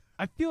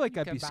I feel like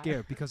I'd be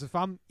scared because if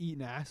I'm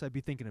eating ass, I'd be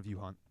thinking of you,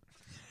 Hunt.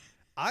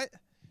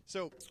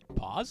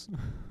 Pause.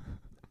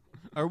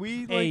 Are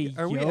we Hey,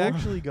 are we yo.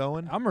 actually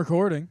going? I'm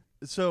recording.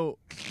 So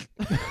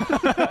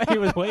He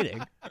was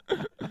waiting.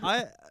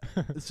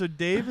 so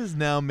Dave is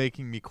now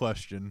making me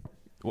question.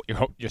 What,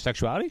 your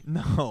sexuality?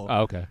 No. Oh,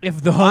 okay.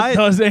 If the Hunt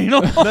does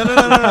anal.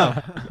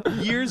 No.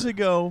 Years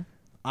ago,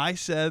 I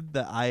said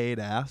that I ate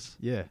ass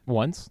Yeah.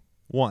 Once.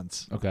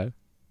 once.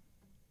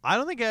 I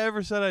don't think I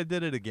ever said I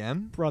did it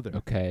again. Brother.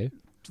 Okay.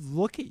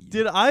 Look at you.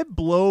 Did I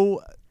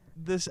blow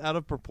this out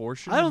of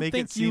proportion I to don't make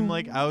think it seem you-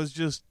 like I was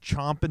just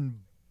chomping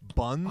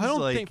buns? I don't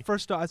like, think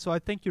first off, so I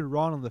think you're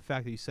wrong on the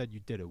fact that you said you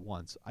did it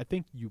once. I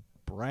think you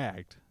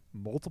bragged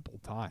multiple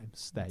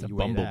times that It's a you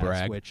bumble ate ass,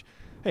 brag. which,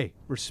 hey,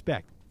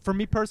 respect. For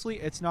me personally,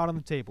 it's not on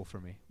the table for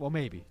me. Well,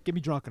 maybe. Get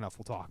me drunk enough,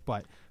 we'll talk.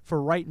 But for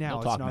right now, We'll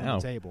it's talk not now. on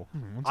the table.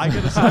 I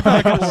gotta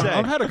say,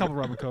 I've had a couple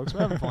rum and cokes.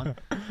 We're having fun.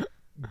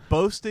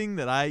 boasting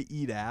that I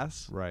eat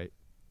ass Right.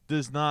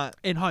 does not.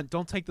 And Hunt,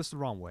 don't take this the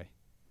wrong way.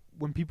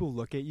 When people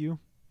look at you,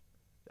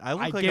 I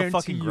look like a guarantee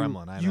fucking you,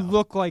 gremlin. I know. you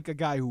look like a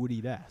guy who would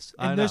eat ass,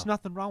 I and there's know.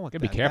 nothing wrong with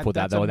Gotta be that. careful with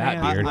that, that's a though, with that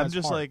man beard. who I'm has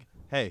just heart. like,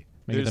 hey,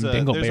 Maybe there's them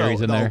a dingleberries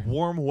in a there.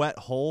 warm, wet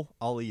hole.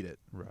 I'll eat it.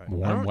 right. I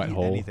Warm, don't wet eat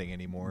hole. anything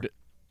anymore.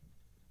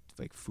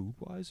 Like food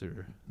wise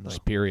or Just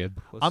like period.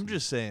 I'm pussy?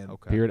 just saying.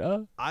 Okay.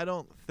 Period. I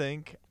don't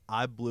think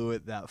I blew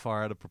it that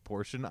far out of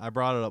proportion. I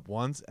brought it up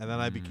once, and then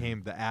I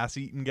became the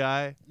ass-eating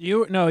guy.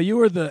 You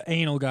were the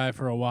anal guy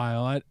for a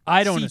while.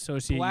 I don't See,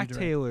 associate Black you.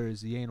 direct- Taylor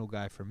is the anal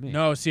guy for me.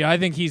 No, see, I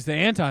think he's the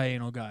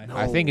anti-anal guy.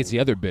 I think it's the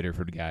other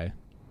Bitterford guy.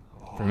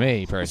 For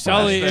me,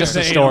 personally. Sully Just is a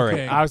the story. anal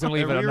king. I was going to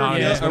leave it Are we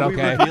anonymous, revealing- but are we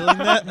okay. revealing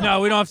that? No,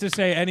 we don't have to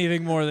say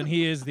anything more than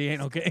he is the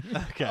anal king.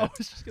 Okay. I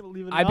was just gonna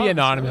leave it. I'd be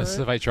anonymous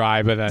all if I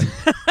tried, but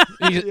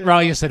then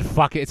Raleigh just said,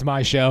 "Fuck it, it's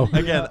my show."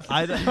 Again,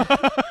 I,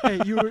 right?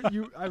 Hey,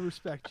 you. I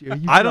respect you.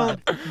 You I tried.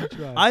 don't- You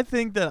tried. I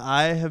think that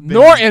I have been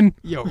Norton.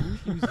 Yo,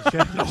 he was a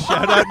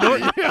Shout out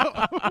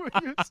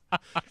Norton.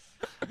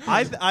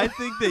 I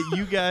think that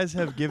you guys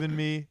have given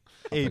me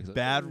a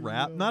bad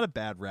rap. Not a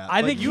bad rap.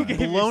 I but think you you've gave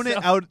blown it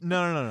yourself- out.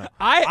 No.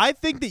 I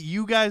think that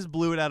you guys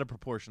blew it out of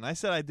proportion. I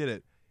said I did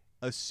it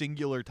a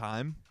singular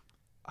time.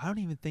 I don't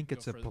even think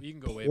it's a further. You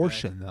can go way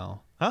proportion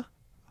though. Huh?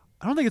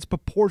 I don't think it's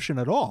proportion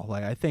at all.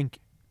 Like I think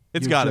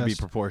It's you're got to be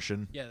just-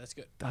 proportion. Yeah, that's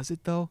good. Does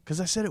it though? Because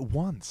I said it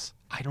once.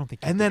 I don't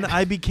think. And then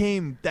I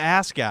became the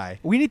ass guy.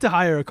 we need to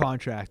hire a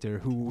contractor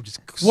who will just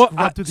Well,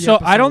 scrub through the so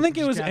I don't episodes think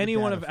and it was just gather any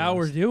one data of for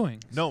our us.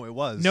 doings. No, it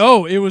was.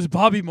 No, it was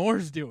Bobby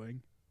Moore's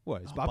doing.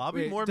 What is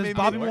Bobby Moore does made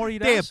Bobby me Moore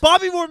eat Damn, ass?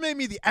 Bobby Moore made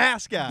me the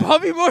ass guy.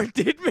 Bobby Moore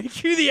did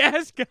make you the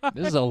ass guy.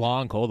 This is a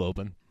long cold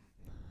open.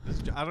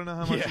 I don't know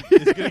how much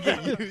it's going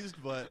to get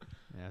used, but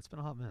Yeah, it's been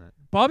a hot minute.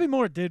 Bobby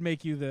Moore did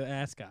make you the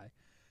ass guy.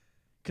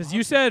 Because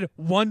you said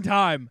one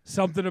time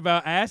something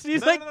about ass, and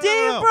he's No, like, no, no,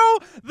 damn, no.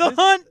 bro, the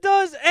Hunt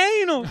does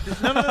anal.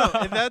 no.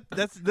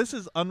 And this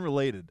is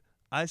unrelated.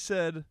 I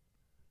said,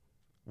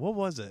 what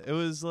was it? It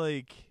was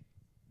like,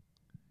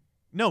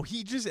 no,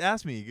 he just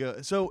asked me.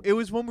 So it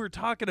was when we were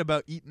talking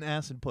about eating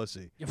ass and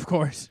pussy. Of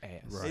course. Ass.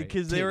 Right.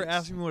 Because they were Titties.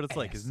 asking me what it's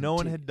like, because no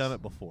one had done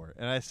it before.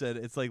 And I said,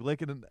 it's like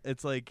licking,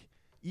 it's like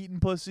eating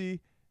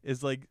pussy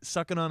is like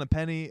sucking on a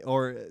penny,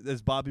 or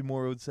as Bobby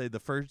Moore would say, the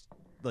first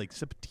like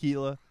sip of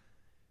tequila.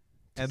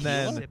 And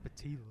then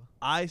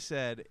I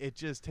said it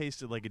just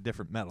tasted like a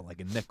different metal, like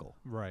a nickel.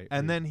 Right.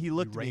 And then he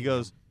looked at me, he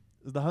goes,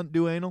 does the Hunt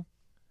do anal?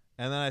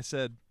 And then I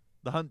said,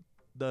 the Hunt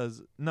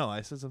does. No,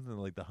 I said something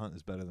like the Hunt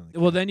is better than the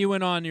kill. Well, then you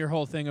went on your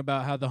whole thing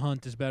about how the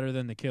Hunt is better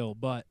than the kill,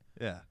 but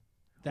Yeah.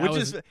 that Which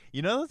was is,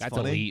 you know, that's That's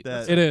funny. elite.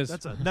 That it is.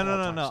 That's a No.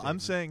 all-time I'm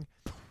statement. saying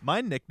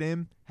my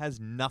nickname has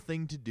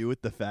nothing to do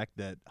with the fact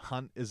that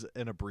Hunt is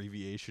an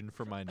abbreviation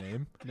for my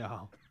name.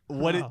 No.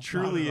 What No, it not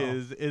truly at all.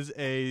 is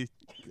a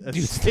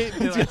Dude,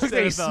 statement. I looks like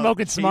said he's about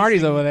smoking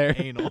Smarties tasting over there.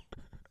 Anal.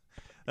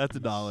 That's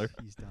 $1.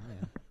 He's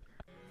dying.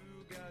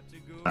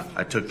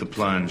 I took the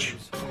plunge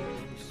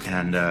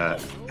and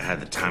had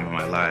the time of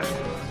my life.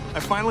 I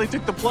finally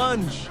took the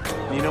plunge.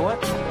 And you know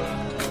what?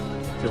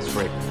 Feels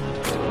great.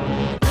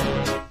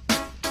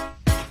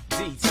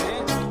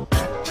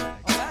 Oh,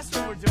 that's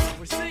what we're doing.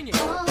 We're singing.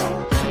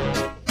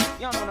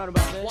 Y'all know nothing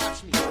about that.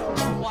 Watch me.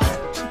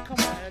 Watch me. Come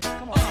on, Ed.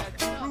 Come on, Ed.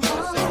 Prove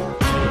yourself.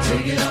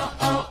 Dig it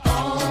up,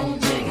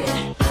 dig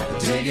it.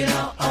 Dig it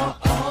up,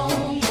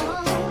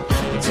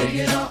 dig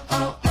it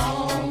up,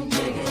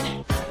 dig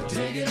it.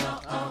 Dig it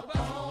up,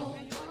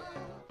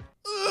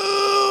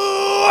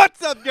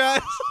 What's up,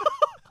 guys?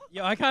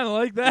 Yo, I kind of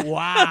like that.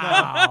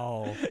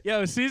 Wow.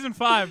 Yo, season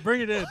 5,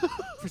 bring it in.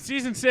 For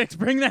season 6,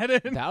 bring that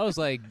in. That was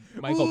like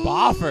Michael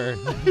Boffer.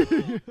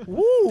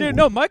 Dude,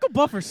 no, Michael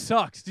Buffer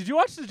sucks. Did you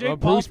watch the Jake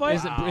Paul Bruce, fight?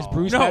 is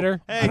Bruce No.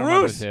 better? Hey, I don't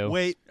remember Bruce. too.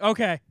 Wait.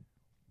 Okay.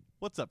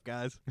 What's up,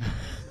 guys?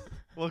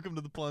 Welcome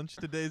to the plunge.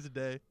 Today's the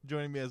day.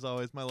 Joining me as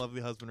always, my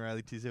lovely husband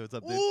Riley T. Say what's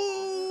up, dude?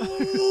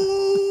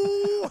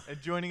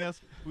 And joining us,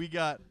 we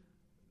got.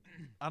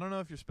 I don't know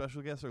if your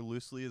special guests are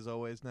loosely as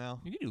always now.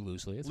 You can do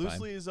loosely. It's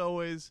Loosely fine. as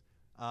always,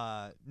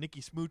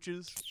 Nikki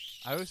Smooches.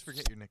 I always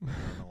forget your nickname.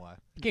 I don't know why.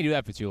 You can't do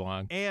that for too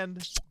long.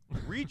 And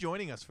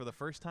Rejoining us for the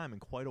first time in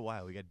quite a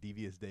while, we got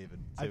Devious David.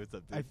 Say what's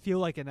up, dude. I feel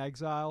like an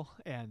exile,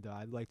 and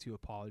I'd like to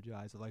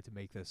apologize. I'd like to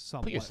make this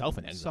somewhat. yourself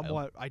in exile.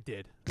 Somewhat. I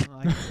did.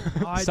 I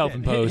did.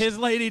 Self-imposed. His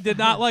lady did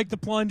not like the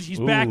plunge. He's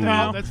back Ooh.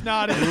 now. That's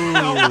not it.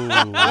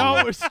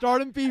 No, we're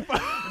starting beef.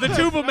 The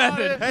tuba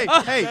method. Hey,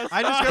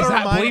 I just Is gotta that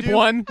remind bleep you,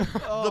 one?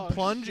 the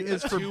plunge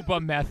is for Tuba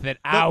method.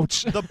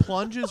 Ouch. The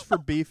plunge is for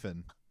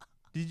beefing.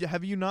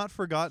 Have you not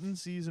forgotten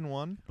season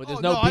 1? But there's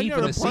Oh, no no, I beef know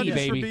in the the sea, plunge is for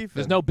baby. beefing.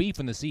 There's no beef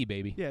in the sea,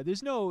 baby. Yeah,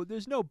 there's no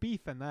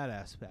beef in that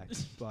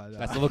aspect. But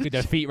That's the look of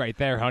defeat right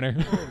there, Hunter.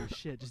 holy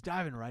shit, just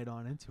diving right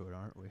on into it,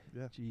 aren't we?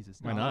 Yeah. Jesus.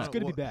 Why No, not? It's good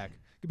to be back.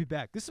 Good to be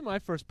back. This is my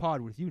first pod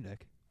with you,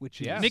 Nick.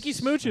 Which Yeah. is Nicky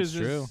Smooches That's is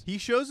true. He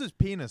shows his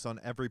penis on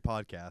every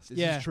podcast. Is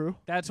Yeah. this true?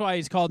 That's why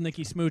he's called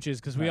Nicky Smooches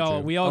because we Not all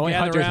true. we all Only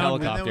gather Hunter's around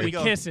helicopter. And then we we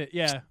go. kiss it.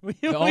 Yeah.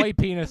 The only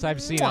penis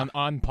I've seen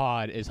on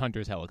pod is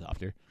Hunter's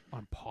helicopter.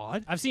 On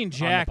pod? I've seen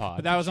Jack, pod.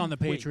 but that was on the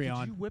Wait, did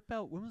Patreon. you whip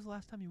out? When was the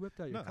last time you whipped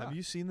out your No, cock? have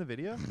you seen the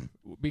video?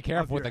 Be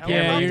careful with the your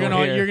camera. Yeah, helicopter?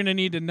 over here. you're gonna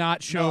need to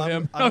not show No,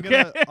 him. I'm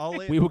Okay. I'll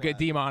lay it We will flat.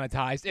 get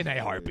demonetized in a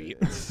heartbeat.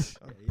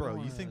 Bro,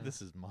 don't you think wanna-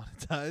 this is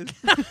monetized?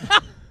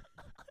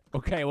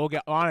 Okay, we'll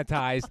get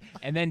monetized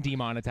and then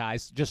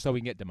demonetized just so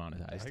we can get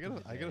demonetized.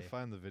 I gotta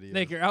find the video.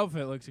 Nick, your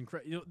outfit looks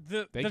incredible.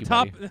 The Thank you,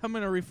 top. buddy. I'm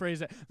gonna rephrase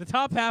that. The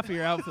top half of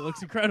your outfit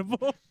looks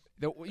incredible.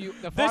 The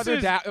farther,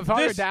 is- the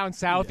farther this- down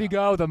south you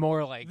go, the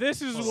more like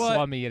This is what.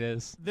 slummy it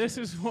is. This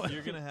is what.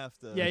 You're gonna have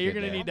to. Yeah, you're get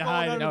gonna there. need to I'm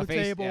hide going it. under No, the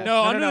face- table. yeah.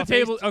 No, No, under no, the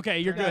face- table. Okay,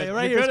 you're Yeah, good.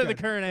 right You're here's good at the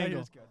good. current Right angle.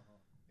 here's good.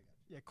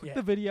 Yeah, click Yeah.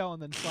 the video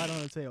and then slide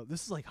on the table.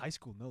 This is like high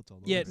school notes all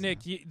over. Yeah, this. Nick,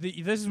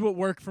 this is what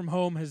work from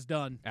home has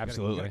done. You got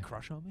Absolutely. a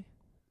crush on me?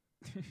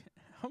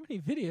 How many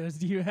videos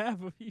do you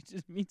have of you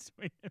just meat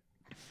swinging?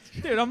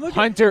 Dude, I'm looking.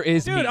 Hunter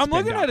is Dude, I'm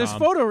looking at his meatspin.com.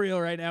 photo reel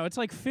right now. It's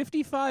like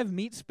 55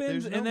 meat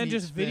spins There's and no then meat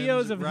just spins.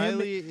 videos of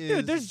Riley him. is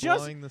Dude, there's just.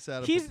 blowing this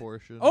out of he's-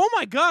 proportion. Oh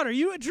my God, are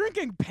you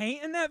drinking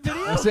paint in that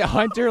video? Is it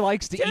Hunter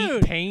likes to Dude.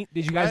 eat paint?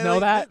 Did you guys Riley, know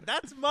that?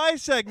 That's my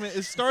segment.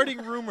 Is starting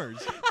rumors.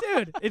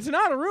 Dude, it's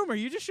not a rumor.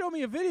 You just showed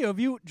me a video of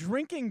you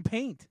drinking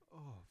paint.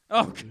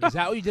 Oh, God. Is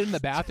that what you did in the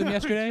bathroom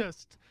yesterday?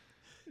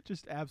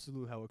 Just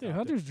absolute helicopter. Dude,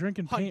 Hunter's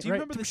drinking Hunt, paint do you right.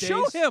 remember the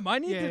Show days- him. I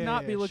need Yeah, to yeah,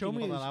 not yeah. be Show looking. me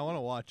Hold his- on, I want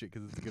to watch it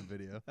because it's a good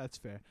video. That's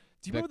fair.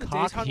 Do you The remember the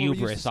cock days Hunt, when we used to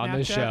hubris on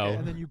this Snapchat show.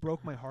 And then you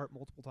broke my heart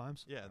multiple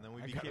times. Yeah, and then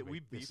we I became gotta we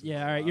rate this. beefed.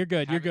 Yeah, all right, you're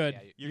good. You're good.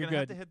 You're You're gonna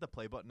have good. to hit the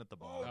play button at the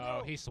bottom.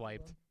 Oh, he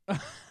swiped.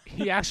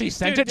 He actually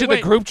sent Dude, it to wait,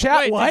 the group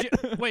chat. wait,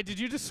 What? Wait, did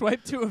you just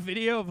swipe to a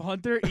video of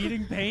Hunter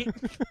eating paint?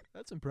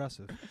 That's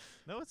impressive.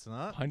 No, it's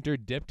not. Hunter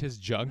dipped his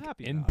junk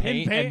happy in about it.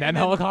 paint, paint, and then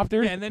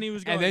helicopter, Yeah, and then he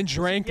was going. and then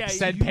drank yeah,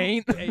 said you-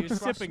 paint. Yeah, he was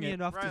Trust sipping me it.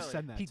 enough to Riley.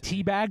 send that. He to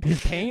me. teabagged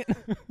his paint.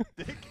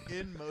 Dick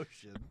in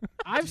motion.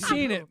 I've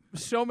seen it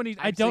so many.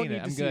 I I've don't seen need it.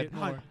 to I'm see good. it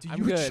more. Hunt, do I'm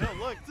you good. No,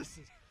 look,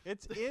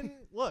 it's in.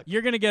 Look,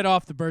 You're gonna get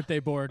off the birthday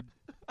board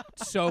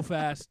so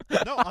fast.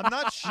 no, I'm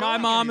not showing My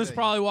mom is anything.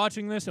 probably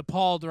watching this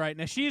appalled right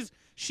now.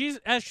 She's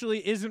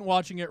actually isn't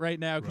watching it right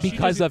now Right. she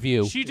Because just- of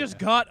you. She just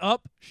got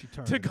up She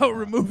turned to it go off.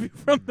 remove you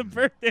from the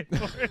birthday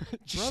board.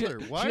 Brother,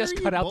 why she just are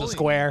you cut out the bullying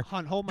square.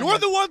 Hunt, hold my You're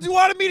hand. the ones who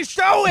wanted me to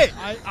show it.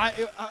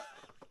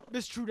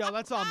 Miss Trudell,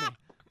 that's on me.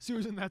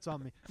 Susan, that's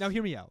on me. Now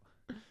hear me out.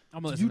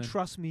 I'm Do listening. you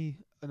trust me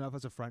enough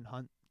as a friend,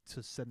 Hunt,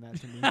 to send that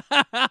to me?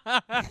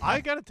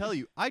 I gotta tell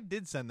you, I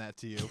did send that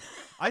to you.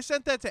 I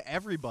sent that to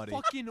everybody.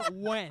 Fucking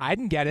when? I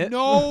didn't get it.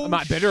 No, I'm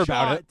not bitter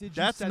about shot it. did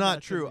you That's send not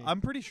that to true. me.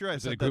 I'm pretty sure I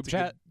Is it sent a group that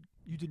chat?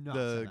 You did not.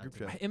 The send that group to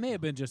chat. me. It may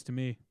have been just to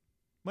me.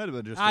 Might have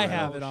been just. I the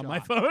have Riley. it on my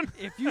shot. phone.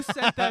 If you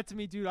sent that to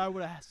me, dude, I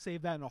would have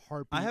saved that in a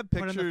heartbeat. I have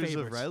Put it in the pictures of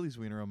favorites. Riley's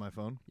wiener on my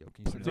phone. Yo,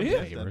 can you send Do it you?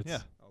 to me? Favorites. Yeah.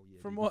 Oh,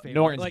 yeah, From dude, what- favorites.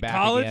 Norton's Like back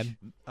college? again.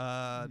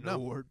 No.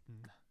 Norton.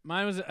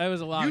 Mine was. I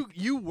was a lot.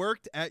 You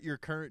worked at your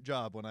current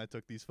job when I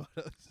took these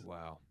photos.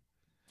 Wow.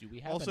 Do we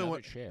have Also, another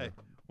when, chair? hey,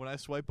 when I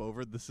swipe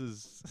over, this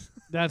is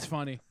That's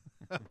funny.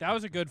 That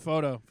was a good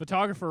photo.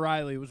 Photographer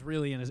Riley was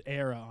really in his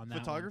era on that.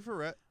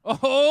 photographer. One.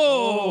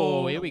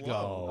 Oh, here we Whoa.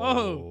 go.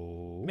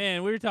 Oh.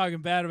 Man, we were talking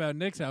bad about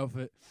Nick's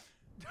outfit.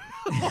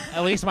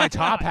 At least my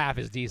top half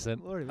is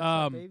decent. Lordy, what's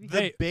up, baby? The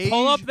Hey, beige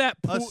pull up that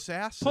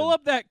assassin. pull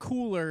up that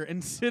cooler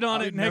and sit on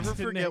I it would next never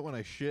to forget Nick. when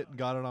I shit and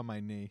got it on my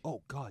knee.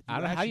 Oh God, I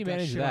don't know how actually you got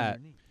manage shit on that.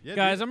 your knee. Yeah,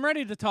 Guys, dude. I'm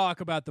ready to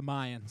talk about the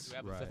Mayans. Do we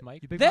have a Right. fifth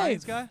mic? You big They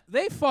Lions guy?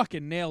 they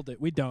fucking nailed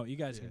it. We don't. You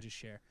guys can just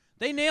share.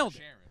 They nailed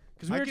it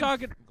because we I were can-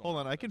 talking. Hold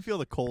on, I can feel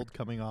the cold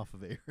coming off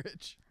of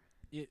A-Rich.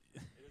 He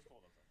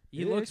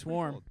It looks is pretty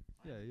warm. cold.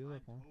 Yeah, you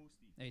look warm.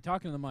 Hey,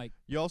 talking to the mic.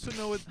 You also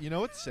know what? You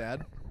know what's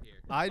sad?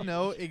 I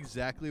know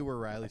exactly where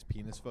Riley's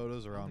penis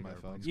photos are on my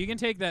phone. You can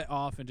take that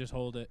off and just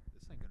hold it.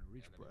 This ain't gonna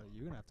reach, bro.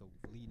 You're gonna have to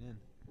lean in.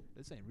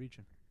 This ain't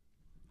reaching.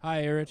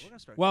 Hi, Erich. We're gonna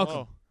start- Welcome.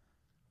 Hello.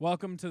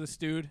 Welcome to the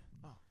Stewed.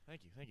 Oh,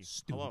 thank you.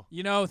 Hello.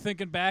 You know,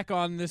 thinking back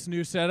on this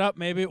new setup,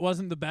 maybe it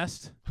wasn't the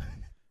best.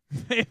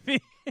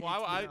 Maybe.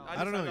 Well, I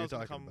I don't know what decided you're was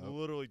gonna talking come about.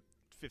 literally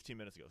 15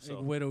 minutes ago.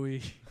 So Like,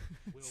 widowy.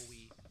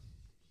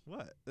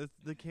 What?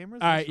 The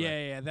camera's All right, this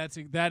way. yeah.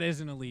 That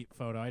is an elite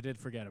photo. I did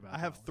forget about. I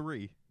have that one.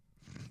 3.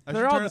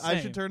 They're all turn, the I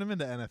same. should turn them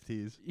into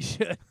NFTs. You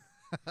should. Is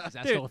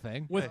that Dude, still a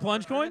thing? With Hey.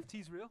 plunge coin?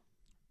 NFT's real?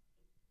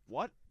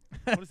 what?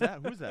 What is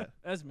that? Who's that?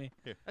 That's me.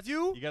 That's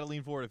you? You got to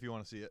lean forward if you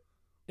want to see it.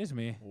 It's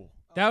me. Ooh.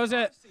 That was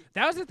at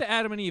the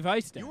Adam and Eve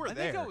Ice Den. You were I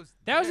think there. I was.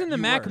 That was in the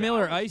You Mac were.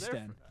 Miller I was Ice there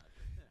Den. for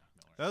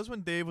that. That was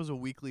when Dave was a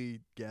weekly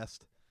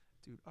guest.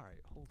 Dude, all right,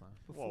 hold on.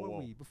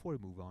 Whoa. Before we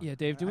move on. Yeah,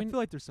 Dave, do I we- feel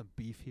like there's some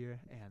beef here,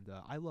 and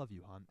I love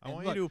you, hon. I And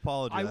want look, you to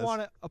apologize. I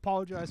want to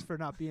apologize for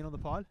not being on the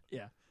pod.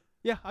 Yeah.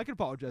 Yeah, I can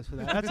apologize for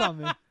that. That's on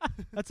me.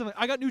 That's on me.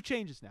 I got new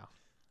changes now.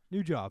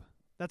 New job.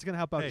 That's gonna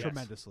help out Hey,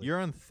 tremendously. You're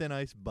on thin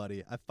ice,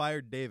 buddy. I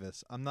fired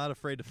Davis. I'm not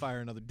afraid to fire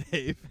another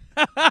Dave.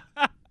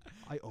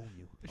 I own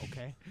you.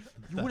 Okay. You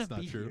That's wouldn't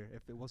not be true. here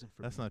if it wasn't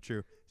for That's me. not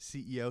true.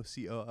 CEO,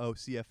 COO,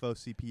 CFO,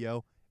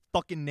 CPO.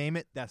 Fucking name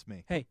it. That's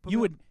me. Hey, Put you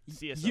me would.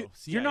 CSO,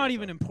 You're not CISO.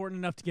 even important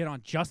enough to get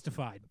on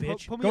Justified,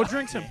 bitch. put me Go on-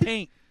 drink some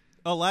paint.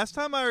 Oh, last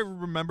time I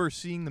remember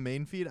seeing the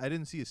main feed, I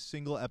didn't see a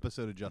single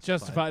episode of Justified.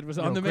 Justified was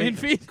Yo, on the great- main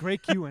feed.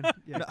 Great queuing.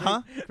 Yeah, No, great-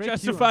 huh? great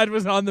Justified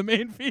was on the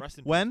main feed. Rest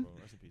in When? Peace,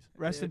 bro. Rest in peace.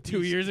 Rest in 2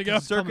 peace. years ago.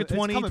 It's coming- Circa it's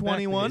coming back,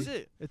 2021? Is baby.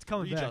 it? It's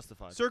coming back.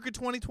 Rejustified. Circa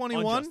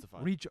 2021.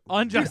 Unjustified.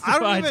 Unjustified. I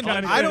don't even.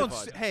 kinda I good. don't.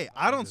 Justified. Hey,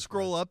 I don't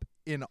scroll up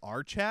in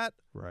our chat.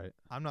 Right.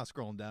 I'm not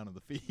scrolling down in the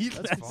feed.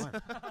 That's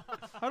fine.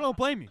 I don't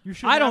blame you. You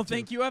should. I don't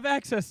think you have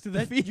access to the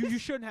That, feed. you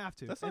shouldn't have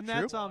to. That's not and true.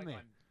 that's on me.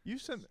 You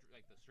sent.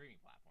 Like the streaming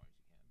platforms,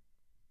 you can.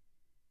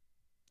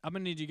 I'm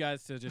gonna need you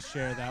guys to just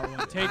share that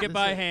one. Take it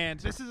by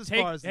hand. This is as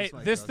Take, far as hey, this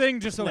mic this goes. thing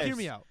just So lifts. hear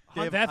me out.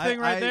 Dave, that thing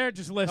right I- there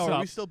just lifts Oh, are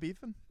up. we still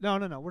beefing? No,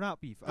 we're not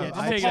beef. Yeah, I- just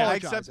I take it. I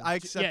apologize. accept. I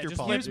accept Yeah, your just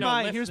apology. Here's No,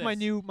 my lift here's my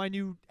this.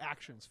 new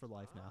actions for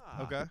life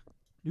now. Okay.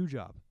 New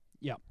job.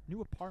 Yep.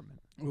 New apartment.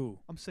 Ooh.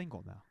 I'm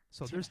single now,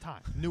 so there's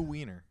time. New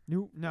wiener.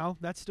 No,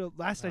 that's still.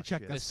 Last I Oh,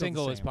 checked, shit. The that's still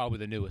single the is same. probably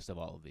the newest of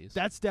all of these.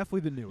 That's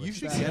definitely the newest. You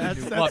should That- get a that's,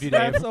 new- that's, Love you,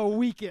 Dave. that's a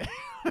weekend.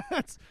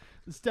 that's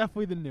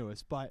definitely the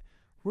newest, but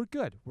we're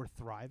good. We're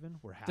thriving.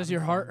 We're having Does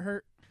your heart fun.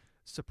 hurt?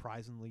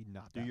 Surprisingly,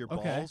 not. Do that your much.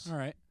 Okay. balls? All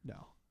right.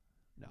 No.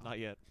 Not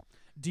yet.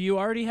 Do you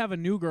already have a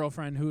new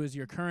girlfriend who is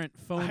your current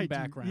phone I do-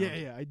 background?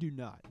 Yeah, I do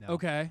not. No.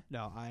 Okay.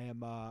 No, I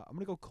am. I'm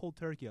gonna go cold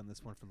turkey on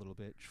this one for a little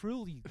bit.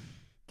 Truly,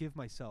 give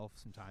myself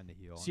some time to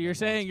heal. So and you're then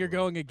saying you're launch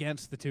going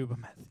against the tuba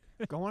method?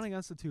 forward. going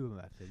against the tuba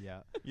method? Yeah,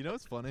 You know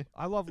what's funny?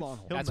 I love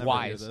Longhorn. He'll That's never hear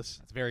wise. this.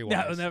 That's very No,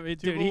 wise. no, dude,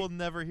 Tuba he, will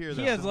never hear he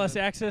this. has less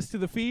access to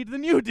the feed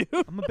than you do.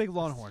 I'm a big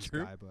Longhorns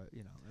true. guy, but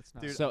you know that's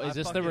not. Dude, So I is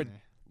this the fucking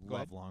re- Go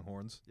love ahead.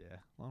 Longhorns. Yeah,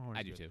 Longhorns.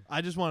 I do too.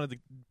 I just wanted to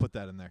put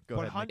that in there. Go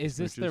But ahead. Hunt- Nick. Is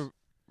this Smooches.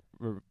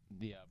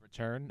 the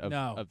return of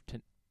No.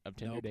 of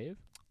Tinder Nope. Dave?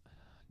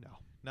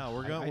 No,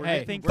 we're I, going. I, We're Hey,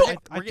 I think we're, I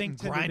we're getting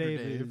think Tinder grinder, Dave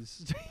Dave.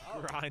 is.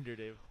 Grinder,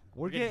 Dave.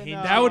 We're getting getting.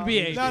 hinted That would be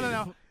a-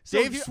 No. So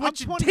Dave's here-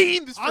 switching I'm 20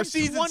 teams for I'm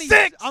season 20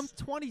 6. I'm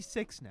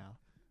 26 now.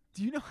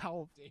 Do you know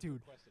how,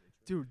 dude?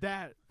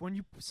 That when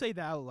you say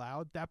that out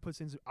loud, that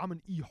puts in. I'm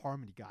an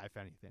eHarmony guy, if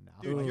anything. Now,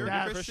 Dude, Ooh. you're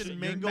That's- Christian you're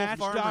Mingle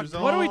Match.com. Farmers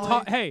What What are we Only.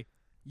 talking? Hey,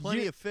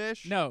 Plenty you- of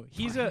fish. No,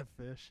 he's a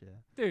fish. Yeah.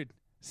 dude.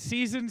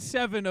 Season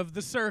 7 of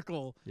The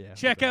Circle. Yeah.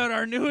 Check out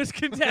our newest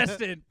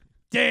contestant,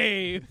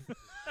 Dave.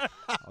 I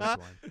was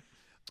one.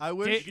 I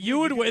wish You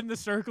would win The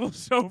Circle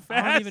so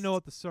fast. I don't even know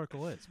what the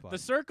circle is. But The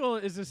Circle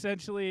is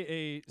essentially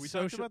a We talked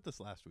social. about this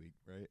last week,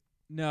 right?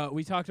 No,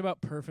 we talked about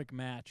Perfect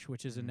Match,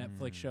 which is a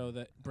Netflix show Mm.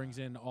 that brings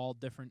in all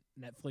different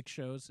Netflix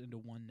shows into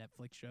one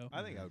Netflix show.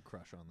 I think I would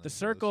crush on that. The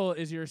Circle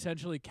is you're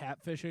essentially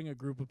catfishing a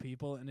group of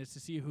people, and it's to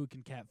see who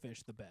can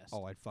catfish the best.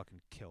 oh, I'd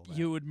fucking kill that.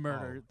 You would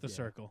murder Oh, The yeah.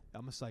 Circle.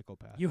 I'm a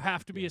psychopath. You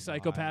have to be Yeah, a no,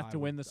 psychopath I to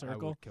win would- The I would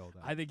Circle. kill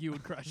that. I think you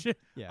would crush it.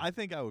 yeah. I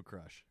think I would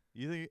crush.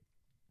 You think?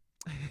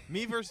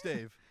 Me versus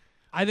Dave.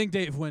 I think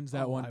Dave wins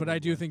that Oh, one, I but I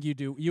would do win. think you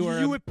do. you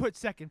are. would put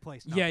second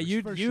place. Yeah, numbers,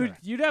 you'd for you'd sure.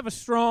 you'd have a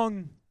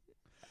strong.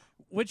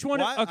 Which one?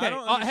 Why- Okay, I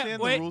don't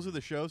understand the rules of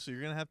the show, so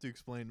you're gonna have to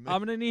explain to me. I'm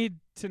gonna need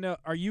to know.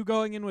 Are you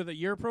going in with a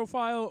your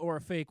profile or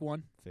a fake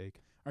one?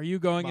 fake. Are you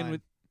going in Mine.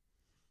 with?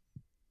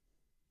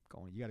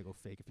 You gotta go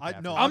fake. If you I-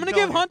 catfish. no, I'm I'm gonna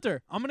telling give you.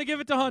 Hunter. I'm gonna give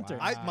it to Hunter.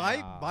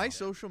 Wow. my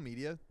social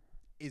media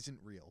isn't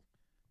real.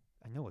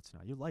 I know it's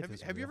not. Your life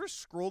is. Have you ever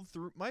scrolled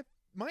through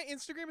my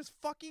Instagram is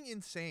fucking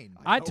insane.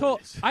 I I know told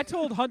it is. I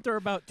told Hunter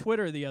about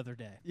Twitter the other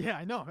day. Yeah,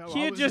 I know.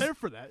 He I had was just- there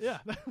for that. Yeah.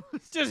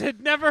 Just had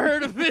never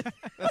heard of it.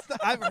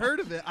 I've heard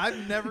of it.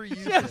 I've never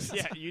used Yes. it.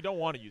 Yeah, you don't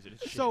want to use it.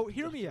 It's So shit.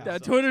 hear me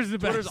out. Twitter's the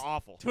best. Twitter's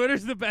awful.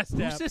 Twitter's the best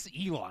Who's app. this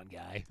Elon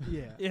guy?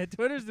 yeah. Yeah,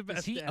 Twitter's the Does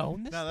best he app.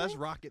 own this? No, that's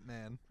thing? Rocket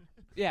Man.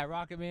 Yeah,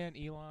 Rocket Man,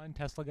 Elon,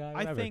 Tesla guy. I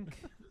whatever.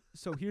 think.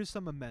 So here's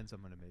some amends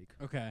I'm gonna make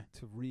Okay.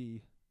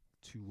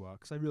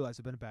 because I realize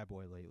I've been a bad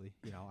boy lately.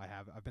 You know,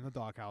 I've been the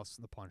doghouse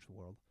in the punch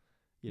world.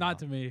 You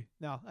Not know. to me.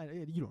 No,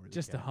 you don't really.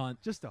 Just get a it.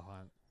 hunt. Just a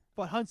hunt.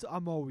 But hunts,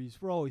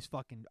 we're always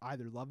fucking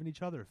either loving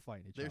each other or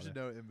fighting each There's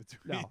other. no in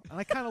between. No, and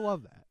I kind of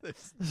love that.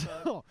 There's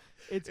So,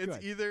 it's it's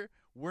good. either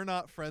we're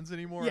not friends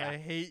anymore. Yeah. I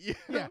hate you.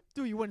 Yeah,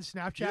 dude, you wouldn't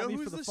Snapchat You know me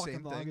who's for the, the fucking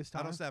same thing? longest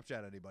I time. don't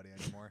Snapchat anybody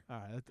anymore. All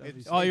right,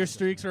 It's- All your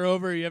streaks are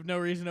over. You have no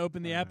reason to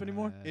open the app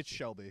anymore. It's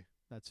Shelby.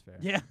 That's fair.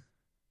 Yeah,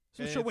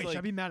 So, And wait, it's should I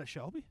like- be mad at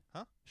Shelby?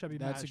 Huh? Should I be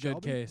mad that's at a good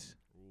Shelby? case.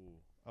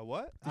 A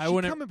what? Did I she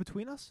wouldn't- come in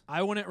between us?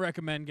 I wouldn't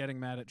recommend getting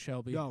mad at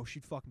Shelby. No,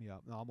 she'd fuck me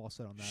up. No, I'm all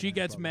set on that. she end,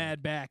 gets but,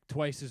 mad back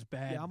twice as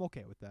bad. Yeah, I'm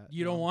okay with that.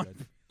 You No, don't I'm want-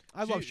 good.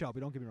 I love She- Shelby.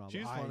 Don't get me wrong.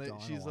 she's but I funny. don't, I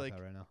don't She's want like-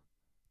 that right now.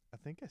 I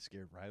think I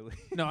scared Riley.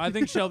 No, I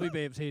think Shelby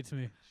Babes hates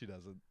me. She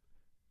doesn't.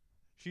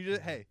 She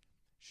just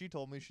She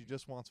told me she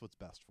just wants what's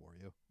best for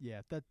you.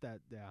 Yeah,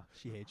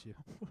 she hates you.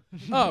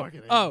 She Oh, fucking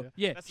hates oh, you.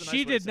 yeah. That's a nice She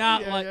way to did say it.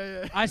 not Yeah, like.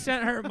 yeah, yeah. I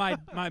sent her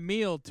my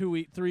meal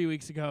 3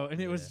 weeks ago, and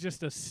it was Yeah.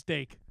 just a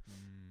steak.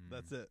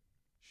 That's it.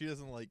 She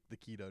doesn't like the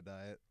keto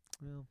diet.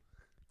 Well,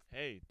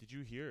 Hey, did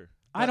you hear?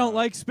 I don't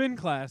like spin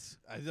class.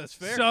 That's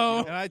fair. So-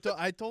 and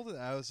I told her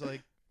that. I was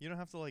like, you don't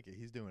have to like it.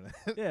 He's doing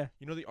it. Yeah.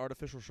 You know the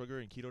artificial sugar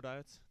in keto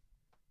diets?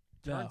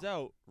 No. Turns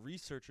out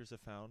researchers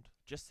have found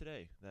just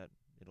today that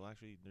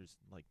there's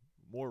like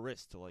more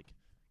risk to like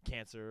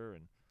cancer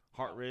and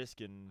heart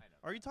risk and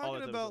Are you All talking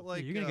that about stuff.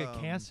 like you're gonna get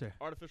cancer.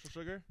 artificial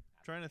sugar.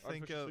 Trying to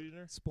think Artificial of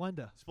sweetener.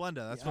 Splenda.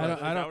 Splenda. That's Yeah, what I Is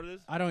don't- that what it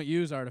is? I don't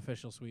use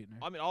artificial sweetener.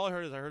 I mean, all I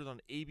heard it on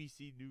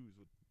ABC News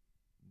with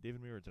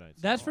David Muir tonight.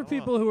 so That's I for don't know.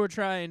 people who are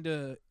trying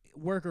to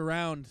work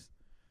around.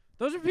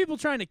 Those are people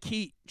trying to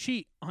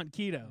cheat on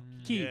keto.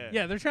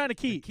 Yeah. They're trying to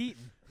Keaton.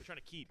 Keaton. They're trying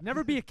to keep.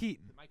 Never be a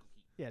Keaton. Michael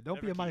Keaton. Yeah, don't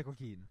Never be a Keaton. Michael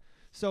Keaton.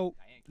 So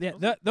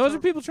Yeah, those are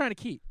people trying to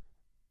keep.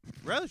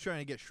 Riley's trying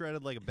to get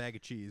shredded like a bag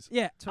of cheese.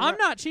 Yeah, To I'm ra-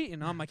 not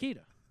cheating on my keto.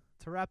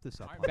 to wrap this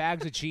up, Aren't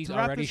bags of cheese to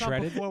wrap already this up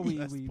shredded? before we,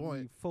 That's the we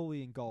point.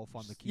 fully engulf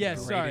on the keto.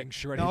 Yes, sorry. Rating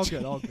shredded No, all cheese.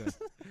 good, all good.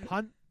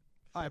 Hunt,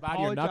 I About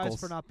your apologize knuckles.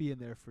 for not being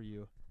there for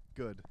you.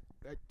 Good.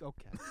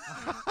 Okay.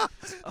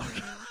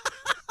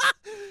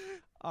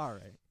 All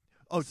right.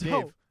 Oh, So-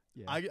 Dave,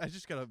 Yeah. I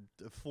just gotta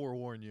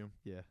forewarn you.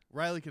 yeah.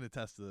 Riley can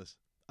attest to this.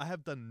 I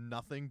have done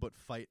nothing but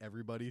fight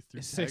everybody through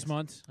It's 6 text.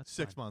 months. That's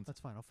 6 fine. months. That's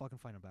fine. I'll fucking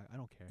fight him back. I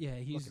don't care. Yeah, Look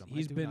he's at him. I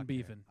he's do been not care.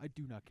 beefing. I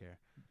do not care.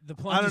 The I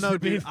don't plunges know, for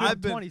dude. beefing.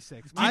 I've been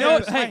 26. Do My you know-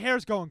 hair's- my hey,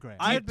 hair's going gray.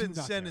 I've Do been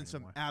not sending care some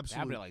anymore. Average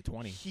absolute like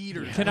 20.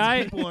 heaters. Can that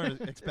I- People are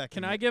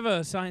expecting. Can I give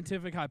a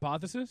scientific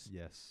hypothesis?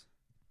 Yes.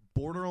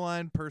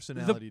 borderline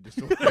personality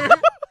disorder?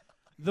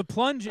 The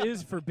plunge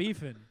is for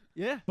beefing,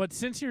 Yeah. but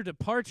since your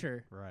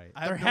departure, Right.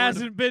 I have there nowhere to-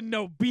 hasn't been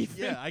no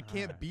beefing. Yeah, I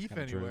can't beef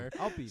kinda true. anywhere.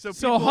 I'll be. So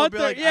So people will be Hunter-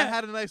 like, I yeah.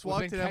 had a nice We've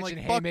walk been today. I'm like,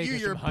 catching fuck you,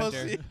 haymakers you're a from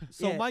Hunter. pussy.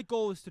 So Yeah. my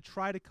goal is to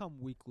try to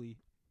come weekly,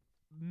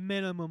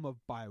 minimum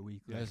of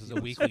bi-weekly. This is a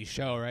weekly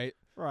show, right?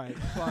 Right.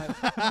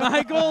 But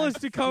My goal is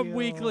to come feel-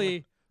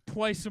 weekly,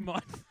 twice a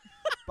month.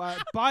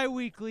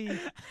 bi-weekly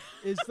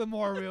is the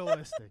more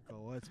realistic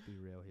goal. Let's be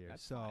real here.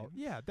 That's So fine.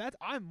 yeah,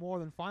 I'm more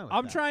than fine with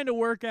I'm that. trying to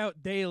work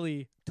out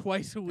daily,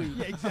 twice a week.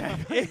 Yeah,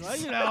 exactly.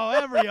 Well,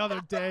 every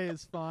other day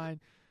is fine.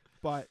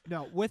 But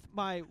no,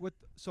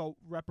 so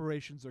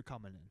reparations are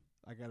coming in.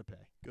 I gotta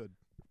pay. Good.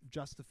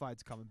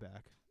 Justified's coming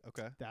back.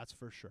 Okay. That's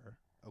for sure.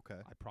 Okay.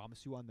 I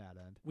promise you on that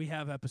end. We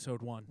have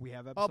episode 1. We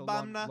have episode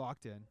 1 Obama.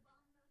 locked in.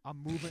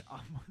 I'm moving.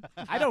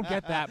 I don't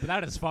get that, but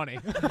that is funny.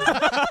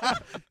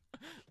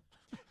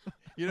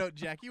 You know,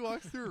 Jackie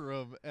walks through a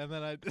room, and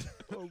then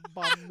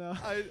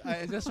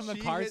Obama. Is this from the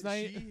Cars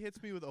night? She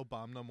hits me with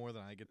Obama more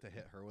than I get to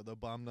hit her with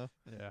Obama,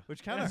 Yeah.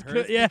 which kind That's of good,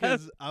 hurts yeah.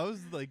 because I was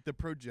like the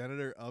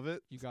progenitor of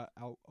it. You got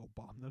out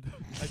Obama.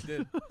 I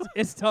did.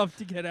 It's tough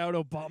to get out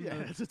Obama. Yeah,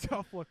 it's a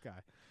tough look, guy.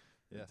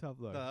 Yeah. Tough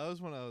look. No, that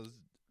was when I was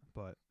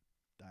But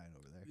dying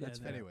over there. Yeah,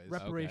 that- Anyways,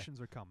 reparations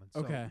are coming.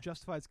 So Okay.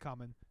 Justified's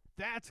coming.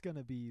 That's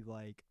gonna be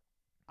like,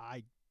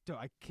 I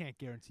can't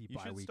guarantee you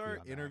should bi-weekly start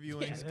on that.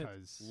 interviewing Just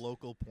 'cause-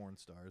 local porn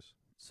stars.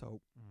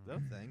 So Is that a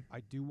thing? I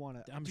do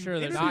want to. I'm sure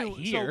there's not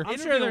here. I'm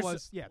sure there's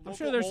Was, yeah, I'm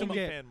sure there's some-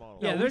 OnlyFans model.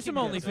 Yeah, No, there's we some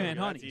can get OnlyFan that.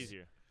 honeys. That's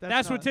easier.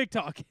 That's what not,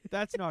 TikTok is.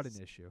 That's not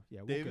an issue. Yeah,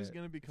 we'll Dave get is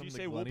gonna become you the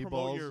say we'll Glenny promote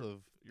Balls your-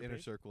 of your Inner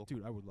page? Circle.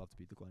 Dude, I would love to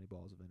be the Glenny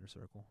Balls of Inner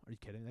Circle. Are you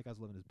kidding? That guy's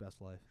living his best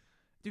life.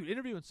 Dude,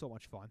 interviewing's so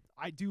much fun.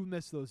 I do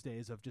miss those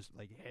days of just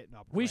like hitting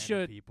up We random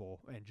should-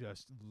 people and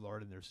just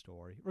learning their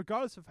story,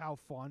 regardless of how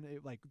fun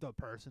the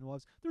person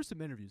was. There's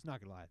some interviews. Not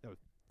gonna lie, that was.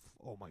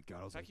 Oh my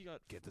god, I was like, Zach, you got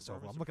get this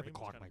Vermin over. I'm looking at the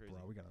Supreme, clock, it's like, kinda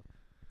bro, we gotta.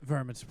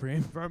 Vermin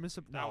Supreme. Vermin.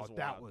 That was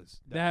that wild.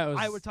 was. That was.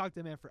 I would talk to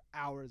the man for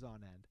hours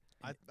on end.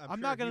 I'm I'm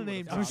not gonna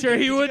name I'm drop. sure he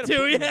Did you would get a too.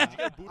 boot- Yeah. did you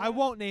get a boot I on?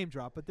 won't name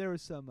drop, but there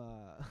was some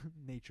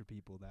nature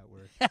people that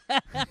were.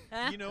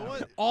 You know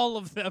what? All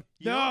of them.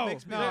 You know what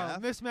makes me no,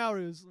 laugh? Miss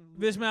Mallory was.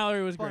 Miss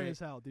Mallory was funny great. as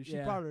hell, dude. She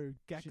Yeah. brought her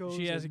geckos.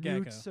 she has or a gecko.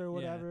 newts or Yeah.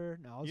 whatever.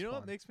 No, it was You know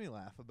fun. what makes me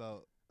laugh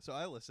about? So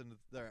I listened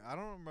there. I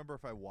don't remember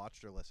if I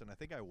watched or listened. I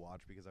think I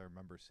watched because I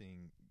remember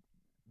seeing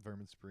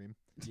Vermin Supreme.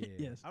 Yeah.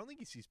 Yes. I don't think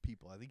he sees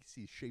people. I think he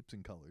sees shapes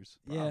and colors.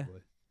 Yeah.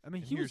 Probably. I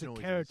mean, And he was hears a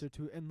noises. character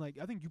too, and like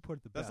I think you put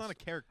it the That's best. not a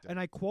character. And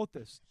I quote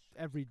this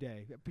every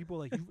day. People are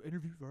like, you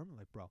interviewed Vermin,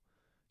 like, bro,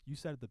 you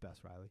said it the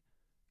best, Riley.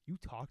 You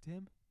talk to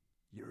him,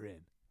 you're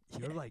in.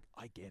 You're like,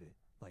 I get it.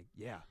 Like,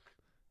 yeah,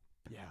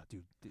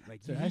 dude.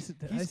 Like, Did I he's s-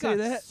 did I he's say got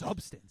that?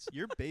 substance.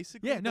 You're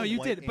basically Yeah, no, the you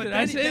white did. But Did then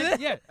I he- say then- that?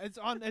 Yeah,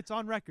 it's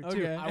on record too.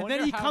 Okay. I And wonder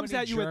then he how comes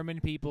many at you with German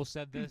people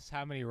said this.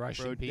 How many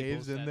Russian Bro, people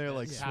Dave's in said there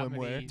like this? How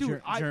swimwear. many-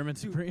 Dude, German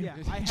Supreme.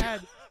 Yeah,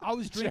 I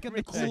was drinking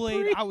the German Kool-Aid.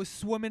 Supreme. I was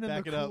swimming in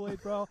Back the it up.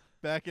 Kool-Aid, bro.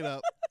 Back it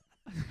up.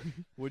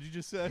 What'd you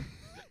just say?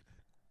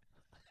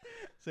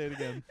 Say it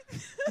again.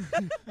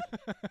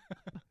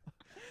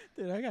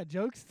 Dude, I got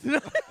jokes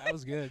tonight. That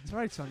was good. It's all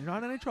right, son. You're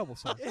not in any trouble,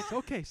 son. It's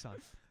okay,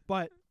 son.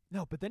 But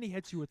no, but then he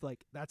hits you with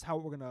like, that's how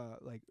we're gonna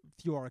like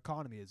fuel our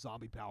economy is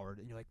zombie powered,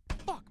 and you're like,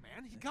 fuck,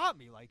 man, he got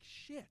me. Like,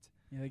 shit.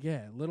 You're like,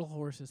 yeah, little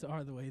horses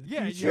are the way of the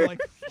Yeah, future. you're like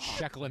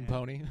Sheckling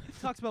pony. He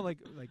talks about like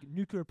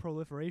nuclear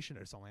proliferation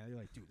or something. You're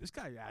like, dude, this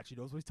guy actually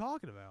knows what he's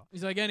talking about.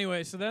 He's like,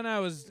 anyway, so then I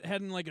was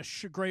heading like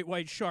a great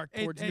white shark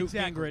towards Newt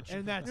Exactly. Gingrich.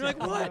 And that's You're like,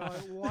 it.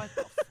 what? What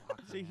the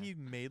fuck? See, man? he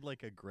made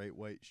like a great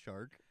white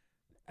shark.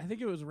 I think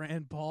it was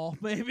Rand Paul,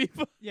 maybe.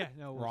 Yeah,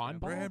 no. it was Ron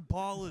Rand Paul? Rand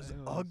Paul is It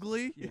was-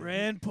 ugly. Yeah.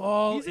 Rand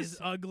Paul He's a is s-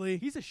 ugly.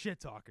 He's a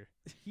shit talker.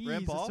 He's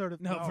Rand Paul? a sort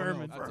of No,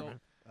 Vermin. That's Vermin.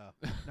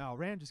 No,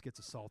 Rand just gets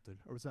assaulted,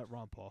 or was that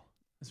Ron Paul?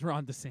 It's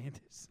Ron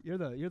DeSantis. You're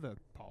the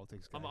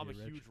politics guy. I'm a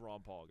here, Rich. huge Ron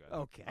Paul guy.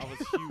 Okay. I was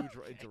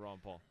huge into Ron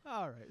Paul.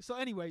 All right. So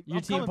anyway, You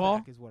I'm team coming Paul?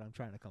 back is what I'm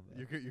trying to come back.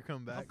 You're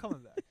coming I'm back. coming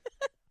back.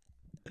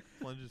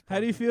 Plunges How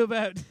do you feel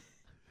about Get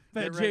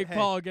Jake ready- hey.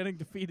 Paul getting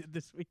defeated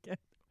this weekend?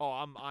 Oh,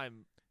 I'm.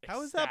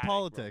 How is that ecstatic, bro.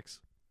 politics?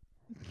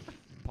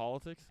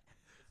 Politics?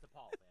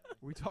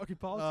 Are we talking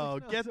politics? Oh,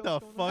 now? get Is that the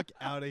what's going on? fuck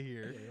out of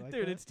here. Yeah, you like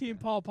Dude, that? it's Team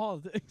Paul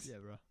politics. Yeah,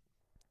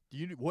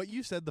 bro. What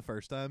you said the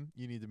first time,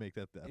 you need to make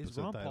that the Is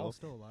episode Ron title. Paul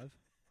still alive?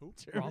 Who?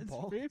 Ron German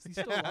Paul? Spears? He's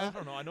still I alive?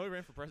 don't know. I know he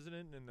ran for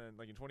president and then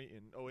like in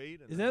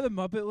 08. And Is then that the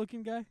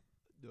Muppet-looking guy?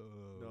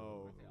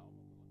 No.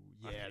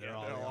 Yeah, Yeah, they're they're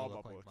all, all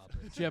look like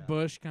Muppets. Muppets. Jeb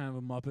Bush, kind of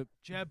a Muppet.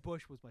 Jeb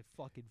Bush was my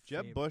fucking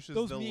Jeb favorite. Bush is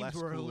Those the memes less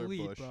were cooler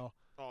elite, Bush. bro.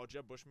 Oh,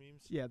 Jeb Bush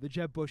memes. Yeah, the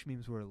Jeb Bush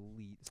memes were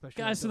elite,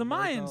 especially Guys, so like the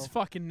logo. Mayans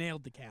fucking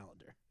nailed the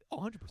calendar. Oh,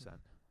 100%.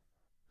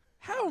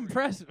 How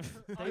impressive.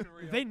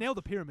 They nailed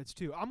the pyramids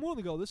too. I'm willing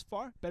to go this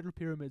far. Better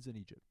pyramids in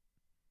Egypt.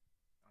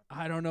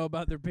 I don't know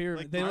about their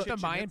pyramid. Like They Aren't look,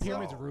 the Mayan Chichen Itza.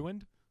 pyramids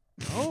ruined?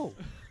 No,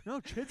 no.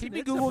 Chichen Can we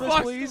Itza Google fucks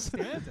this,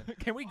 please? Santa.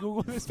 Can we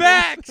Google this?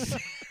 facts.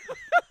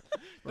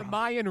 The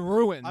Mayan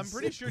ruins. I'm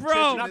pretty sure Bro.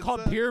 They're Chichen not called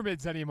Itza-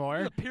 pyramids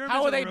anymore. The pyramids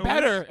How are are they ruined.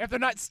 better if they're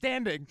not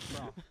standing?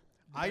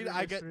 I Better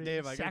get history,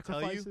 Dave. I gotta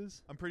tell you,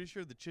 sacrifices. I'm pretty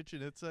sure the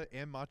Chichen Itza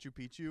and Machu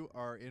Picchu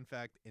are in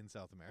fact in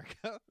South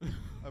America.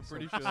 I'm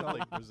pretty sure that's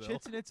like Brazil.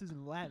 Chichen Itza is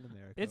in Latin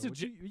America. It's a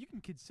which you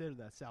can consider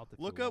that south. If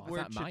Look you up want.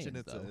 where It's not Chichen Mayans,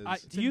 Itza though.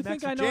 is. Do you in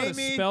think I know Mexico. how to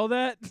Jamie. spell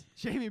that?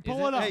 Jamie, Is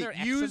pull it- it up. is Hey, there X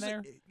in use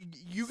there?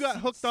 you got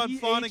hooked on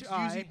phonics.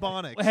 C-H-I. Use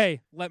Ebonics.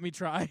 Hey, let me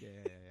try. Yeah.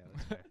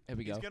 That's fair. There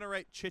we He's go. gonna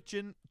write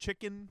chicken.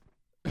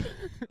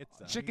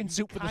 Itza. Chicken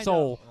soup for the Kinda-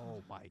 soul.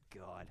 Oh my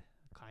god.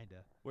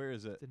 Kinda. Where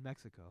is it? It's in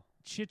Mexico.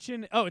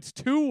 Chichen. Oh, it's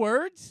 2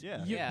 words?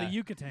 Yeah. Yeah. The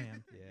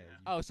Yucatan. Yeah.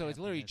 Oh, so it's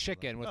Yucatan literally Peninsula.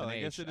 chicken with Oh, an I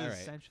H. guess it All is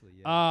right. Essentially,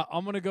 yeah.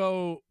 I'm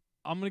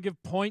gonna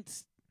give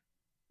points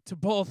to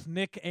both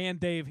Nick and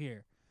Dave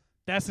here.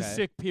 That's a Okay.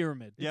 sick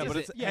pyramid. Yeah, Is but it-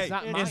 it's yeah, hey, it's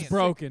not it Mayan. It's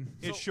broken.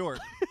 it's So- short.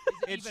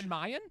 Is it even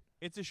Mayan?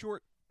 It's a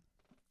short.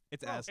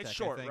 It's Well, Aztec. it's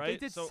short, I think. right?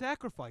 They did So-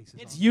 sacrifices.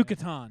 It's on there.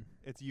 Yucatan.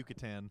 It's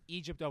Yucatan.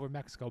 Egypt over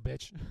Mexico,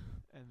 bitch.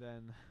 And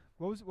then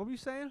what were you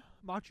saying?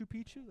 Machu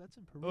Picchu? That's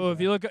in Peru. Oh, if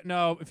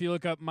right? you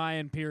look up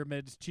Mayan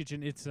pyramids,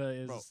 Chichen Itza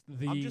is Bro,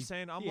 the. I'm just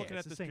saying. I'm Yeah, looking it's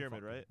at the this same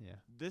pyramid, fucking- right? Yeah.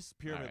 This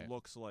pyramid Alright.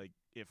 looks like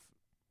if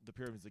the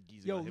pyramids of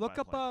Giza. Yo, got hit look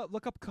by a plane. up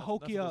That's what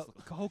Cahokia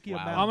this Cahokia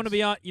Wow. Mountains. I'm gonna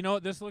be on. You know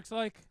what this looks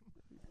like?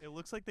 It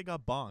looks like they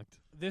got bonked.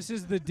 This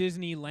is the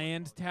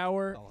Disneyland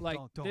Tower. Oh, like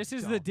don't, this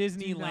is don't. the Do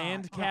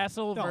Disneyland not.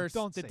 castle Don't versus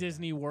the say that.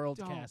 Disney World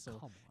Don't, castle.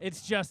 come on.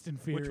 It's just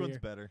inferior. Which one's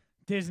better?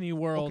 Disney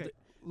World. Okay,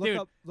 look Dude,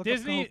 up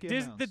Disney. Cahokia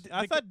Dis- Mountains.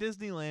 I thought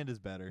Disneyland is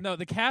better. no,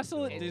 the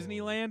castle at No.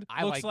 Disneyland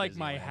I looks like like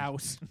my Disneyland.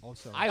 house.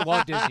 Also, I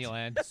love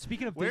Disneyland.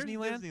 speaking of Where's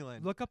Disneyland,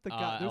 Disneyland? look up the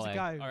guy. There's LA a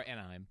guy. or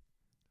Anaheim.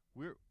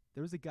 We're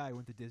There was a guy who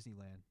went to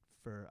Disneyland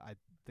for I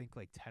think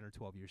like 10 or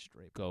 12 years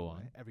straight. Go by the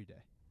way, on. every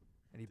day,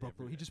 and he broke.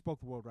 Every He day. just broke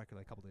the world record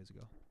like a couple days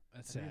ago.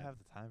 That's do you sad. have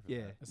the time for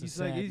Yeah, that? That's he's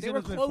a like sad- he's They in were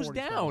his closed 40s,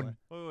 by the down.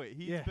 way. Wait,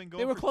 he's Yeah. been going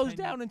They were for closed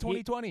 10 down in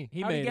 2020.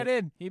 he How did he made get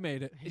it. in? He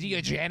made it. Is he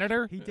a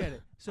janitor? He did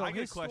it. So I got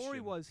a his story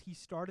question. was he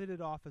started it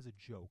off as a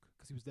joke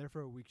because he was there for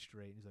a week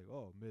straight. He's like,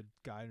 "Oh, mid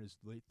guy in his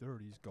late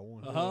 30s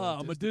going."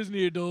 I'm a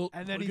Disney adult.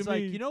 And then Look he's at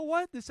like, me. "You know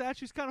what? This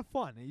actually is kind of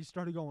fun." And he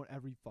started going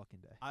every fucking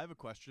day. I have a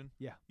question.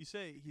 Yeah. You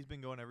say he's been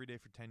going every day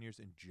for 10 years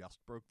and just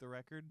broke the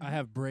record? I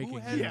have breaking who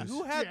had, news.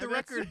 who had Yeah, the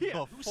that's- record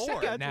yeah, before?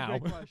 second? That's a Now.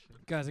 great question.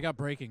 Guys, I got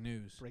breaking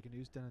news. Breaking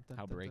news. Dun, dun,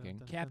 How dun, dun, breaking? dun,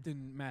 dun.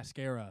 Captain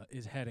Mascara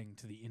is heading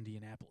to the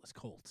Indianapolis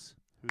Colts.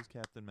 Who's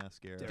Captain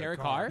Mascara? Derek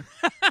Carr?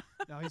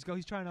 No, he's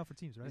trying out for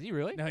teams, right? Is he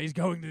really? No, he's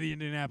going to the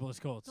Indianapolis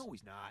Colts. No,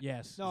 he's not.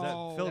 Yes. No. that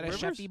Is Phil that a Rivers?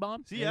 Shefty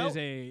bomb? Is he It out? is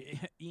a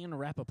Ian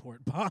Rappaport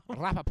bomb.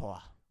 Rappaport.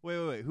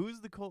 Wait.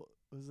 Who's the Colt?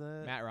 Was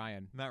that Matt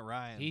Ryan. Matt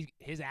Ryan?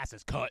 His ass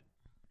is cut.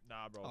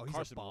 Nah, bro. Oh, he's a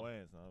Carson bum.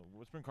 Wentz.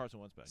 Let's bring Carson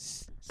Wentz back.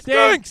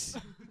 Stinks.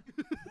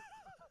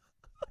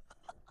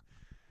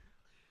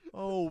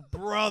 Oh,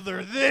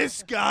 brother,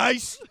 this guy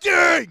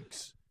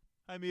stinks.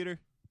 Hi, Meter.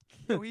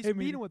 No, he's Hey,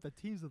 meeting man. with the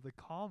teams of the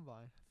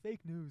combine.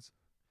 Fake news.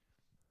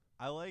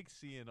 I like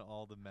seeing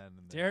all the men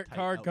in their Derek tight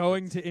Carr outfits.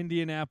 going to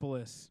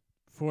Indianapolis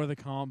for the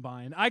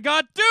combine. I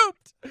got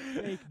duped.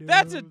 Fake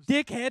That's a news.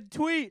 dickhead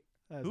tweet.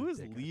 That's Who a is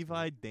dickhead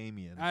Levi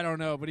Damien? I don't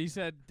know, but he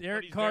said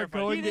Derek he's Carr verified.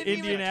 going He to didn't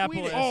even tweet it.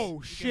 Indianapolis.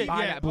 Oh shit!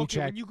 Buy Yeah, that blue okay,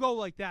 check. when you go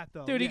like that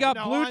though, Dude, he yeah, got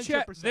no, blue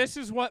check. 100%. This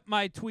is what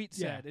my tweet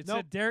Yeah, said. It nope.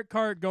 said Derek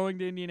Carr going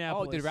to Oh,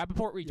 Indianapolis. did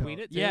Rappaport retweet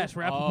Yo. it? Too? Yes,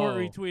 Rappaport Oh,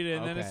 retweeted,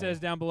 and then it okay. says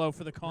down below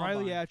for the combine.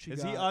 Riley actually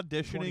Is he got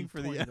auditioning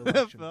for the 2020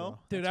 election, NFL? bro.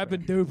 Dude, That's I've been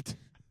right. duped.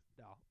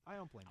 No, I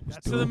don't blame you. was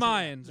That's To the legit.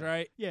 Mayans,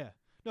 right? Yeah,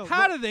 No,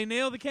 How look, do they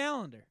nail the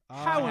calendar?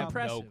 I How have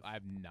impressive! I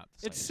have not.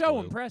 the It's slightest so clue.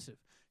 impressive.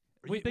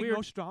 are you a big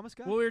Nostradamus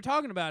guy? Well, we were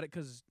talking about it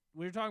because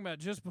we were talking about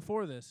just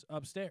before this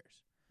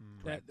upstairs.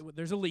 Mm. That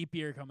there's a leap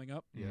year coming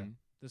up. Yeah. Mhm.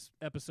 This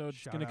episode's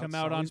Shout going to out come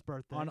out Sully's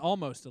birthday. on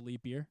almost a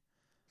leap year.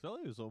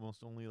 Sully was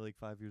almost only like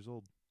 5 years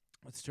old.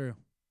 That's true.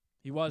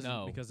 He wasn't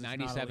No, because it's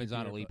 97 's not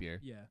not a a leap leap year.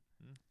 Yeah,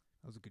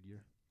 That was a good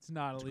year. it's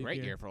not It's a a leap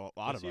great year for a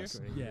lot of This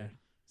us. year? Yeah.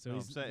 So No,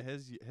 I'm he's saying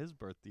his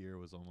birth year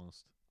was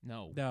almost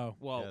No. no.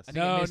 Well, Yes. I think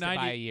No, he missed it by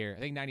 90 a year. I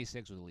think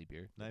 96 was a leap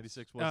year.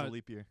 96 was Oh, a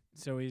leap year.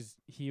 So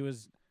he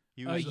was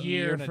He a was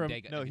year and a from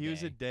day- no, a he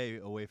was a day. day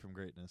away from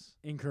greatness.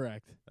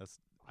 incorrect. That's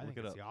I look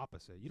think it it's up. the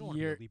opposite. You don't want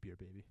to Year- be a leap year,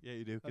 baby. Yeah,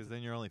 you do, because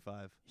then you're only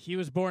 5. He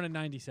was born in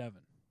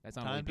 97. That's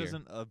not a Time leap year.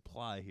 doesn't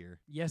apply here.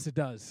 Yes, it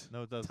does.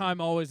 No, it doesn't. Time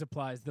always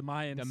applies. The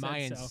Mayans. The said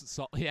Mayans,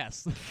 so.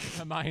 yes, the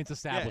Mayans Yeah,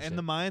 established and it.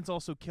 the Mayans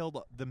also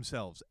killed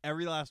themselves.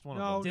 Every last one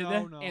No, of them. Did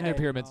no, they? no. And their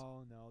pyramids.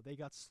 No, they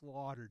got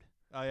slaughtered.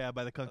 Oh yeah,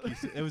 by the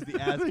conquistadors. It was the They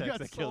Aztecs got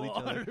that killed each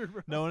other. slaughtered,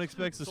 bro. No one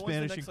expects the So when's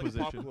Spanish next,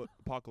 Inquisition.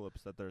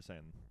 apocalypse that they're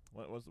saying.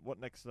 What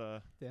next?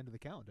 The end of the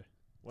calendar.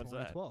 When's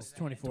that? 2012. It's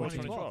 2014.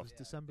 2012. It's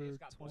December It's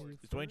got 20.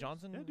 Is Dwayne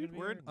Johnson? Yeah, gonna dude, be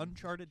we're here? in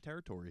uncharted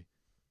territory.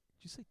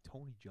 Did you say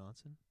Tony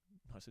Johnson?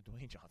 I said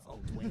Dwayne Johnson.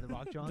 Oh, Dwayne the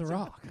Rock Johnson. The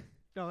Rock.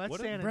 No, that's What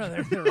if- Santa.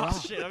 Brother, The Oh,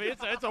 Rock. shit. I mean,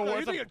 it's a No, word.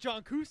 you're thinking of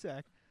John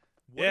Cusack.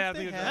 Yeah, if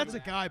they I think had- That's a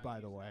guy, by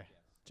the way.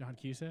 John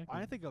Cusack. I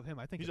didn't think of him.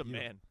 I think He's of a you.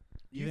 man.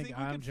 Do you think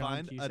we I'm can John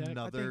find Cusack?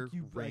 another I think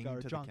you ring are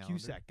a to John the calendar?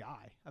 Cusack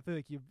guy. I feel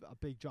like you're a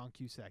big John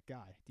Cusack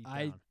guy. Deep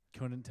I down.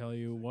 couldn't tell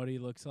you what he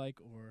looks like,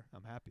 or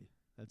I'm happy.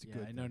 That's a yeah,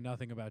 good. I know thing.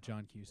 nothing about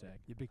John Cusack.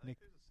 You big Nick.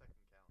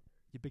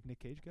 You big Nick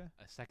Cage guy?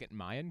 A second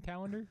Mayan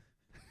calendar?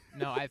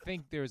 No, I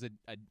think there was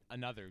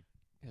another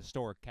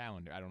historic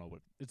calendar. I don't know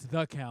what It's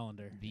the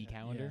calendar. the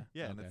calendar.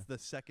 Yeah, and Okay. it's the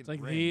second It's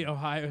like ring. the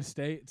Ohio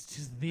State. It's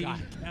just the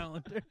God.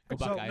 calendar. Go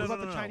So Buckeyes. what about No, no,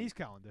 the no. Chinese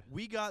calendar?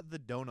 We got the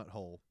donut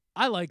hole.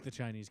 I like the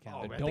Chinese a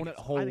calendar. I think donut it's-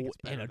 I hole think it's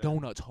and better a than-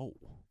 donut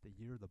hole. The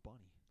year of the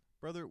bunny.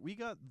 Brother, we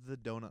got the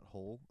donut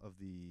hole of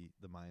the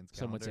Mayans calendar.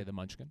 Some would say the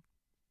munchkin.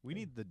 We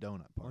need the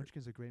donut part.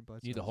 Munchkin's a great bite.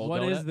 You need the size. whole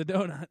What is donut? the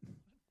donut?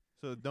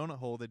 So the donut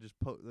hole, they just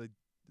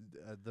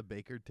the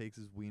baker takes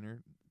his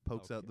wiener,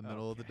 pokes out the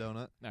middle of the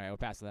donut. All right, we'll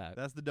pass that.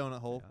 That's the donut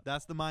hole. Yeah.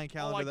 That's the Mayan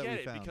calendar I that get we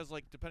it found. because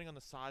like depending on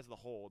the size of the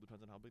hole,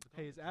 depends on how big the.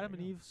 Hey, is calendar Adam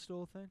and There you Eve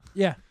still a thing?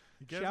 Yeah.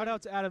 Shout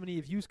out to Adam and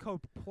Eve. Use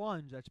code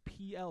PLUNGE. That's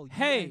PLUNGE.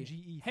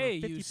 Hey,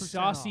 for you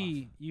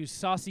 50%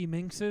 saucy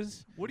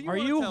minxes. what do you Are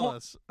want you to tell ho-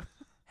 us?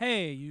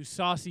 Hey, you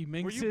saucy go. Were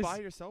minxes. you by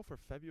yourself for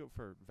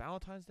for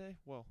Valentine's Day?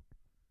 Well,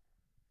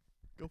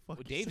 Go fuck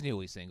Well, Dave's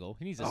newly single.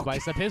 He needs to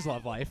spice up his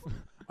love life.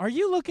 Are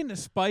you looking to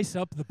spice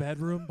up the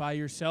bedroom by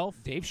yourself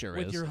Dave sure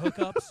with is. your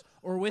hookups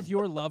or with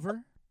your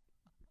lover?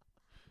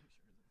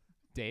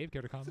 Dave,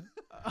 care to comment?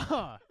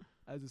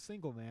 As a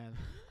single man,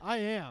 I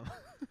am.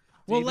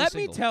 Well, Dave is let me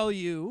single. tell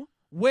you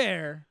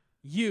where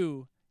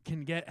you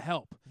can get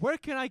help. Where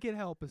can I get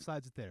help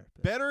besides a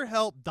therapist?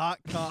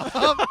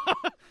 BetterHelp.com.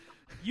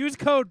 Use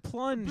code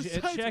PLUNGE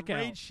at Besides checkout.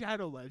 Raid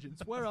Shadow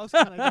Legends, where else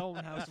can I go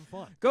and have some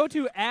fun? Go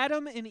to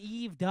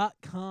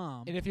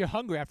adamandeve.com. And if you're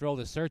hungry after all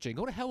this searching,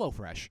 go to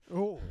HelloFresh.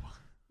 Oh,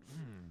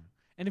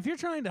 And if you're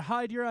trying to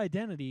hide your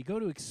identity, go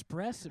to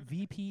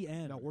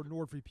ExpressVPN. no, we're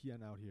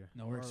NordVPN out here.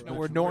 No, we're Or- No,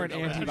 we're actually, Nord we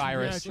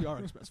antivirus. actually are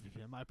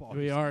ExpressVPN. My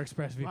apologies. We are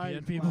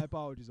ExpressVPN people. My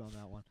apologies on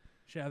that one.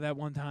 Should have that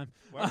one time.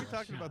 Why are we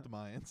talking about the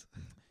Mayans?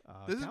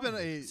 This has been calendar.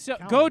 a So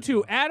Calendar. go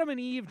to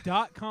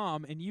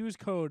adamandeve.com and use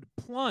code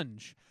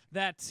PLUNGE.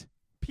 That's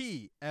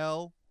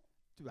PL.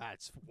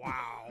 That's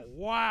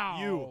wow.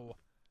 You.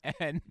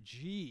 And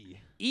G.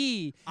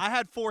 E I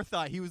had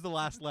forethought. He was the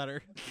last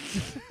letter.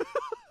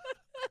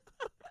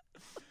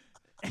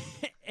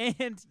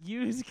 and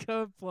use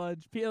code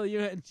PLUNGE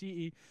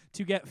PLUNGE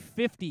to get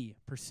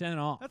 50%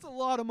 off. That's a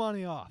lot of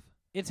money off.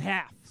 It's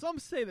half. Some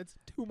say that's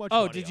too much.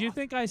 Oh, money did you off.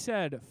 think I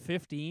said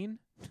 15?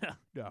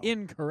 No.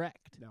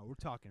 Incorrect. No, we're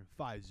talking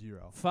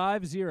 5-0.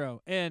 5-0.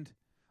 And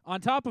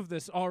on top of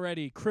this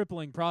already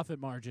crippling profit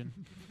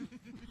margin,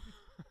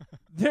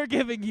 they're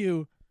giving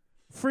you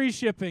free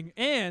shipping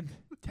and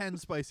 10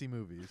 spicy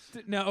movies.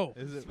 no,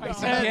 Is it?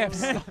 Spicy ten-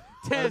 gifts.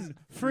 10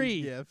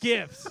 free Gifts.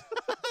 gifts.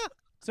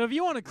 So if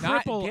you want to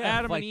not cripple GIF,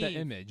 Adam like and the Eve,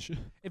 image.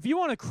 if you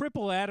want to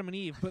cripple Adam and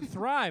Eve but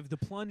thrive, the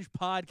Plunge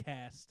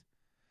podcast.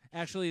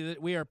 Actually,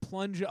 that we are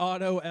Plunge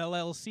Auto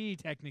LLC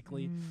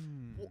technically.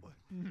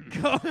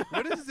 Go,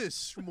 What is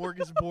this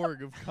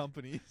smorgasbord of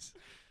companies?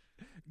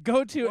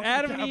 go to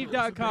Welcome to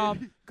adamandeve.com,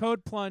 capitalism,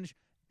 code PLUNGE,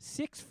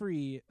 6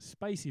 free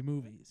spicy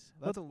movies.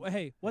 That's What-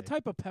 hey, what hey.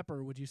 type of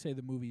pepper would you say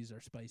the movies are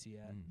spicy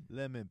at?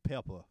 Lemon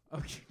pepper.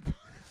 Okay.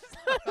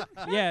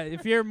 Yeah,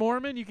 if you're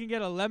Mormon, you can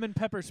get a lemon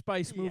pepper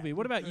spice Yeah, movie.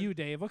 What about you,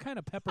 Dave? What kind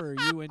of pepper are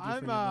you into for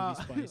I'm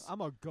your movie spice?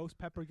 I'm a ghost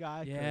pepper guy.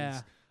 'cause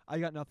Yeah. I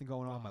got nothing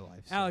going on in my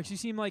life. so- Alex, you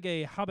seem like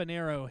a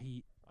habanero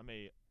heat. I'm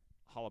a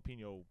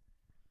jalapeno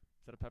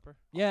Is that a pepper?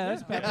 Yeah,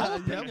 that's better.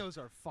 Jalapenos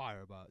are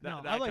fire, but That-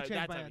 no, that I like ki- change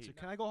that my type of answer. heat.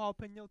 Can I go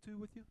jalapeno too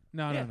with you?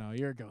 No, Yeah. no,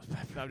 you're a ghost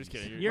pepper. No, I'm just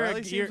kidding. You're a-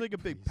 Riley you're- seems like a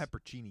big Please.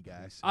 peppercini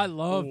guy. I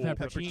love Ooh,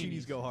 pepperoncinis.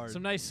 Pepperoncinis go hard.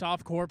 Some nice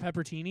soft core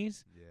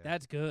pepperoncinis. Yeah.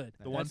 That's good.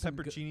 The one That's some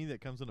good- peppercini that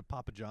comes in a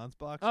Papa John's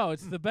box. Oh,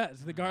 it's the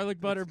best. The garlic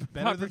butter It's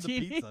better than the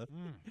peppercini. pizza.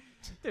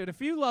 Dude,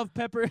 if you love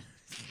pepper,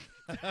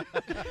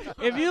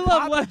 if you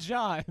love Papa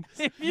John.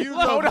 if You you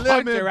love to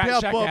lemon Hunter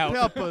at pepper checkout.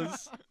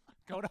 peppers.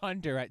 Go to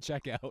Hunter at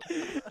checkout.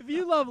 if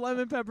you love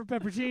lemon pepper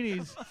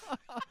pepperoncinis,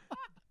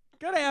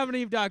 go to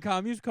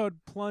AdamandEve.com. Use code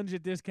plunge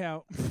at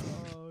discount.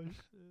 Oh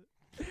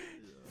shit.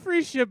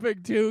 Free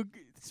shipping too.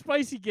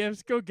 Spicy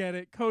gifts. Go get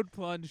it. Code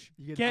plunge.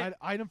 You get Get an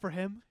item for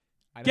him.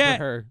 Item Get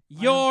for her. Item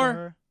for your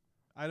her.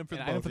 Item for And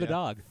the item both, for the yeah.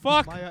 dog.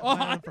 fuck My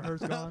on. item for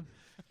her's gone.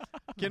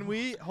 Can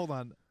we hold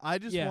on? I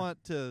just Yeah.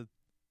 want to.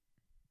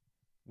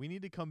 We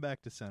need to come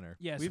back to center.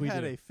 Yes, we've we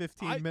had do. a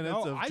 15 minutes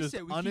no, of I just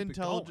say we keep it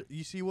unintelligent. going.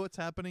 You see what's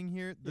happening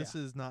here? This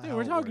is not. Dude, how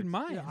we're it talking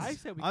works. Mayans. Yeah, I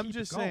said we I'm keep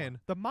just it going. saying.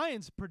 The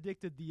Mayans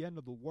predicted the end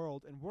of the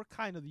world, and we're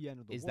kind of the end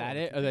of the Is world. that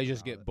if it? you Or they think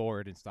just about get it.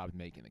 bored and stopped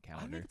making the I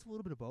calendar? think it's a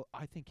little bit of both.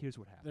 I think here's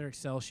what happened. Their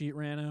Excel sheet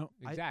ran out.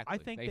 Exactly. I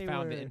think they they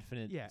found were, the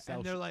infinite. Yeah, cell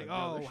and they're sheet like, of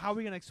oh, the- how are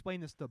we gonna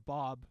explain this to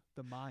Bob,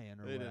 the Mayan,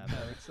 or They didn't whatever?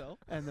 have Excel.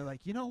 And they're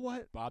like, you know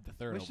what? Bob the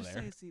Third Let's over just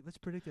there. say let's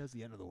predict it as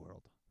the end of the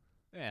world.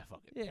 Yeah,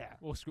 fuck it. Yeah.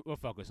 We'll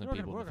focus on We're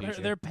gonna- people we're in the gonna-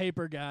 future. Their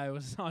paper guy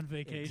was on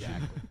vacation.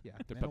 Exactly. Yeah.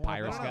 The They don't want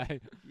papyrus Bob. guy.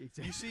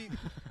 Exactly. You see,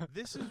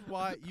 this is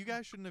why you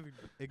guys shouldn't have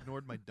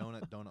ignored my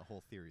donut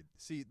hole theory.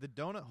 See, the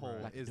donut hole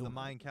Like a is the donut.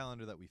 Mayan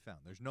calendar that we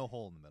found. There's no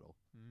hole in the middle.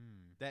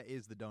 Mm, That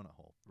is the donut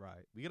hole.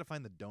 right. We got to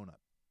find the donut.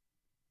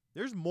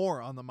 There's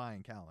more on the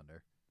Mayan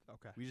calendar.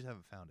 Okay. We just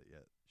haven't found it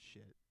yet.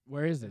 Shit.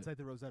 Where is it? It's like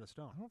the Rosetta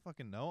Stone. I don't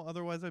fucking know.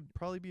 Otherwise, I'd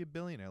probably be a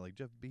billionaire like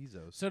Jeff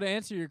Bezos. So to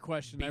answer your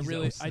question,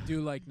 Bezos. I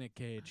do like Nick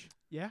Cage.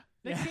 Yeah.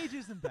 Nick Yeah. Cage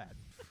isn't bad.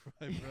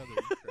 My brother.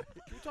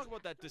 Can we talk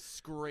about that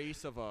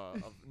disgrace of a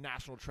of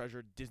National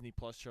Treasure Disney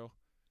Plus show?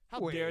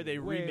 How Wait, dare they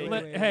wait, remake wait,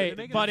 it? wait, Hey, they're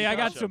making buddy, a I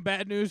got show. some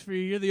bad news for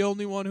you. You're the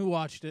only one who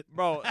watched it.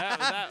 Bro,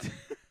 that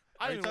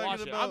I Are you didn't even watch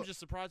talking it. I'm about- just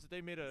surprised that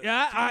they made a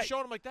Yeah, TV show.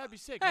 And I'm like, that'd be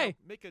sick. Hey, Now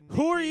make a Nick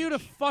Who are you to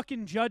Cage-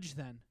 fucking judge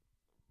then?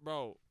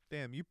 bro?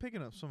 Damn, you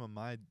picking up some of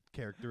my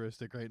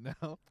characteristic right now.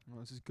 Well,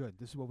 this is good.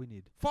 This is what we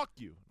need. Fuck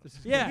you. This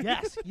is Yeah. good.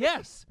 Yes.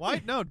 Yes.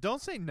 Why? No,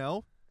 don't say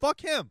no. Fuck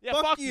him. Yeah,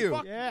 fuck you.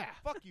 Fuck Yeah. you.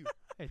 Fuck you.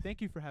 Hey,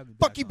 thank you for having me.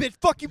 Fuck back you, on. bitch.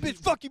 Fuck you, bitch.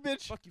 Fuck you,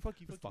 bitch. Fuck you.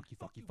 Fuck you. Fuck you.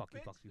 Fuck you. Fuck you.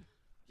 bitch. Fuck you.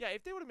 Yeah,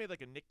 if they would have made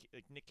like a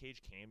Nick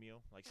Cage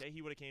cameo, like say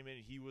he would have came in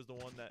and he was the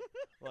one that,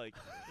 like,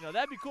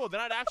 that'd be cool. Then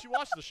I'd actually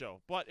watch the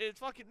show. But it's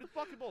fucking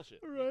bullshit.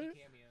 Right.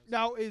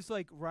 Now is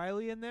like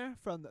Riley in there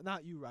from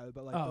not you Riley,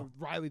 but like Oh.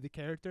 the Riley the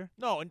character.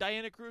 No, and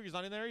Diana Kruger's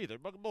not in there either.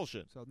 Fucking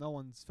bullshit. So no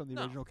one's from the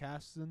No. original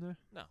cast is in there.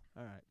 No.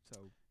 All right.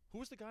 So Who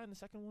was the guy in the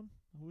second one?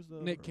 Who was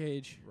the Nick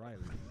Cage.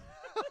 Riley.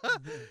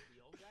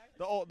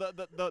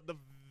 the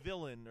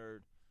villain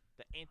or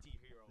the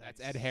anti-hero?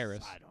 That's Ed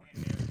Harris. I don't.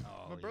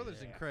 My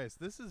brothers in Christ,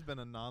 this has been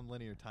a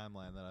non-linear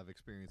timeline that I've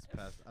experienced the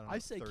past. I don't know. I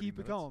say 30 keep it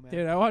minutes. going, man.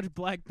 Dude, I watched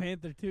Black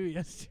Panther 2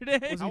 yesterday.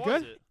 Was How it good?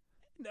 Was it?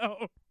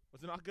 No.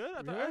 Was it not good?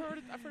 I Really?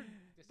 heard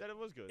that it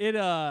was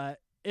good.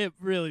 It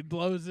really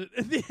blows it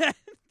at the end.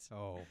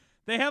 Oh.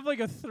 They have like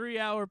a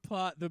 3-hour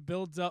plot that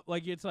builds up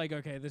like it's like,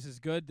 okay, this is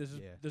good. This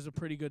is a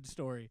pretty good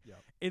story. Yep.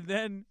 And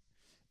then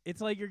it's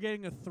like you're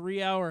getting a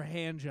 3-hour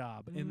hand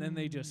job and then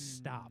they just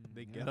stop.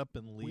 They Yep. get up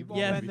and leave We've the all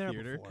Yeah. been movie there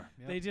theater. before.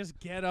 Yep. They just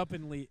get up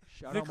and leave.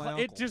 Shout The out my cli-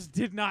 uncle. it just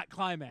did not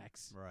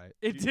climax. right.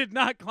 It did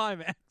not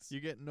climax. You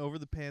get an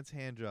over-the-pants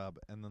hand job,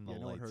 and then the Yeah,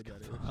 no one lights heard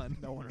that. come either. on.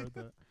 No one heard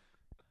that.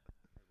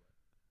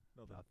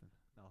 Nothing. Nothing.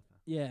 Nothing.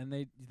 Yeah, and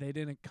they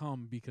didn't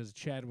come because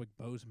Chadwick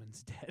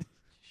Boseman's dead.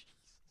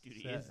 Dude,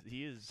 Sad.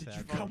 he is. Did you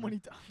fucking- How many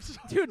times?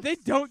 Dude, they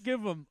don't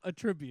give him a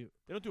tribute.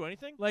 They don't do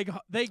anything. Like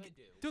they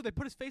Dude, they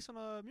put his face on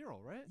a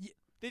mural, right?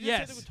 They just Yes.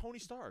 said it with Tony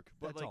Stark,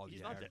 but That's like all, he's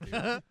yeah, not dude.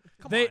 there.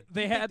 Come They- on.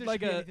 they You think had there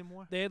like should be a- anything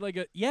more? they had like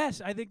a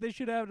yes, I think they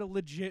should have a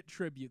legit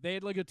tribute. They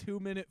had like a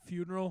 2-minute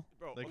funeral.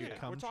 Bro, Like a okay,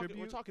 cum we're talking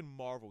tribute?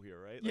 Marvel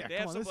here, right? Yeah, Like, they come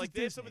have on, some, this like is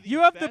they have some of Disney. the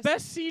You have the best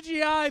best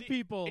CGI See,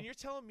 people. And you're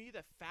telling me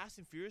that Fast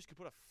and Furious could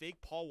put a fake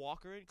Paul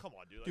Walker in? Come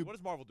on, dude. Like, Dude, what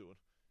is Marvel doing?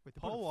 Wait, they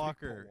put a Paul fake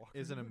Walker Paul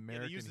is an Yeah, they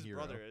American used his hero.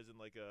 brother as in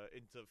like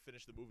in to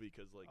finish the movie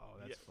because like Oh,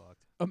 that's fucked.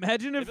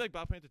 Imagine it'd if be like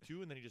Black Panther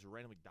 2 and then he just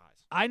randomly dies.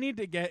 I need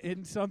to get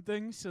in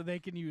something so they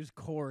can use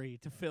Corey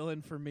to fill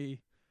in for me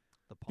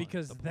The punch,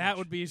 because the that punch.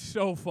 would be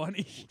so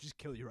funny. We'll just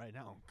kill you right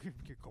now.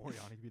 Get Corey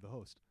on. He can be the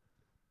host.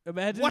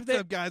 Imagine What's if they,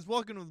 up, guys?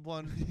 Welcome to the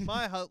one.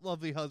 My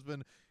lovely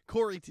husband,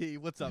 Corey T.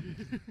 What's up?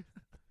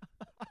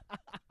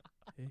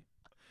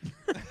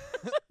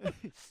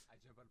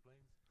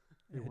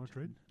 You want to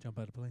trade? jump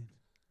out of planes.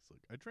 It's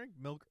like, I drank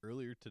milk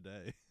earlier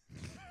today.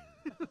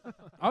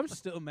 I'm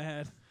still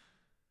mad.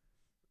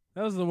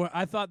 That was the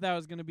I thought that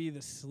was going to be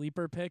the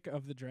sleeper pick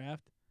of the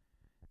draft,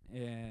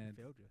 and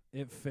Failed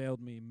you. it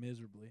failed me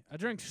miserably. I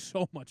drank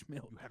so much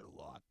milk. You had a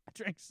lot. I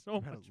drank so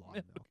You had much a lot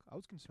milk. of milk. I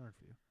was concerned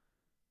for you.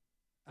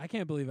 I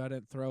can't believe I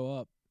didn't throw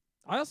up.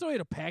 I also ate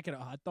a packet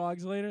of hot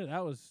dogs later.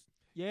 That was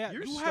Yeah,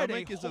 Your you had a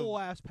stomach is a- whole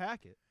ass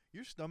packet.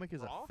 Your stomach is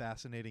Raw? a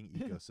fascinating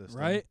ecosystem.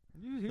 Right?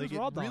 He Like was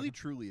raw it really dogging.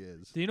 truly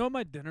is. Do you know what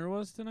my dinner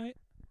was tonight?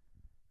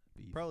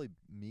 Beef. Probably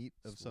meat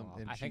of some Slop.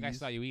 and I think I cheese.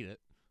 saw you eat it.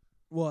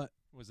 What?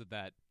 Was it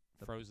that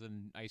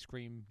frozen ice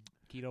cream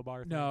keto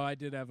bar? No, I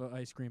did have an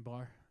ice cream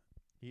bar.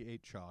 He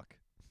ate chalk.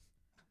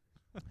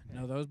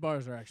 No, those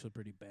bars are actually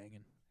pretty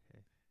banging.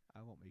 I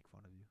won't make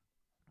fun of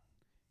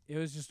you. It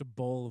was just a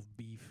bowl of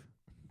beef.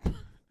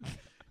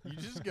 You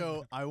just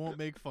go, I won't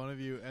make fun of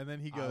you, and then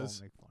he I won't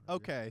goes, make fun of you.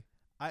 okay,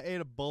 I ate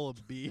a bowl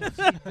of beef.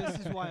 This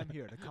is why I'm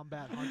here, to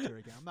combat Hunter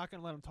again. I'm not going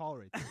to let him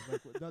tolerate this.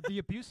 Like, the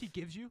abuse he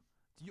gives you,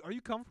 are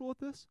you comfortable with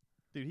this?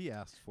 Dude, he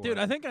asked for Dude,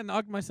 it. I think I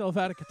knocked myself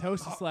out of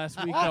ketosis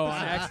last week, though,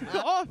 on accident.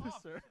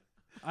 Officer!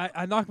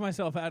 I knocked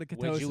myself out of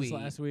What'd you ketosis eat?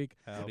 last week.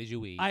 What did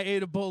you eat? I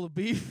ate a bowl of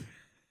beef.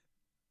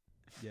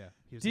 Yeah.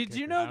 here's the Did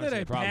you kicker. know I don't that see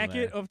a a problem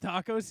packet there. of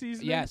taco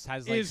seasoning Yes,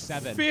 has like is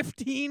 7.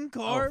 15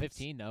 carbs? Oh,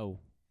 15? No.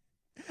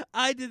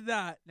 I did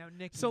that. Now,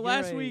 Nick, So you're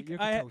last a- week you're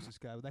a I- ketosis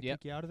guy. Would that Yep.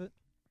 kick you out of it?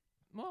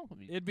 Well, I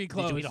mean, It'd be did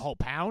close. you eat a whole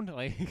pound?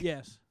 Like,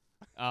 Yes.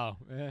 oh,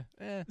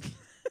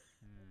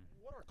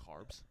 What are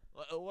carbs?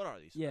 What are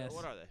these? Yes.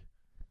 What are they?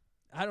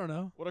 I don't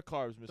know. What are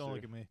carbs, Mr. Don't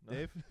look at me. No.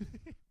 Dave?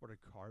 What are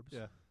carbs?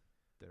 Yeah.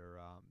 They're,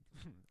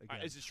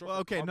 again, Is it short Well,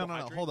 for okay, no,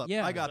 carbohydrate? hold up.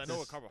 Yeah. I got 'Cause this. I know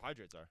what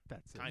carbohydrates are.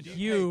 that's it. Kind of.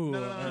 You. no,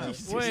 no.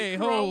 Wait,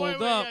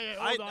 hold up.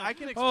 I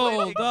can explain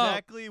Hold up.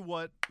 exactly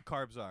what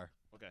carbs are.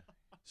 Okay.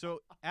 So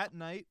at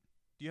night,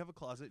 do you have a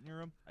closet in your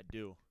room? I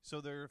do.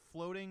 So they're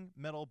floating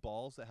metal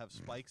balls that have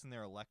spikes and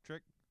they're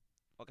electric.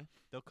 Okay.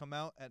 They'll come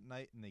out at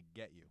night and they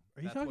get you.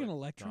 Are you That's talking what-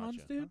 electrons,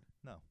 Gotcha. dude?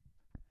 No.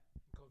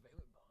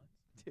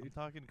 I'm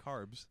talking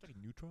carbs. Are we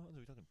talking neutrons? Are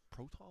we talking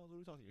protons? What are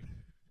we talking here?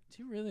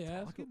 Do you really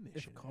ask Talking if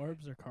missionary.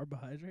 carbs are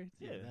carbohydrates?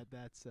 Yeah, Yeah.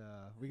 that's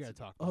we gotta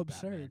talk about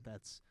that, man. absurd.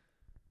 That's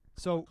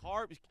so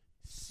Carb is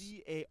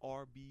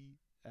C-A-R-B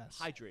S.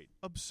 hydrate.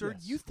 Absurd.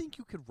 Yes. You think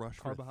you could rush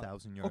for Carbohy-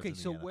 1,000 yards? Okay, in the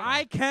so NFL? wait-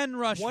 I can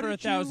rush What for did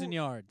 1,000 you-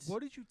 yards.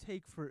 What did you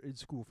take for in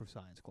school for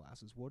science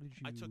classes? What did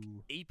you? I took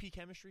AP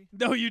chemistry.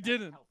 No, you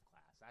didn't. health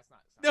class. That's not.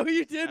 No,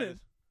 you That didn't.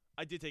 is-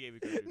 I did take AP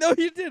chemistry. No,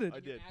 you didn't.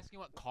 I did. Asking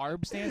what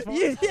carb stands for?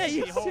 Yeah,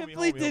 you Homie,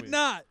 simply homie, did homie.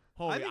 not.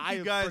 Homie, I think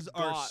you guys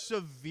forgot. are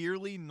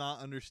severely not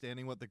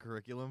understanding what the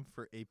curriculum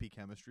for AP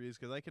chemistry is,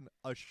 because I can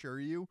assure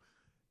you,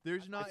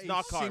 there's not It's a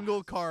not carbs.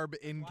 single carb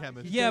in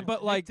chemistry. Yeah, but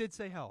Nick like, did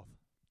say health.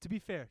 To be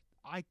fair,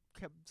 I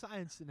kept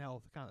science and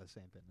health kind of the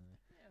same thing to me.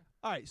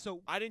 All right,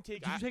 so I didn't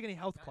take. did you take any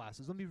health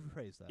classes? Let me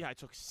rephrase that. Yeah, I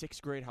took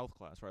 6th grade health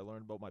class where I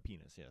learned about my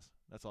penis. Yes,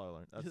 that's all I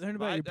learned. That's, learned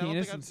but about I your don't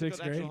penis think I in took an 6th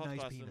actual grade? health Nice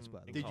class penis, in- by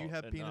the in Did col- you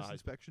have in, penis high school.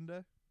 inspection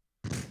day?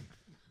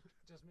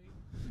 Just me.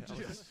 Yeah,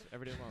 that was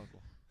every day of my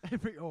uncle.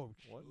 Oh,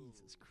 What?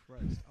 Jesus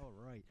Christ! All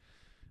right.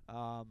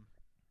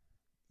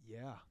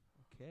 Yeah.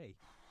 Okay.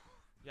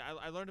 Yeah,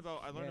 I learned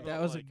about. I learned Yeah. about.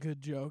 that was a like,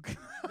 good joke.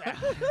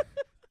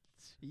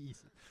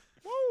 Jesus.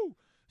 Woo!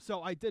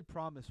 So I did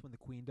promise when the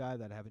Queen died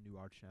that I'd have a new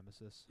arch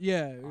nemesis.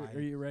 Yeah, I- are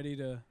you ready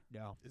to?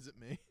 No. Is it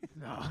me?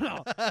 No.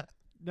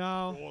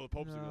 No. Oh, the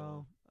Pope's a good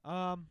no.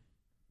 one.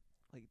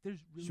 Like there's.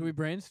 Really Should we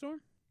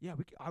brainstorm? Yeah,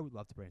 I would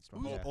love to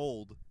brainstorm. Who's Yeah.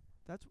 old?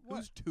 That's what.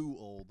 Who's too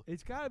old?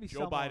 It's got to be Joe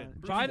someone. Biden.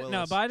 Bruce Biden, no,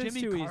 Willis. Biden's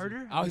Jimmy too Carter.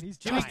 easy. I was mean, he's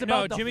just dying.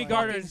 about No, to Jimmy fucking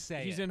Carter.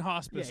 say He's it. in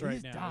hospice Yeah, right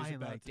he's now. dying.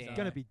 about Like to he's die.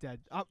 gonna be dead.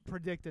 I'm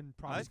predicting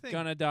probably I think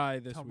gonna die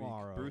this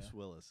tomorrow. Bruce yeah.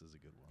 Willis is a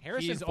good one.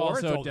 Harrison He's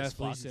Ford's also old as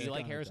deathly fuck. Do sick. you like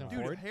Gonna Harrison die.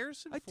 Dude, Ford?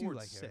 Harrison I do Ford's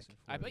like sick. Harrison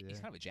I Ford, bet he's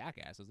yeah. kind of a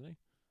jackass, isn't he?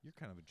 You're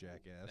kind of a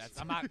jackass. That's,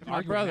 I'm not My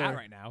arguing brother. that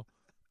right now.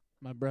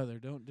 My brother,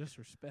 don't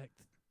disrespect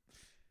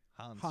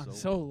Han Han Solo.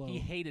 Solo. He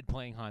hated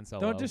playing Han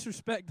Solo. Don't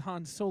disrespect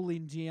Han Solo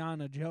and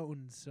Gianna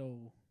Jones.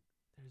 So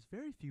There's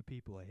very few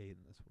people I hate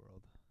in this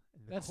world.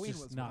 And the That's Queen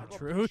just was not one of them.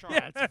 true. Prince Charles?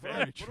 Yeah, it's very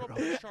What about true.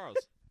 Prince Charles?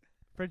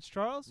 Prince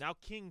Charles? Now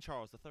King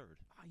Charles III.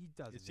 He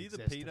doesn't Is he the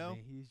exist to pedo?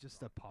 me. He's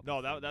just a puppet.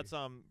 No, for that's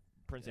me.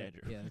 Prince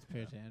Andrew. Yeah, that's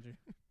Prince Andrew.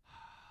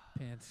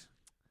 Pants.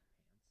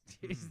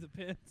 He's the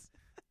pants.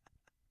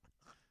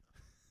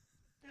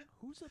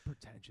 Who's a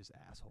pretentious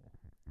asshole?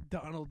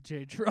 Donald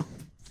J. Trump.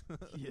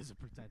 He is a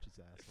pretentious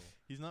asshole.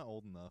 He's not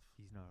old enough.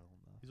 He's not old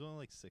enough. He's only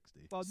like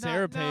 60. Well,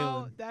 Sarah no,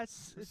 Palin.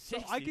 that's so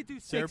 60? I could do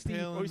Sarah 60.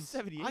 Palin. Oh, he's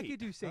 78. I could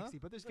do 60,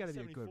 but there's got to be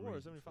a good 74 or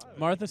reason. 75.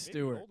 Martha Maybe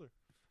Stewart. older.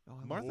 Oh, I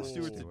love Martha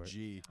Stewart's a Stewart.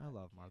 G. I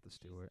love Martha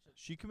Stewart.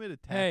 She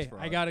committed tax Hey,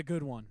 fraud. I got a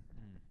good one.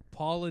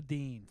 Paula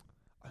Dean.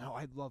 No,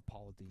 I love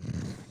Paula Dean.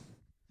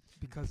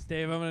 Because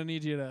Dave, I'm gonna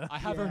need you to. I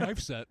have her Yeah. knife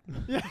set.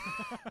 there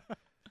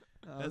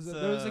was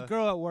That's, a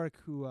girl at work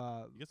who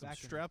You get some back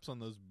in- straps on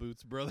those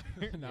boots, brother.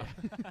 No.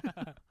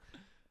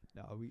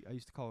 No, I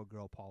used to call a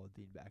girl Paula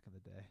Dean back in the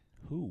day.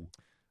 Who?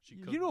 She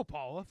You cooked- know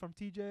Paula from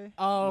TJ?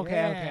 Oh, okay,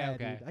 Yeah,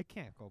 okay. dude, I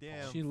can't go Damn.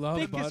 Paula. She loves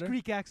Thickest butter.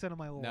 Greek accent of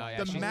my life. No, yeah,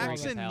 the she's Greek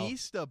as hell.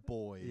 Maxinista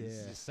boys. Yeah.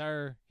 Yes,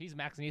 sir. He's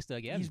Maxinista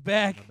again. He's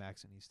back. I'm a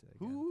Maxinista again.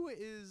 Who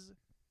is?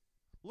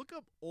 Look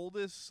up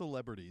oldest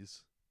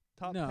celebrities.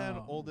 Top No. 10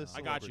 oldest.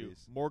 I got you.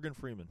 celebrities. Morgan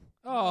Freeman.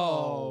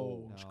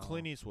 Oh, No.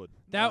 Clint Eastwood.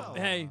 that No.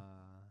 hey,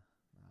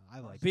 I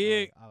like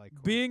Being- I like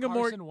Clint. being a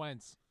Carson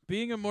Wentz.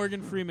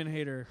 Morgan Freeman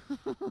hater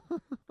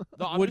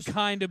No, I'm would just,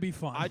 kind of be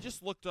fun. I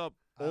just looked up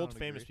I old don't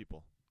famous agree.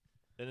 people,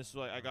 and this is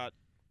like I got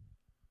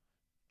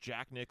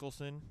Jack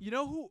Nicholson. You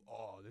know who?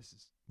 Oh, this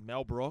is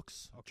Mel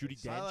Brooks, Judi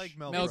So I Dench. like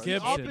Mel Mel Brooks.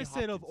 Gibson. Opposite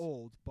Hopkins. of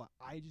old, but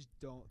I just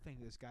don't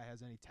think this guy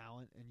has any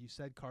talent. And you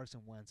said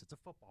Carson Wentz. It's a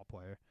football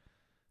player.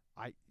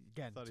 Thought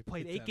He's he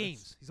played played 8 tennis.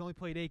 games. He's only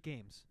played 8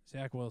 games.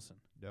 Zach Wilson.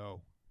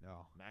 No.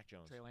 Mac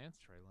Jones. Trey Lance.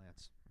 Trey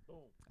Lance. Boom.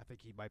 I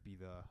think he might be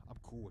I'm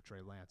cool with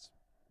Trey Lance.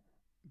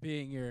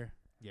 Being your.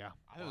 Yeah.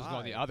 I thought it was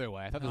going the Why? other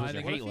way. I thought No, this was I your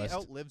think- What hate if he list.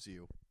 outlives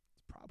you?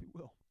 Probably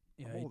will.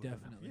 Yeah, I'm he older than him.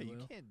 definitely Yeah, you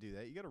will. can't do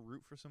that. You got to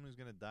root for someone who's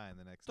going to die in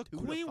the next The 2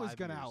 to Queen was 5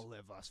 gonna years.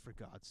 outlive us, for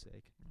God's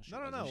sake.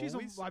 No. She's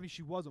we s- I mean,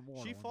 she wasn't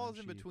born. She when falls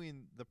then in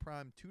between the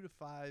prime 2 to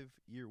 5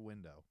 year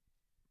window.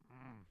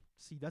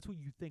 See, that's what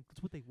you think.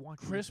 That's what they want.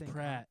 you to Chris think.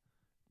 Pratt.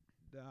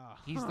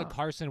 He's the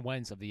Carson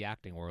Wentz of the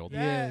acting world.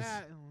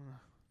 Yeah.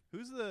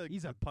 Who's the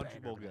He's a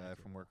punchable banger, guy man.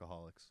 from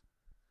Workaholics?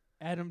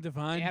 Adam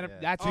Devine. Adam, Yeah.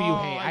 that's who you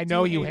hate. I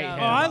know you hate him.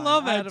 Oh, I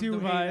love Adam do hate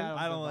Devine. Adam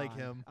I don't like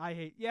Devine. him. I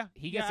hate. Yeah.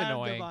 He gets yeah, Adam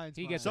annoying. Devine's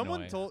He fine. gets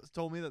Someone annoying.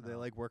 told me that they Oh.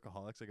 like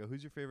Workaholics. I go,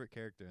 who's your favorite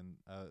character? And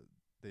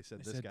they said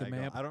They this said guy. I go,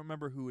 DeMamp. I don't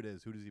remember who it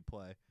is. Who does he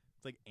play?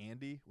 It's like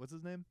Andy. What's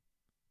his name?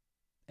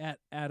 At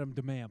Adam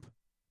DeMamp.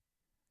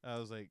 I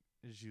was like,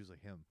 she was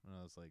like him, and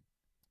I was like,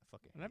 I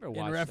fucking. I never In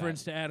watched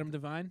reference that. to Adam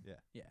Devine. Yeah.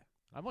 Yeah.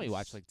 I've only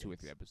watched like 2 or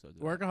 3 episodes.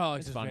 Of that. Workaholics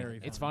It's is funny. very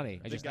It's funny. funny.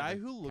 I The just guy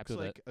never who looks kept with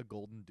like it. a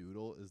golden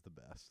doodle is the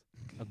best.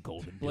 A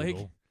golden Blake?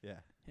 doodle. Yeah.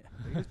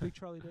 Are you guys big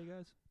Charlie Day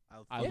guys?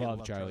 I fucking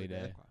love Charlie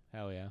Day.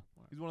 Hell yeah.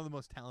 He's one of the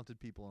most talented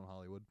people in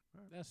Hollywood.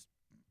 That's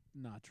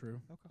not true.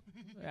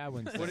 Yeah, I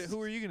wouldn't. What, say-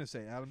 who are you gonna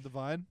say? Adam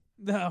Devine?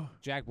 No.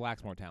 Jack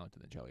Black's more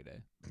talented than Charlie Day.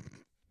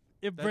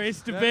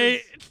 Embrace that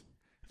debate.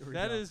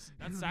 That is.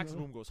 That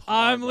saxophone goes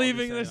hard. I'm bro.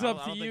 leaving just this saying.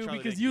 up I to don't think you Charlie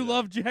because Day you can do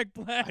love Jack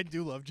Black. I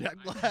do love Jack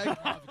I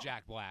Black. love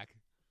Jack Black.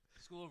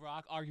 School of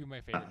Rock, argue my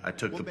favorite. I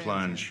took What the band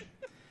plunge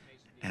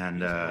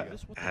and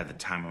had the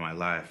time of my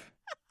life.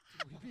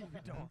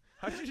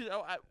 How'd you just,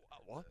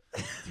 what?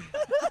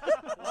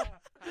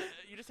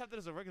 You just have that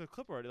as a regular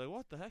clip already. Like,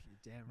 what the heck?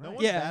 Damn No right.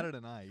 one's Yeah. batted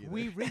an eye. Either.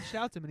 We reached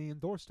out to him and he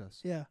endorsed us.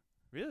 Yeah.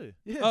 Really?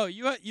 Yeah. Oh,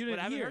 you But didn't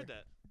I haven't hear. heard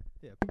that.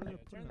 Yeah.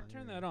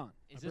 Turn that on.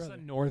 Is My this a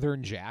brother.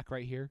 Northern Jack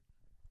right here?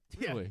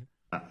 Yeah. Really?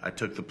 I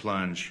took the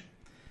plunge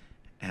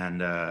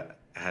and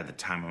had the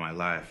time of my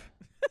life.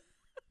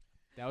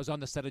 That was on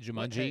the set of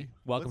Jumanji. Hey,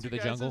 Welcome what's to the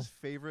your jungle. guys'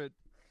 favorite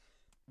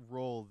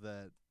role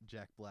that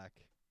Jack Black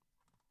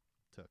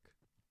took?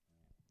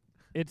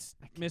 It's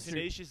Mr.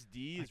 Tenacious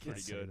D is I can't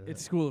pretty say good. that.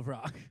 It's School of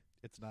Rock.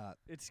 It's not.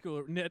 It's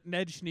School. Ned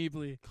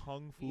Schneebly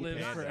Kung Fu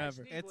lives Panda.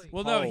 forever. It's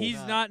Well, no, Paul, he's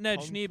not not Ned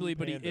Kung Fu Schneebly,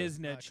 but he Panda. is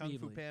Ned Kung Fu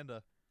Schneebly.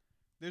 Panda.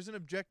 There's an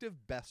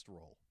objective best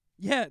role.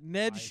 Yeah,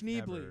 Ned I've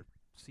Schneebly. never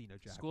seen a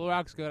Jack School of Black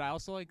Rock's good. movie. I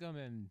also like him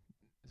in.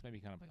 This might be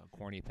kind of like a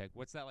corny pick.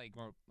 What's that like?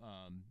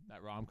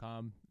 That rom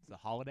com. It's The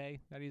Holiday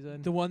that he's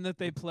in. The one that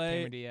they With play.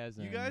 Cameron Diaz.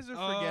 You and- guys are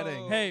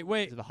forgetting. Hey, Is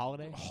wait. it The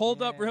Holiday?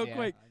 Hold up real Yeah.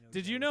 quick. I know Did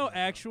exactly you what know you're talking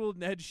about. actual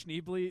Ned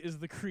Schneebly is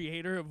the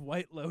creator of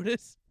White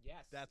Lotus?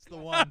 Yes. That's the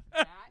one.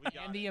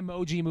 And the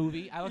Emoji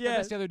Movie. I looked at Yes.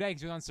 this the other day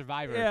because he was on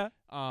Survivor.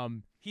 Yeah.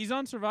 He's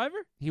on Survivor?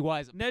 He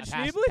was Ned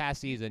past, Schneebly?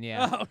 past season.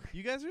 Yeah. Oh,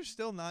 You guys are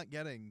still not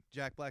getting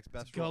Jack Black's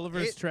best role.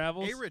 Gulliver's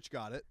Travels. A-Rich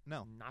got it.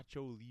 No.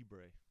 Nacho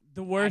Libre.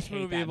 The worst hate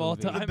movie that of all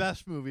movie. The time.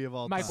 best movie of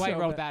all Mike time. White So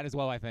wrote bad. that as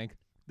well, I think.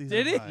 These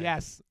Did are he? mine.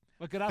 Yes.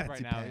 Look it up Fancy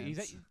right now.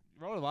 pants. He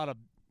wrote a lot of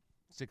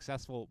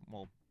successful,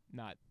 well,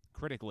 not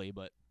critically,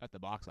 but at the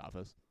box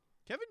office.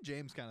 Kevin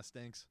James kind of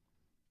stinks.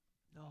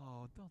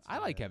 No, don't. I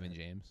say like that. Kevin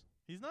James.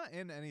 He's not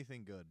in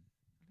anything good.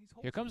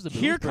 Here comes the boom.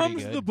 Here is pretty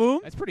comes good. the boom.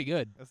 That's pretty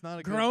good. That's not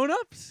a good. Grown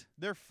ups.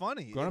 They're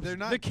funny. Grown-Ups They're is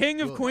not The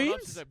King of good. Queens?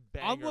 Grown-Ups is a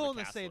banger I'm of a willing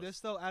to cast say list. this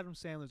though. Adam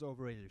Sandler's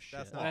overrated as shit.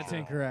 That's not That's true.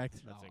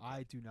 incorrect. No, That's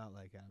I do not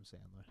like Adam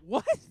Sandler.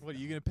 What? What are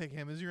you gonna pick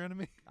him as your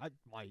enemy? I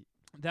might.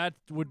 That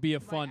would be a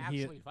You might fun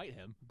heel. actually fight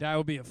him. That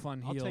would be a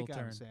fun I'll heel take turn.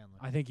 Adam Sandler.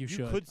 I think you You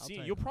should. could I'll see.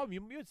 take You'll him. probably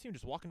you would see him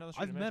just walking down the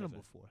street. I've in met him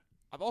Manchester. before.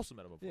 I've also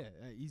met him before.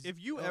 Yeah, he's. If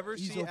you oh, ever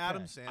he's see okay.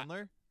 Adam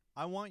Sandler,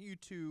 I want you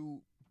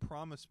to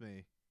promise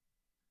me,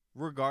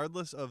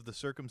 regardless of the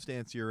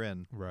circumstance you're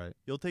in, Right.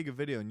 you'll take a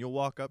video and you'll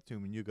walk up to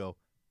him and you go,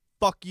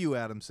 "Fuck you,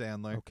 Adam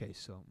Sandler." Okay,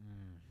 so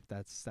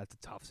that's a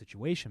tough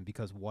situation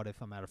because what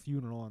if I'm at a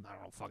funeral and I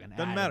don't know, fucking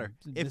Doesn't Adam, matter.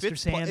 If Mr.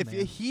 it's Sandman.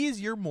 if he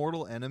is your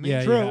mortal enemy,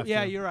 Yeah, you True. have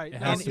Yeah, to. you're right. It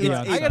No, has to be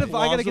it's- on I gotta site.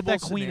 I gotta get that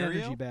Plausible queen scenario?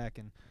 energy back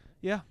and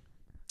yeah.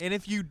 and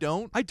if you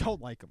don't, I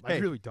don't like him. I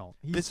Hey, really don't.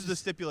 this is a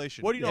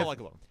stipulation. What do you if, not like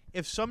about him?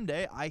 If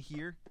someday I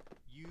hear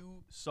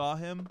you saw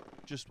him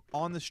just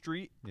on the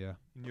street Yeah.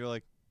 and you're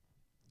like,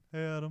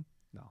 "Hey, Adam,"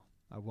 No,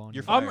 I won't.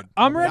 you're even- fired.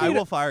 I'm ready I to-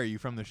 will fire you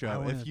from the I show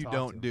wanna if you talk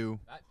don't to him. do.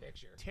 That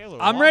picture.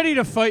 Taylor. I'm Lautner. ready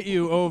to fight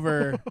you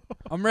over.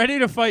 I'm ready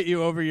to fight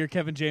you over your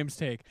Kevin James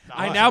take. Nah,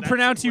 I listen, now that's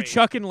pronounce you great.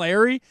 Chuck and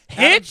Larry.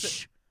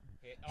 Hitch.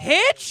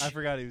 Hitch. I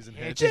forgot he was in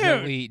Hitch Hitch. is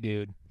Dude. elite,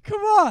 dude. Come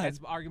on. That's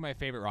arguably my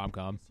favorite rom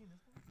com.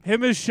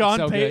 Him as Sean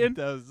so good. Payton.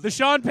 That was- The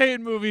Sean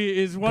Payton movie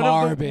is one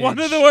of the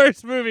Garbage.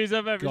 worst movies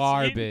I've ever seen.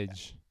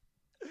 Garbage.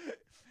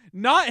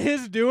 Not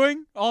his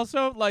doing.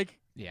 Also, like,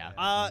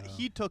 Yeah.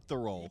 he took the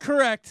role.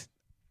 correct.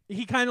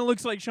 He kind of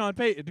looks like Sean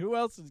Payton. Who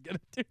else is gonna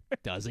do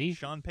it? Does he?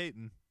 Sean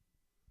Payton.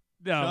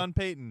 No. Sean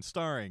Payton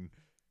starring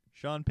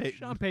Sean Payton.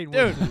 Sean Payton.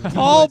 Dude, wouldn't do it.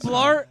 Paul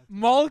Blart,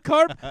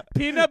 Mallcarp,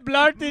 Peanut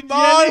Blart and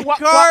jelly.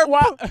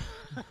 Mallcarp.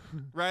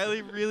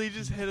 Riley really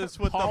just hit us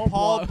with Paul the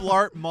Paul Blart.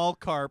 Blart Mall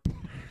Carp.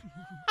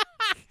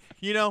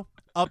 You know,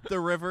 up the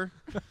river.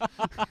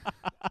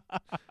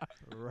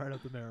 Right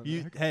up the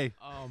Merrimack. Hey,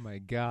 Oh my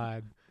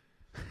God.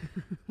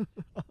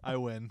 I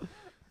win.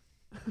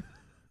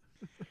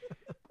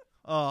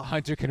 Oh,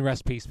 Hunter can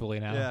rest peacefully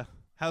now. yeah.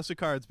 House of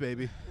Cards,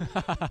 baby.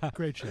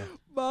 Great show.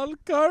 Ball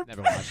carp,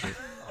 Never watched it.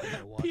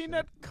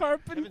 peanut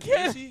carp, and Kevin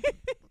candy. Spacey?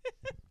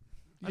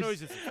 I know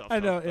he's in some stuff. I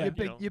know, but,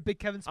 yeah. You you big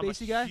Kevin I'm a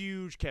Spacey guy?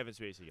 huge Kevin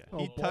Spacey guy.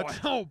 He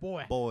touched Oh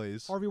boy.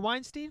 boys. Harvey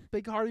Weinstein?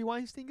 Big Harvey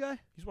Weinstein guy?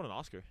 He's won an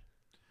Oscar.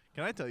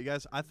 Can I tell you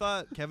guys? I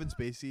thought Kevin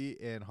Spacey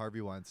and Harvey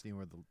Weinstein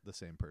were the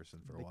same person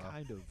for a They while.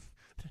 kind of.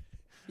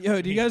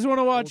 Yo, do you guys want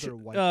to watch Older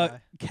white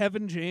guy.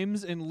 Kevin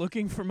James in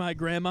Looking for My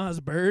Grandma's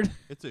Bird?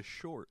 It's a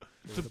short.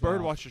 It's a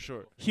Birdwatcher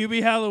short.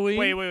 Hubie Halloween.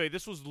 Wait.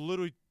 This was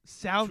literally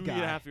Sound 2.5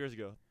 guy. years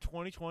ago.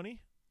 2020?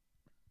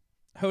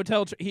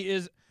 He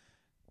is.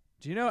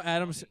 Do you know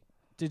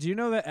Did you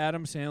know that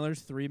Adam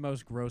Sandler's 3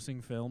 most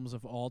grossing films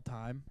of all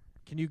time?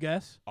 Can you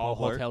guess? All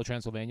Blart. Hotel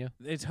Transylvania.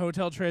 It's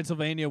Hotel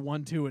Transylvania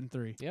 1, 2, and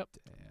 3. Yep.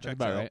 Checks That's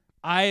about out. right.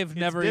 I've It's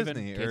never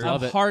Disney, even. or- Kids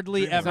love I've it.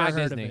 hardly It's ever not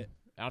heard Disney. of it.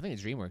 I don't think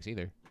it's DreamWorks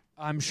either.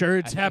 I'm sure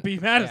it's I think- Happy yeah,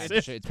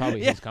 Madison. it's probably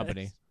Yes. his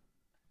company.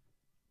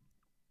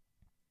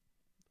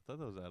 I thought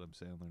that was Adam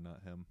Sandler,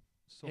 not him.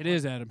 So It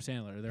is Adam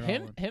Sandler. They're all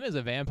Him one. as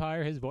a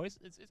vampire, his voice,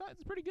 it's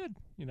pretty good.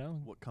 You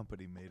know. What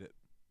company made it?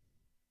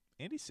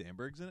 Andy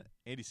Samberg's in it.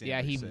 Andy Samberg's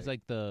Yeah, he sick. was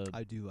like the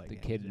I do like the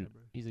Andy kid. Samberg.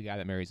 He's the guy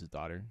that marries his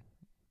daughter,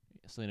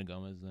 Selena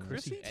Gomez. And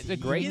Chrissy it's a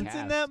great Teigen's cast.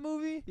 in that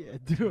movie. Yeah,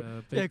 dude.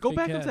 Big- Yeah, go big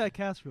back cat. into that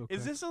cast real quick.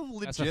 Is this a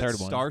That's the legit third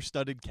one.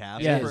 star-studded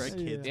cast Yes. for a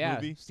kids Yeah,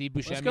 movie? Steve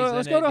Buscemi's Let's go. in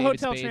Let's it, go to David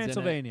Hotel Spade's in it.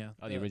 Transylvania.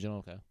 Oh, the original.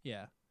 Okay.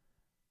 Yeah.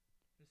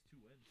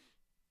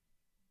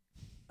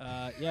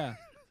 Yeah.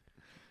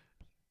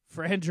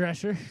 Fran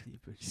Drescher,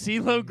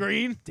 CeeLo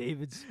Green,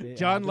 David Spade.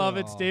 John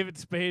Lovitz, David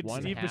Spade,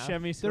 One Steve half.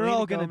 Buscemi, They're Selena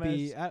all going to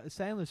Gomez, be.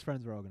 Sandler's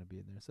friends are all going to be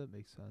in there, so that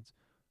makes sense.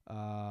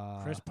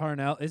 Chris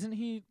Parnell. Isn't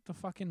he the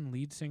fucking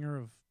lead singer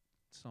of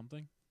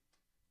something?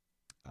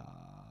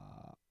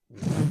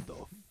 What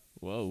the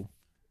Whoa.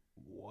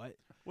 what?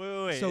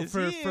 Wait. So is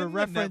for- he for in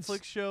reference- the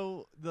Netflix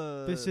show,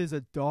 This is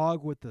a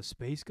dog with the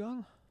space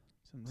gun?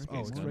 Space Oh,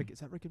 it's gun. Rick. Is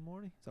that Rick and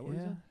Morty? Is that what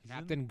he's Yeah. in?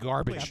 Captain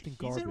Garbage. Wait, Captain he's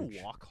Garbage.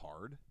 in Walk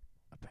Hard.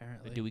 The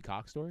Apparently. Dewey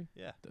Cox story.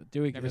 Yeah.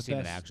 Dewey Never the seen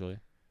it best. actually.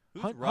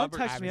 Who's Hunt Robert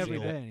texts me every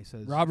Smigel? day and he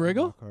says Rob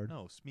Riggle? Walk Hard.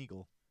 No,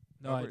 Smeagol.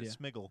 No Robert idea.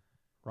 Smigel.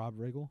 Rob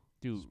Riggle.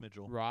 Dude,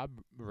 Smigel. Rob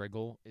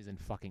Riggle is in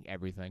fucking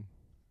everything.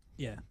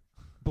 Yeah.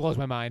 Blows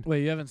my mind.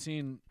 Wait, you haven't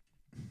seen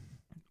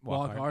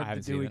Walk I Hard, the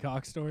haven't seen Dewey it.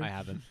 Cox story? I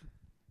haven't.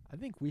 I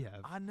think we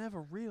have. I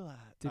never realized.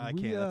 Did I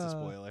we, can't. That's a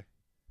spoiler.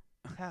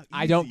 How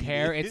I don't easy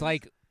care. it It's is.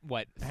 like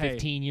what, Hey.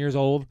 15 years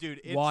old. Dude,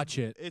 it's, Watch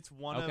it. It's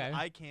one Okay. of.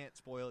 I can't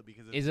spoil it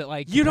because it's, Is it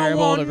like You don't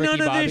comparable want to Ricky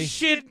none of Bobby? this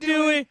shit,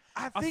 Dewey.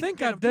 I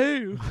think I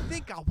do. I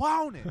think I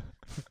want it.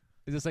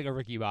 Is this like a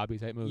Ricky Bobby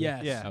type movie?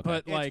 Yes, Yeah. Okay. but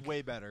It's like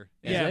way better.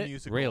 Is It's a it?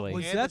 musical. Really?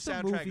 Was And that the the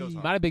soundtrack goes movie-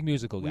 I'm not a big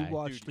musical We guy.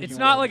 watched. Dude, it's you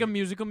not will like a be.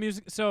 musical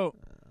music. So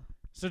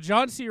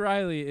John C.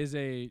 Riley is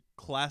a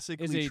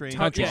Classically Is a trained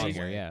Country yeah,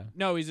 singer, yeah.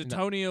 no, he's a No.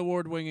 Tony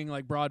Award winning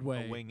like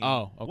Broadway. winging.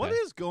 Oh, okay. What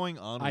is going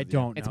on? With I you?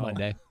 don't It's know.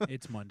 Monday.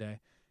 It's Monday.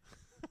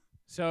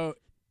 So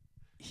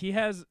he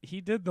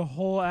did the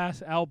whole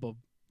ass album,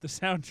 the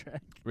soundtrack,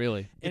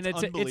 Really? and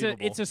It's it's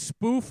unbelievable. a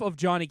spoof of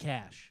Johnny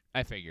Cash,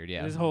 I figured,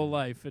 yeah. his whole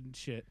life and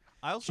shit.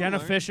 I also Jenna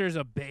learned- Fisher's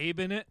a babe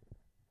in it.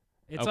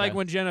 It's Okay. like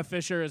when Jenna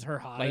Fisher is her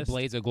Like hottest.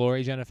 Blades of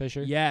Glory, Jenna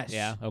Fisher? Yes.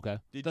 Yeah, okay.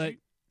 Did the- you?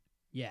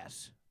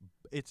 Yes.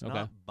 It's Okay.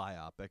 not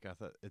biopic. I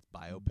thought it's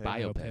biopic. Biopic.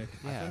 I thought it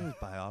Yeah. was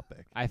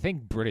biopic. I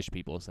think British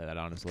people say that,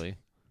 honestly.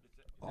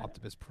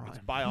 Optimus Prime. It's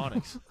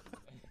Bionics.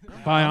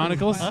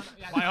 Bionicles.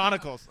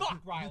 Bionicles.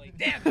 Riley.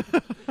 Damn.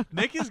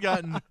 Nick has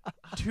gotten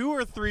 2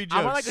 or 3 jokes.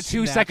 I'm on like a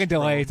 2-second snatched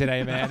delay from-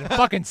 today, man. It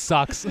fucking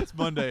sucks. It's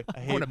Monday. I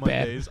Going hate to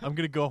bed. Mondays. I'm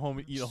gonna go home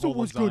and eat a whole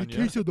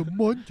lasagna. of the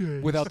Monday.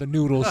 Without the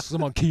noodles,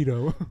 I'm on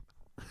keto.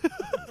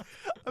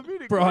 I'm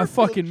eating Bro, I Garfield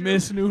fucking jokes.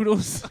 miss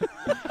noodles.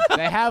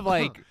 They have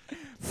like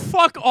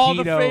Fuck all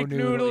the Keto fake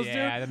noodle- noodles, yeah,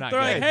 dude. they're not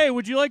like, good. hey,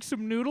 would you like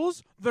some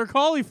noodles? They're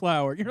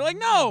cauliflower. You're like,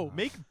 no.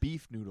 Make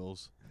beef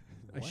noodles.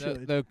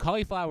 the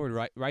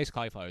cauliflower rice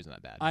cauliflower isn't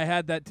that bad. I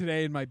had that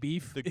today in my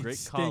beef. The It great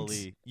stinks.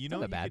 Kali. You know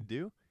not what that you bad. could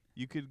do?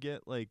 You could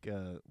get like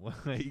well,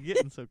 you're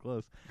getting so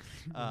close.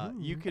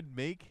 You could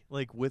make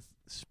like with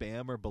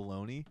spam or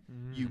bologna.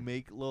 You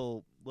make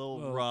little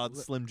Well, rod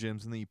Slim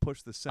Jims, and then you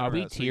push the center. Are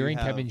we out, so you tearing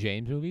have Kevin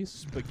James movies?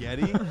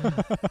 spaghetti,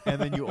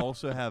 and then you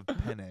also have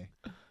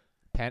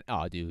penne,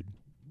 Oh, dude.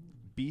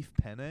 beef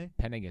penne.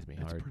 Penne gets me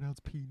It's hard.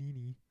 pronounced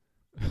panini.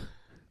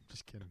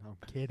 Just kidding. I'm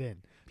kidding.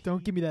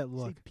 Don't give me that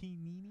look. Say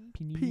panini.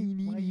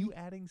 Panini. Why are you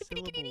adding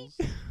syllables?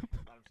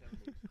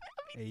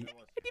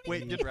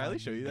 Wait, did Riley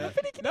show you that?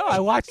 No, I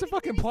watched the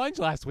fucking plunge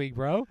last week,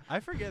 bro. I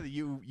forget that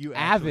you actually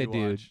Avid,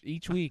 dude. watch.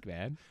 Each week,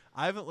 man.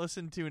 I haven't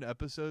listened to an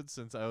episode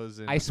since I was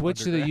in. I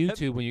switched to the undergrad.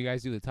 YouTube when you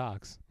guys do the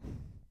talks.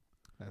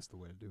 That's the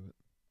way to do it.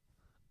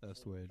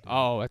 That's the way to do it.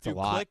 Oh, that's a You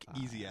lot.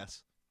 click easy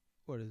S.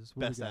 What is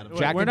Best we got? Adam.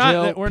 Jack we're and not.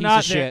 Jill, We're piece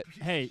not of there.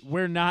 shit. Hey,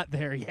 we're not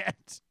there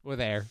yet. We're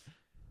there.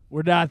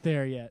 We're not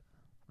there yet.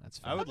 That's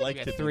I fair. would like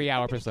Like to a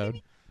 3-hour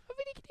episode.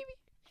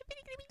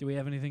 Do we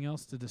have anything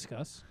else to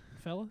discuss,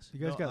 fellas? You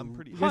guys No, got I'm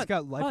pretty- you guys Hunt,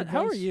 got life Hunt, how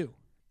are advice? you?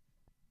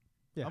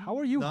 Yeah, I'm how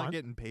are you, not Hunt?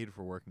 getting paid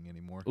for working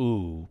anymore.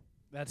 Ooh,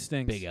 That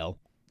stinks. big L.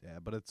 Yeah,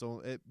 but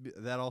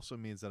that also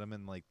means that I'm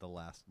in like the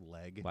last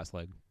leg. Last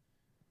leg.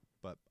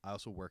 But I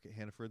also work at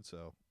Hannaford,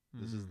 so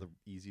this is the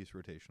easiest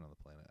rotation on the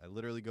planet. I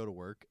literally go to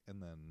work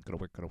and then Go to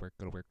work. Go to work.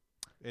 Go to work.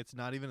 it's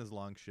not even as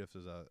long shifts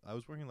as I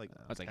was working like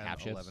That's like 10,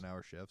 half shifts?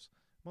 11-hour shifts.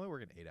 I'm only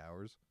working 8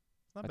 hours.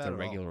 It's not That's bad a at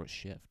all. regular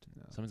shift.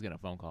 No. Someone's getting a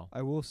phone call.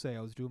 I will say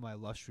I was doing my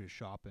illustrious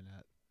shopping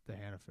at the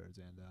Hannafords,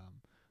 and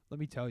let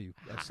me tell you,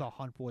 I saw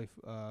Hunt Boy,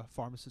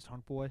 pharmacist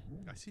Hunt Boy.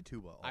 I see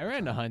Tuba. all I the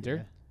ran to time.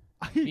 Hunter.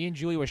 Yeah. Me and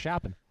Julie were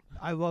shopping.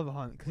 I love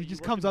Hunt because he Wait, you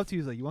just work comes in up to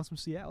you. He's like, "You want some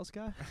Cialis,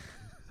 guy?"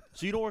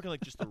 So you don't work in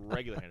like just the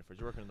regular Hannafords.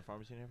 You're working in the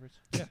pharmacy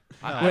Hannafords. No,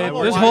 I I Wait,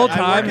 work- this I- whole I work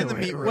time. in the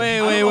meat room. Wait,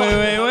 I wait, don't wait, know.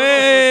 wait,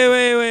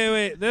 I don't know.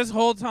 wait. This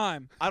whole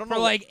time. I don't know.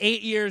 For like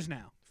 8 years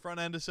now. Front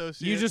end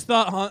associate. You just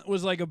thought Hunt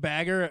was like a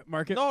bagger at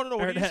Market. No. or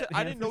When you at said,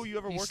 I didn't know Hannaford's. you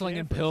ever He's worked. slinging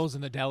at Hannaford's. pills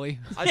in the deli.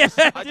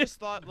 I just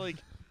thought like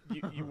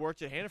you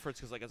worked at Hannaford's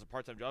because like as a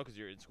part-time job because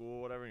you're in school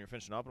or whatever and you're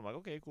finishing up. And I'm like,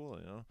 okay, cool.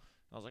 You know,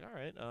 I was like, all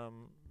right. I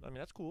mean,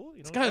 that's cool.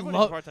 You know, guy everyone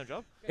has a lo- part-time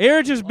job.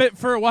 Aaron just bit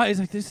for a while. He's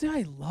like, this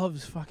guy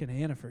loves fucking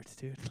Hannaford's,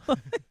 dude.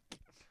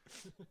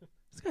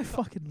 This guy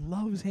fucking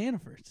loves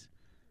Hannaford's.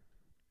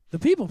 The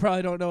people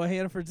probably don't know what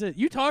Hannaford's is.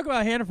 You talk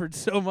about Hannaford's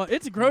so much.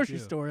 It's a grocery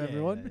do. store, Yeah,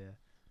 everyone. yeah.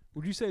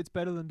 Would you say it's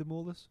better than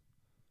Demoulas?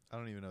 I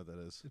don't even know what that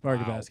is.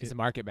 Market Wow. Basket. It's a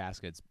Market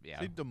Baskets. Yeah.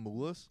 See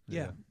Demoulas?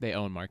 Yeah. They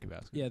own Market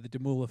Basket. Yeah, the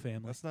Demula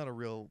family. That's not a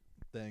real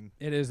thing.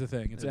 It is the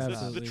thing. It's It's not.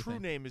 absolutely The a true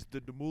thing. name is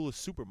the Demoulas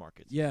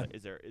Supermarkets. Yeah.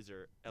 Is there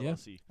Yeah.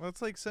 LLC? Well,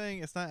 it's like saying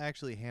it's not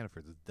actually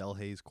Hannaford's. It's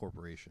Delhaize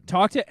Corporation.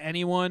 Talk to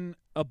anyone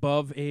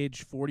above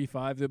age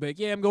 45. They'll be like,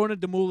 yeah, I'm going to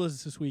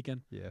Demula's this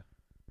weekend. Yeah.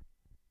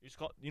 You just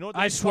call. You know what? I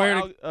They used to swear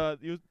call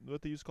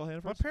what they used to call My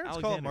Hannaford's? parents call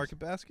it Alexander's. Market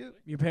Basket.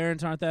 Your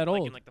parents aren't that Like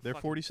old. in, like, the They're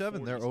fucking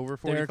 47. They're 40s. over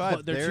They're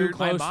 45. they're too My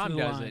close mom to the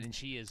does line. it, and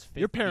she is 55.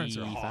 Your parents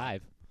are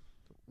hot.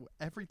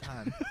 every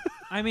time.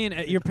 I mean,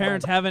 your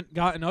parents haven't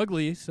gotten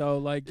ugly, so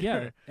like,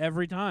 yeah,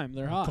 every time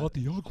they're hot.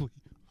 the ugly.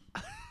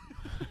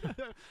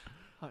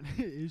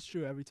 It's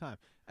true every time.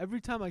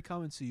 Every time I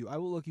come and see you, I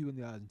will look you in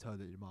the eyes and tell you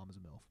that your mom is a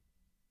MILF.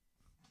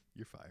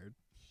 You're fired.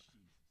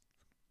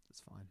 It's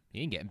fine.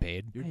 He ain't getting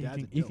paid. Your Hey, dad's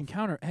you a can DILF.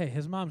 counter. Hey,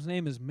 his mom's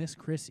name is Miss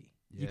Chrissy.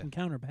 You Yeah. can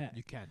counter back.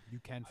 You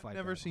can fight. I've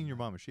never back seen on your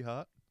that. mom. Is she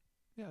hot?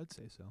 Yeah, I'd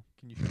say so.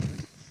 Can you show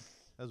me?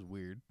 That's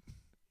weird.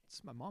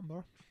 It's my mom,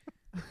 bro.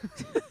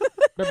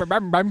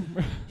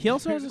 He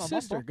also has a Mom,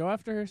 sister. mom. Go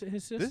after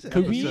his sister. This You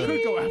episode-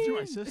 could go after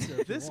my sister. if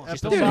you This want.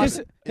 episode Dude, his-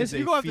 is If a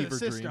you go after fever the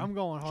sister, dream. I'm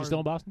going hard. She's still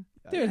in Boston?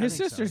 Dude, his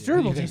think sister's so, gerbil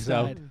You just think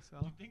so?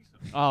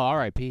 died. Oh,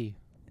 R.I.P.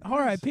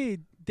 R.I.P.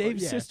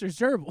 Dave's yeah. sister's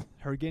gerbil.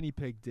 Her guinea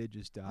pig did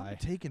just die. I'm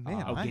taken,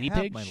 man. Oh, I guinea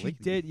have pig? my She lick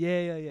did,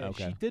 yeah.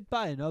 Okay. She did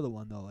buy another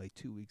one though, like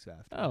 2 weeks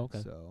after. Oh,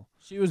 okay. So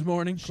She was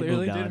mourning, She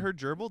clearly. moved on. Did her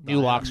gerbil die New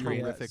in lock a screen.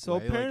 horrific So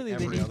way, apparently like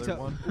they every need other to-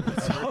 one?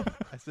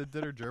 I said,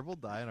 did her gerbil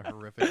die in a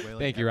horrific way? Like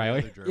Thank you, every Riley.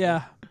 other gerbil?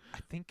 Yeah, I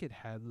think it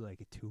had like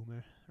a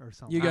tumor or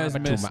something. you guys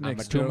I'm a missed tumor. I'm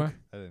Nick's a tumor. joke.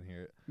 I didn't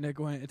hear it. Nick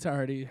went. It's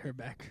already her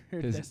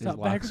His desktop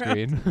lock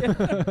background.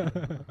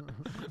 screen.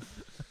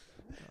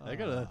 I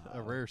got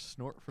a rare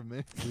snort from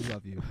me. We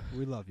love you.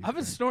 We love you. I've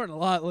been Frank. snorting a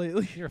lot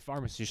lately. You're a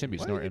pharmacist. You shouldn't be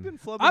Why have you snorting. been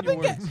flubbing I've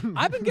been your words?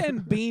 I've been getting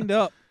beamed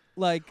up.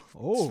 Like,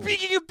 Oh,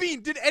 Speaking of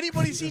bean, did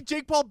anybody see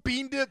Jake Paul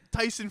bean dip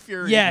Tyson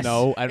Fury? yes.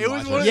 No, I It didn't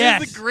was watch one of it.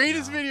 Yes. the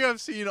greatest video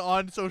I've seen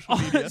on social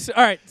media. So-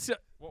 all right. So,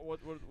 What?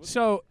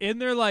 so in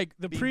their like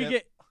the Beamed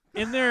pre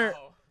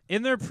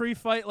in their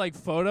pre-fight like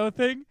photo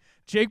thing,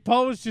 Jake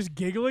Paul was just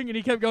giggling and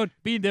he kept going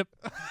bean dip,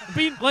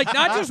 bean like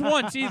not just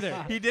once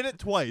either. He did it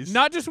twice.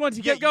 Not just once.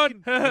 He Yeah, kept you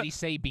going. Did he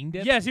say bean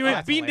dip? Yes, he went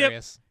That's bean dip.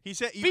 hilarious. He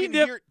said you Bean can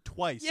dip. hear it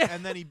twice, Yeah.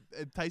 and then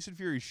Tyson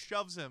Fury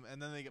shoves him,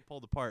 and then they get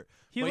pulled apart.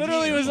 He Like,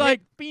 literally was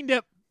like bean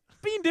dip,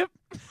 bean dip.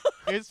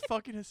 It's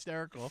fucking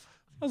hysterical.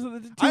 I was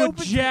like, to I a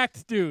opened-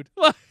 jacked dude.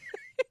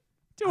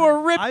 To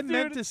a ripped I dude.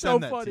 meant to It's send so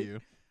that funny. to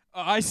you,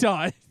 Oh, I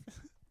saw it.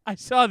 I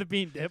saw the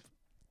bean dip.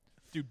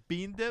 dude.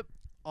 Bean dip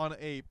on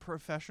a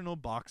professional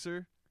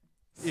boxer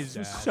is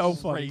Yeah. So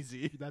funny.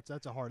 crazy.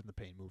 that's a hard in the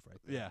paint move right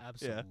there. Yeah, yeah.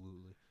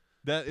 Absolutely.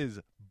 That is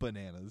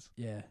bananas.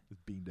 Yeah.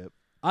 Bean dip.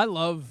 I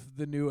love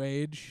the new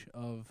age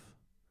of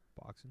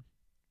Boxing.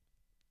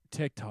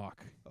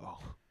 TikTok. Oh,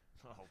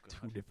 Oh two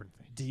god. different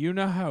things. Do you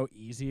know how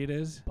easy it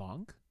is?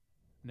 Bonk?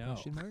 No.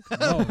 Question mark?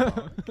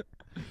 No.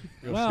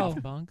 Real Well,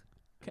 soft bonk?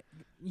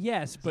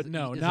 Yes, but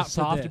no, Is it not for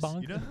soft this.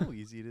 bonk? You know how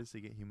easy it is to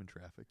get human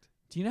trafficked?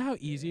 Do you know how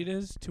easy it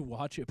is to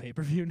watch a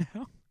pay-per-view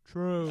now?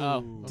 True.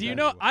 Oh, Do you okay.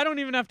 know? I don't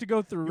even have to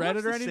go through You Reddit watch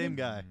or the anything. same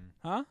guy.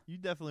 Huh? You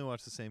definitely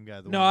watch the same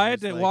guy. The No, one I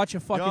who's had to like, watch a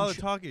Y'all fucking. are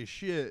talking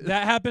shit.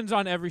 That happens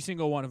on every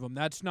single one of them.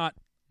 That's not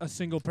a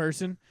single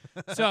person.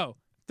 So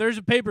there's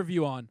a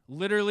pay-per-view on.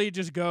 Literally,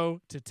 just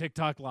go to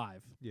TikTok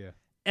Live. Yeah.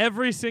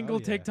 Every single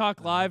yeah.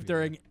 TikTok I Live love you,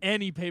 during man.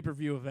 any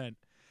pay-per-view event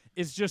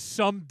is just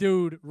some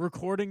dude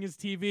recording his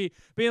TV,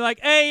 being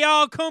like, "Hey,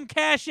 y'all, come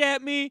cash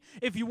at me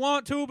if you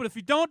want to, but if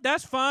you don't,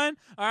 that's fine.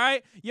 All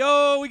right,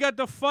 yo, we got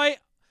the fight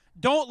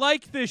don't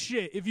like this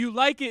shit. If you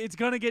like it, it's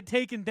gonna get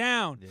taken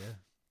down. Yeah.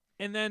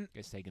 And then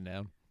Gets taken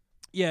down.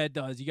 yeah, it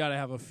does. You gotta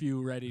have a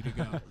few ready to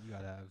go. You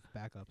gotta have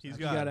backups. He's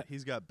Actually,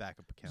 got gotta-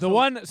 backup accounts. The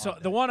one, on the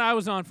deck. one I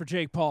was on for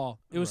Jake Paul,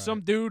 it was Right.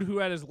 some dude who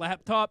had his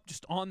laptop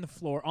just on the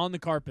floor, on the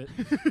carpet.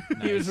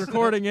 He was Nice.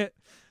 recording it,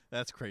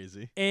 That's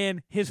crazy.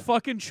 and his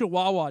fucking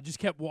chihuahua just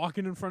kept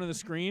walking in front of the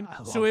screen. I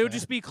So love it would that.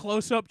 just be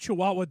close up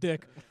chihuahua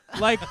dick,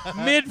 like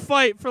mid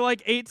fight for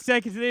like 8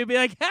 seconds, and they'd be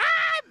like,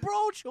 "Hi,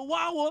 bro,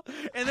 chihuahua,"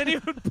 and then he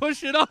would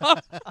push it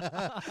off.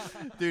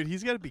 Dude,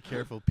 he's got to be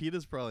careful.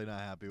 PETA's probably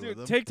not happy with Dude,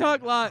 him.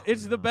 TikTok Live,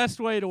 it's the best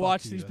way to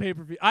watch you. these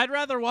pay-per-view. I'd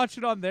rather watch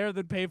it on there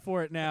than pay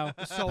for it now.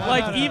 So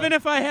Like, even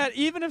if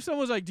someone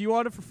was like, "Do you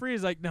want it for free?"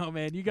 It's like, no,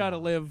 man, you gotta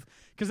live.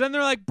 Because then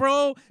they're like,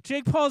 "Bro,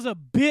 Jake Paul's a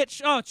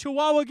bitch. Oh,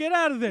 Chihuahua, get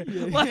out of there!"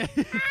 Like,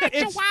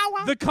 it's,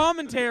 the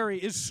commentary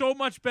is so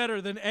much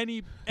better than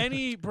any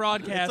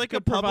broadcast. It's like a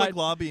could public provide.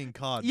 lobbying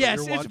COD. but Yes,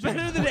 you're it's watching-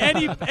 better than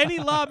any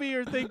lobby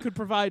or thing could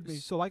provide me.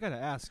 So I gotta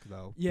ask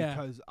though, Yeah.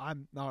 because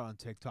I'm not on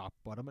TikTok,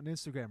 but I'm an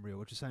Instagram reel,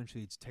 which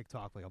essentially it's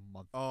TikTok like a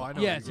month. Oh, I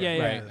know. Yes, what yeah, you're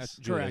yeah, saying. Right. yeah. That's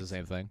Julie does correct. the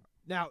same thing.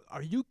 Now,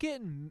 are you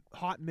getting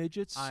hot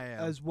midgets I am.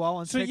 as well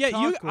on So TikTok?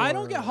 yeah, I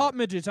don't or- get hot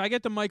midgets. I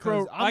get the micro.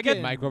 'Cause I'm I get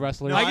getting- Micro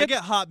wrestlers. No, I I get-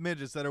 get hot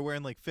midgets that are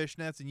wearing like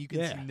fishnets, and you can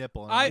Yeah. see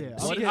nipple. And I I'm like,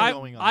 Yeah. what see. is I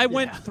going on? I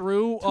went Yeah.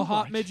 through a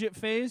hot much. midget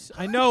phase.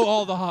 I know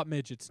all the hot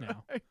midgets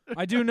now.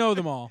 I do know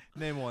them all.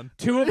 Name one.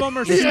 Two of them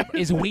are super,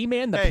 Is Wee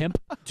Man the Hey. pimp?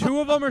 two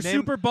of them are Name-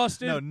 super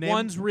busted. no, name-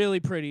 One's really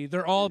pretty.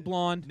 They're all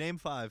blonde. Name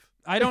 5.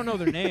 I don't know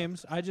their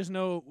names. I just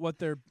know what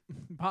their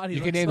body You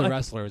looks can name like. the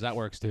wrestlers. That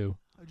works too.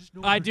 I just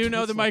know I her do know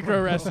tits the look micro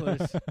like-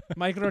 wrestlers.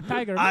 Micro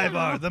Tiger.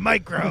 Ivar the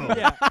micro.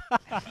 Yeah.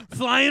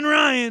 Flying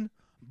Ryan.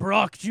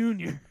 Brock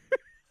Jr.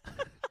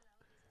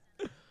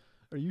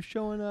 Are you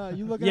showing?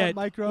 You looking Yeah, at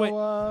micro?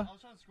 wait.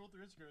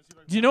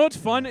 Do you know what's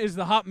fun is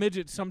the hot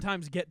midgets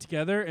sometimes get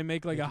together and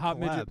make like Make a hot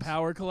midget collabs.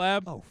 power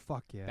collab. Oh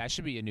fuck yeah! That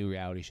should be a new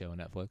reality show on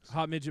Netflix.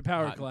 Hot midget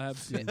power Hot-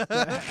 collabs.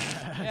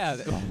 Yeah,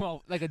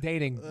 well, like a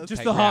dating. Just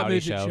type the hot reality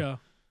midget show.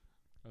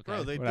 Okay,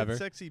 Bro, they whatever. did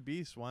Sexy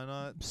Beast. Why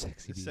not?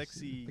 Sexy beast.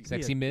 Sexy.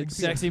 Sexy mids.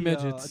 Sexy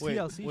midgets. A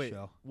TLC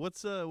show.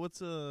 What's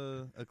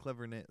a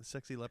clever name?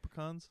 Sexy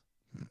leprechauns.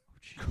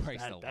 Christ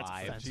That's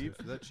alive. offensive. Cheap?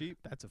 Is that cheap?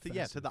 That's Yeah, to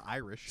offensive. the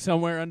Irish.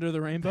 Somewhere under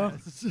the rainbow.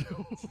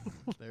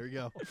 There we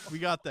go. We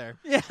got there.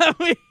 Yeah,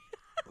 we.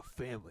 A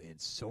family in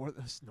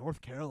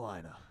North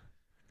Carolina.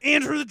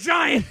 Andrew the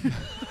Giant.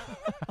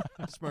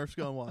 Smurfs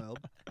gone wild.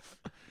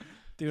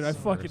 Dude, I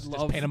fucking Just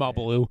love. paint them all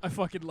blue. I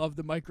fucking love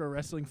the Micro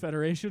Wrestling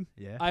Federation.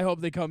 Yeah. I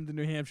hope they come to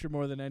New Hampshire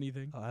more than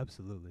anything. Oh,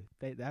 absolutely.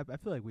 I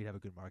feel like we'd have a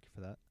good market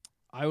for that.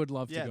 I would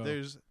love Yeah, to go.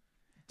 there's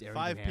Dairy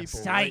 5 New Hampshire.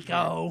 people. right here.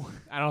 Psycho.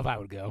 I don't know if I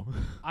would go.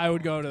 I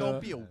would go to.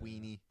 Don't be a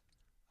weenie.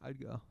 I'd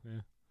go.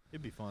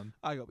 It'd be fun.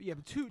 I go. Yeah,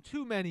 but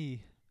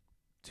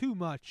too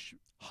much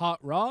Hot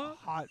Raw.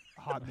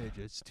 hot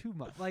midgets. Too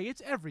much. Like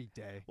it's every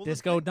day. Well, the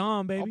Disco thing- Dom,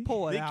 I'll baby.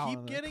 pull it They out. keep and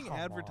I'm like, getting come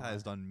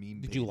advertised on. on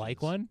meme. Did you like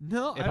pages. one?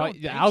 No, If I don't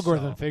the think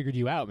algorithm so. figured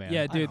you out, man.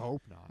 Yeah, I dude.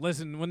 hope not.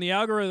 Listen, when the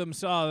algorithm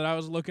saw that I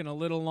was looking a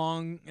little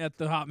long at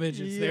the hot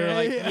midgets, they were Yeah,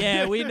 like, yeah.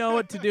 "Yeah, we know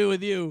what to do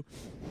with you."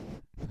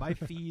 My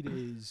feed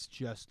is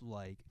just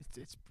like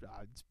it's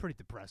pretty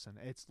depressing.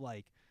 It's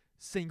like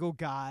single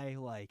guy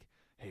like,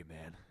 hey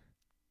man,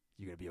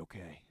 you're gonna be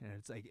okay, and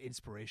it's like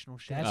inspirational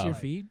shit. That's Oh. your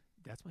Like, feed.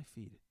 That's my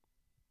feed.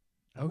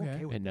 I'm Okay.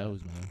 okay with It knows,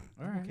 man.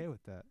 that. I'm okay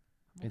with that.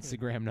 I'm okay with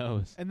Instagram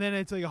knows. that. And then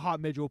it's like a hot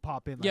midget will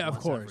pop in. Like Yeah, of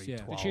once course, every yeah.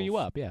 To To 12. cheer you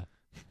up, yeah.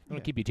 Don't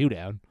Yeah. keep you too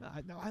down.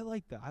 No, I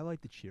like that. I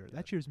like the cheer.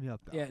 That cheers me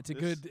up. Though. Yeah, it's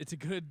a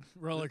good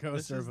roller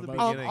coaster is of the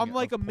emotion. beginning I'm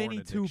like a of porn mini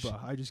addiction.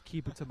 tuba. I just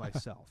keep it to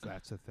myself.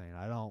 That's the thing.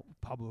 I don't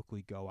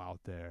publicly go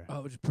out there.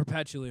 Oh, just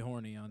perpetually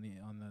horny on the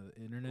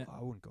internet.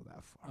 I wouldn't go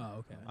that far. Oh,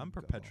 okay. I'm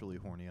perpetually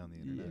horny on the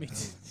Yeah, internet. Me I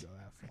too. wouldn't go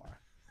that far.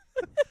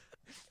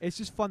 It's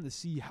just fun to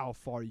see how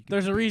far you can.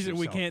 There's a beat reason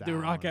we yourself can't do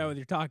rock down. out with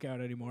your talk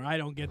out anymore. I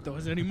don't get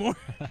those anymore.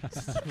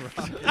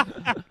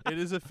 It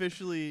is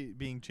officially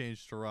being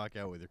changed to rock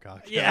out with your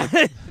cock. yeah.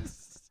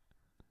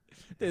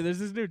 Dude, there's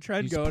this new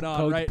trend Use going on,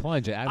 code right?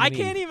 Plunge at I Adam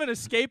can't Eve. even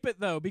escape it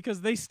though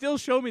because they still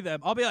show me them.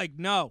 I'll be like,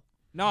 no,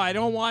 I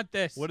don't want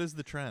this. What is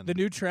the trend? the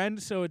new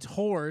trend? So it's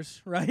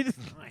whores, right?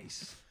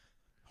 Nice.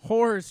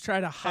 Whores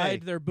try to Hey,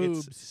 hide their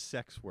boobs. It's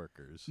sex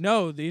workers.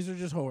 No, these are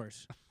just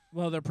whores.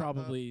 Well, they're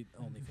probably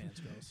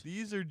OnlyFans girls.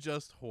 These are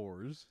just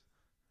whores.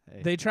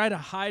 Hey. They try to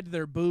hide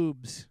their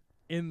boobs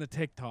in the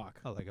TikTok.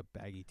 Oh, like a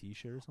baggy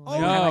T-shirt or something. Oh,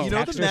 No. you know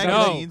the Text or something?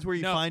 magazines where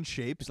you No. find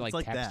shapes? It's like,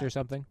 like text that. or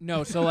something.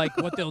 No, so like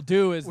what they'll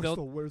do is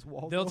Where's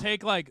Waldo?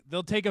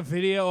 they'll take a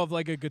video of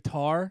like a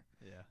guitar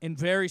Yeah. and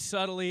very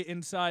subtly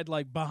inside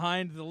like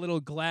behind the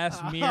little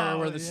glass mirror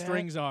where the yeah.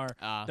 strings are,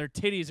 their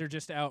titties are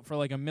just out for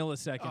like a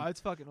millisecond. Oh, it's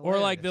fucking. Or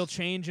like they'll hilarious.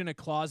 change in a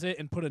closet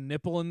and put a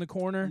nipple in the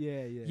corner.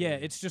 Yeah, yeah. Yeah,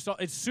 it's just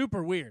it's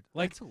super weird.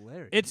 Like That's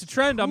hilarious. it's a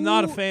trend I'm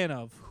not a Who- fan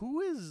of.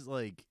 Who is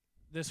like?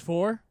 This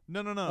 4?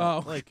 No.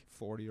 Oh. Like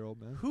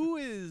 40-year-old man. who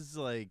is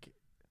like?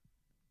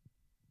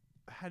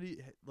 How do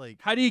you like?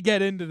 How do you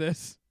get into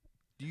this?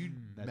 Do you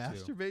that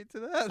too. masturbate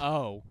to that?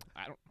 Oh,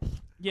 I don't.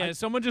 Yeah,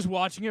 someone just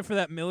watching it for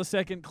that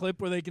millisecond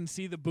clip where they can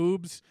see the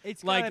boobs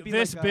It's gotta like be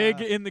this like,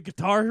 big in the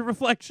guitar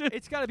reflection.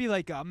 It's got to be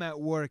like I'm at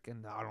work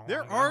and I don't.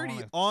 They're I don't already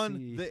wanna on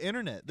see. the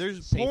internet.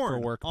 There's Safe for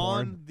porn work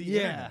on porn. the Yeah.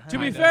 internet. To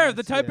be Kinda, fair,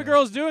 the type yeah. of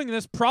girls doing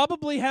this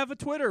probably have a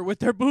Twitter with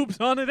their boobs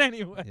on it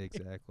anyway.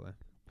 Exactly.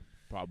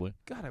 Probably.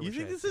 God, I You wish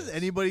think I had this is kids.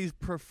 anybody's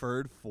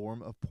preferred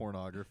form of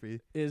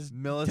pornography? Is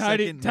Millisecond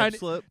nip tiny-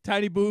 slip,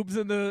 tiny boobs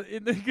in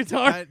the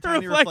guitar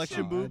tiny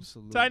reflection Oh, boobs.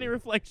 absolutely. Tiny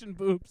reflection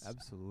boobs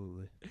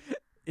Absolutely.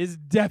 is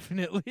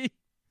definitely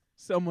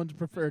someone's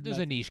preferred. There's a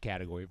method. niche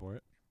category for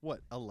it.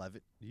 What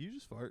 11? Did you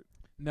just fart?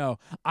 No,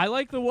 I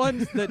like the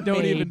ones that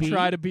don't even Maybe.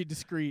 try to be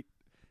discreet.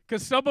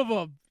 Because some of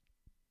them,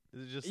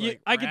 Is it just like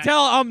I can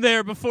tell I'm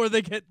there before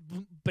they get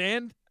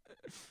banned.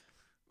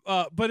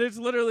 But it's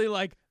literally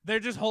like they're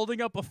just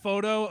holding up a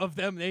photo of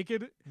them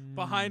naked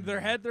behind their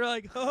head. They're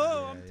like,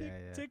 "Oh, I'm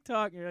yeah.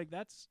 TikTok." And you're like,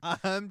 "That's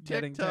I'm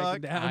getting TikTok.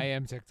 taken down." I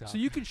am TikTok. So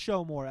you can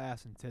show more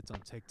ass and tits on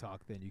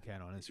TikTok than you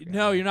can on Instagram.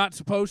 No, you're not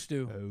supposed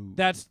to. Oh,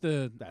 That's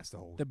the that's the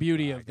whole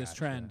beauty I of this gotcha.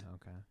 trend.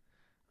 Okay.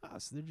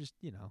 So they're just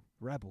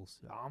rebels.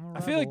 I'm a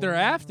I feel like they're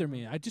rebel. after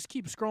me. I just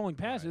keep scrolling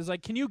past. It's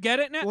like, can you get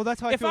it now? Well,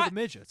 that's how I If feel I- with the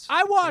midgets.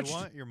 I They watched.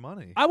 want your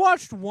money. I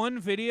watched one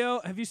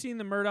video. Have you seen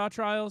the Murdaugh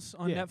trials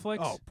on Yeah. Netflix?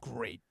 Oh,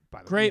 great. By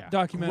the way. Great Yeah.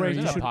 documentary. Is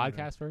You it a should-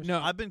 podcast first? No,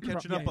 I've been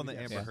catching up yeah, on the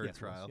yes, Amber yes, Heard Yes,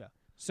 trial. yeah.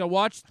 So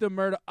watch the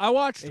Murdaugh. I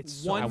watched It's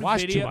so one I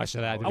watched video. too much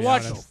of that. to I be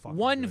watched honest. fucking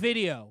one good.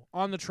 video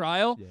on the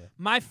trial. Yeah.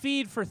 My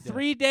feed for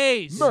 3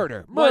 days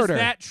Murder. was Murder.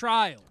 that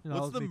trial. No,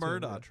 What's the me too,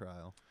 Murdaugh yeah.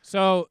 trial?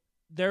 So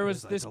there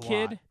was It's this a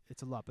kid. lot.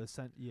 It's a lot, but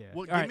yeah. Well,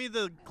 All give right. me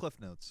the cliff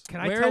notes. Can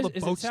I Where tell is- the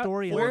is it boat South-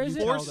 story? where and is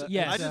you it? tell Force- the-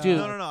 Yes. I just, Dude,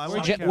 no. I we're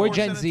want Gen- four we're Gen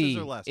sentences Z.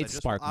 or less. It's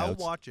Spark I'll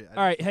Notes. watch it. All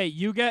right, hey,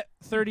 you get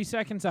 30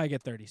 seconds. I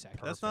get 30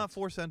 seconds. That's not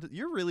 4 sentences.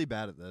 You're really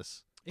bad at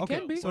this. It Okay,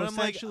 can be. so But I'm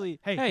like, essentially,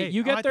 Hey,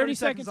 you I get want 30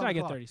 seconds. on I the get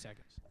clock. 30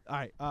 seconds. All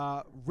right,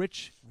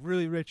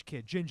 really rich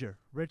kid, ginger,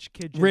 rich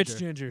kid, ginger. Rich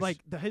gingers. Like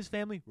his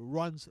family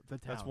runs the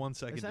town. That's 1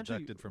 second Essentially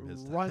deducted from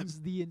his time. runs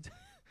the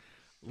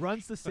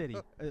runs the city,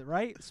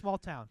 right? Small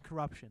town,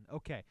 corruption.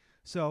 Okay,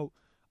 so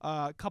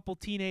couple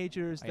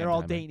teenagers, I they're got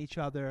all timing. dating each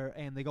other,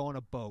 and they go on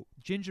a boat.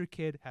 Ginger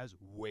kid has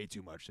way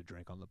too much to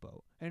drink on the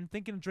boat, and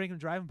thinking of drinking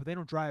and driving, but they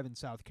don't drive in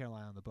South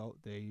Carolina on the boat.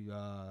 They,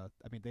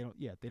 they don't.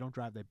 Yeah, they don't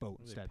drive. They boat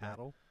They instead. right?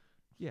 paddle.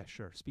 Yeah,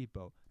 sure,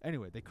 speedboat.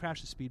 Anyway, they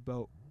crash the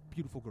speedboat.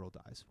 Beautiful girl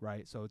dies,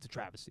 right? So it's a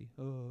travesty.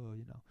 Oh,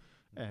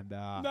 and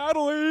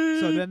Natalie.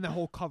 so then the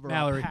whole cover up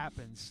Mallory.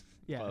 happens.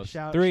 Yeah, Close.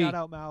 shout 3,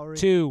 out Mallory.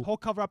 2, Whole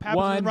cover up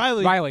happens. And One. then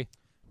Riley.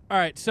 All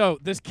right, so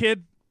this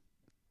kid's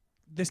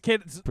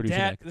Producer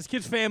dad, Nick. this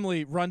kid's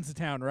family runs the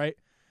town, right?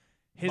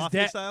 His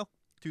Mafia dad, style?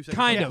 2 seconds.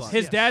 kind on of. the clock.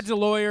 His Yes. dad's a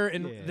lawyer,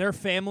 and Yeah. their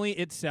family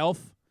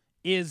itself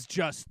is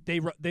just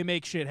they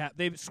make shit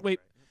happen.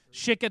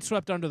 Shit gets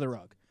swept under the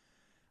rug.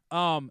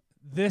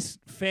 This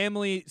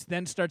family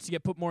then starts to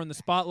get put more in the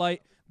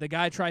spotlight. The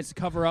guy tries to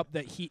cover up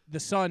that the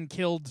son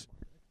killed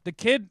the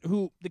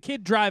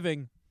kid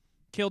driving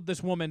killed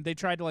this woman. They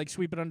tried to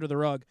sweep it under the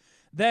rug.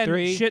 Then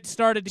 3, shit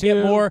started to 2,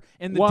 get more,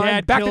 and the 1.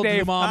 dad Back to killed the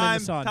Dave. mom and Time,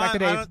 the son. time. Back to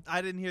Dave.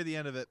 I didn't hear the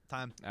end of it.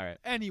 Time. All right.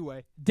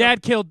 Anyway,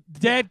 Dad killed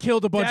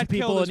a bunch Dad of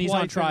people, killed and his he's on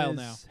wife trial and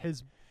now.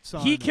 His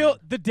son. He killed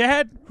the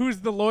dad,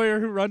 who's the lawyer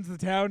who runs the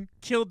town,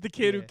 killed the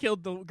kid who Yeah.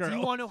 killed the girl. Do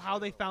you want to know how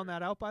they found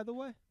that out? By the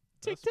way.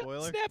 TikTok,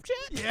 spoiler? Snapchat?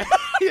 Yeah,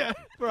 yeah,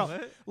 bro.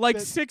 Like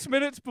That- 6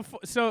 minutes before.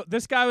 So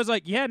this guy was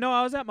like, "Yeah, no,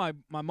 I was at my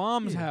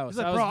mom's house. He's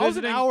like, I was bro, I was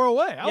an visiting." hour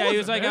away. Yeah, he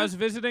was like, "I was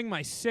visiting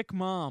my sick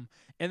mom,"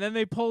 and then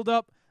they pulled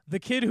up the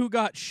kid who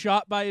got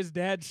shot by his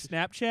dad's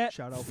Snapchat.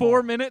 Shout out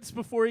 4 Paul. minutes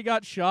before he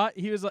got shot,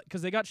 he was like,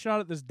 because they got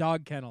shot at this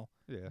dog kennel.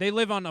 Yeah. They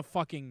live on a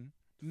fucking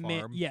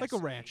Farm. yes, like a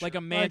ranch, like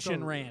a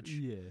mansion ranch.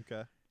 Yeah,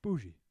 Okay.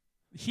 bougie.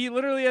 He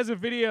literally has a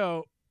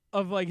video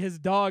of his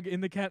dog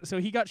in the cat. So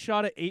he got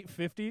shot at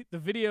 8:50. The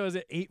video is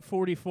at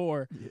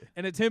 8:44,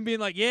 and it's him being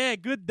like, "Yeah,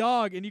 good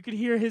dog," and you can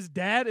hear his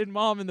dad and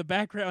mom in the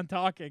background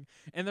talking,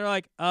 and they're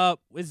like,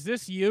 "Is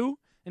this you?"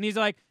 And he's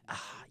like,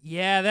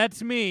 "Yeah,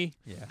 that's me."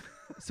 Yeah.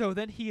 So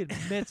then he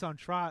admits on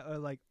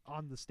trial,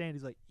 on the stand,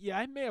 he's like, "Yeah,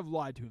 I may have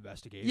lied to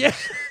investigators." Yeah.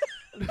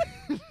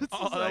 It's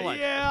just like,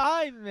 yeah,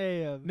 I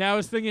may have. Now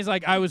his thing is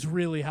I was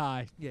really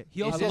high. Yeah.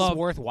 He Is also this love-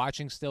 worth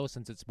watching still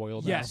since it's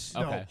spoiled? Yes.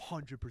 Now? no, Okay.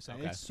 100%.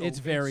 Okay. It's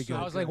Very so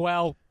good. I was like,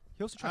 well,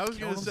 He also I tried was to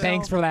kill gonna himself. say-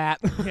 thanks for that.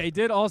 Yeah, he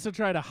did also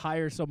try to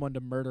hire someone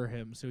to murder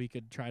him so he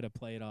could try to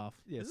play it off.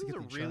 Yeah, This to is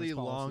get a the really insurance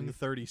long policy.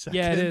 30 seconds.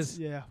 Yeah, it is.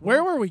 Yeah.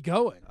 Where were we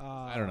going?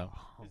 I don't know.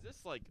 Is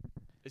this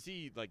is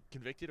he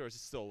convicted or is it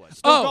still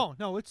Still Oh. going.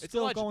 No, it's It's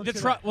still alleged- going. The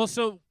today. tri- well,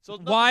 so So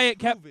why nothing's it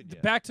kept proven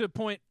yet. back to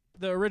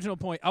the original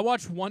point. I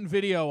watched one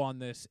video on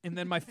this, and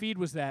then my feed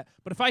was that.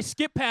 But if I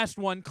skip past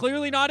one,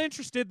 clearly not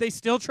interested, they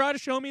still try to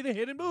show me the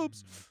hidden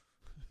boobs.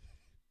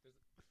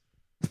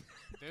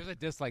 There's a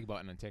dislike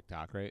button on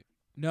TikTok, right?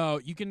 No,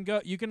 you can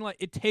go. You can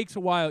it takes a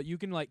while. You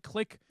can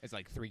click. It's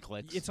like 3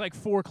 clicks. It's like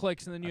 4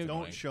 clicks, and then you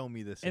Don't show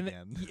me this and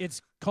again.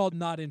 it's called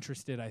not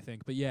interested, I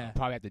think. But yeah,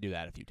 Probably have to do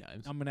that a few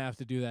times. I'm gonna have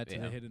to do that to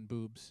Yeah. the hidden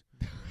boobs.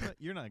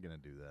 You're not gonna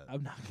do that.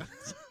 I'm not.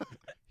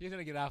 He's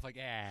gonna get off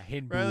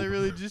hidden Riley boob.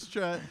 really just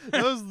tried.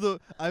 That was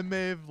I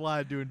may have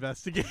lied to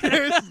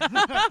investigators.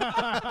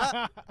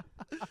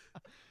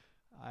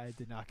 I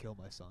did not kill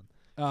my son.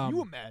 Can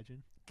you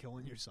imagine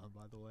killing your son?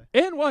 By the way,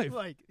 and wife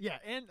like yeah,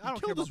 and I don't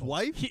care Killed about his the-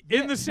 wife.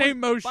 in the same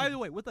motion. By the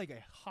way, with like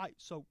a high.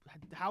 So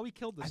how he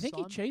killed the I think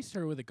son? he chased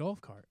her with a golf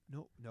cart.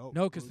 No,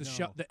 No, because the no.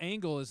 shot, the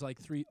angle is like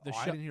three. The Oh,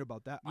 I shot. didn't hear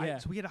about that. Yeah.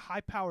 So we had a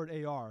high-powered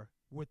AR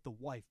with the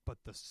wife, but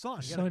the son.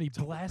 The he had a son, he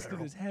double blasted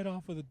barrel. his head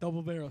off with a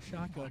double barrel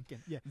shotgun.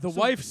 Fucking- yeah. The So-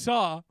 wife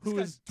saw, who this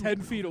was guy's 10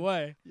 doing feet it.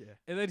 away, Yeah,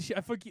 and then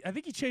I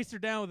think he chased her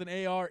down with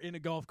an AR in a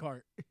golf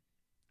cart.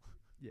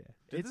 yeah.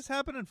 Did this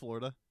happen in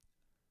Florida?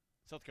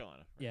 South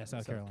Carolina. Yeah,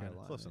 South Carolina.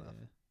 Close enough.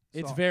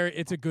 It's So,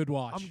 it's a good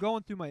watch. I'm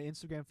going through my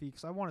Instagram feed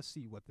because I want to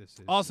see what this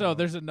is. Also, So,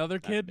 there's another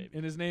That's kid, baby.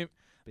 and his name,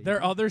 baby.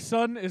 their other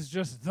son is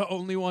just the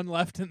only one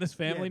left in this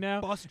family Yeah,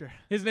 now. Buster.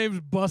 His name's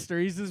Buster.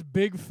 He's this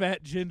big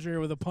fat ginger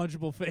with a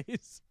punchable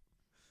face.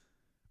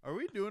 Are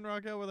we doing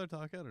Rock Out with our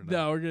talk out or not?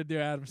 No, we're gonna do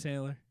Adam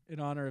Sandler in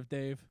honor of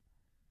Dave.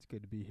 It's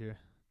good to be here.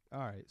 All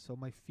right, so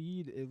my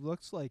feed, it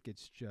looks like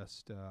it's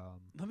just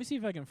Let me see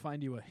if I can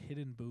find you a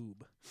hidden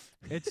boob.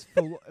 it's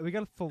we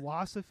got a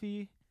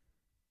philosophy.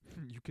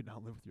 You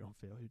cannot live with your own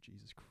failure.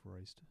 Jesus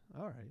Christ.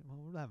 All right, well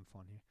we're having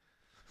fun here.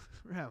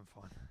 We're having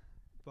fun,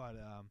 but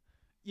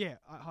yeah,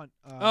 Hunt.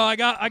 Oh, I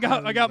got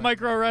highly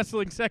micro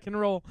wrestling second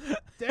roll.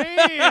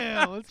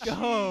 Damn, let's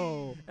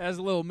go. That's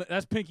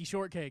that's Pinky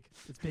Shortcake.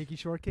 It's Pinky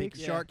Shortcake.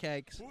 Yeah.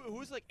 Shortcakes.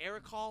 Who's like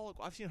Eric Hall?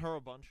 I've seen her a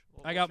bunch.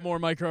 I got more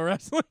micro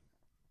wrestling.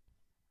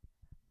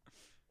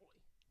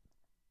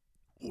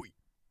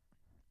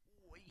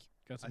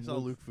 Got I some saw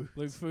Luke Food.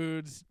 Luke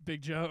Foods,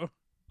 Big Joe.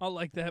 I'll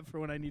like that for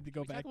when I need to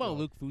go Talk back. about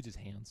Luke Foods'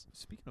 hands.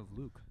 Speaking of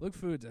Luke, Luke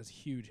Foods has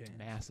huge hands.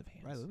 Massive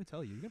hands. right? Let me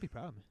tell you, you're gonna be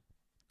proud of me.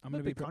 I'm a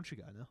gonna be. big country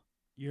guy now.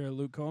 You're a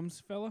Luke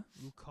Combs fella.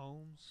 Luke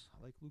Combs,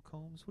 I like Luke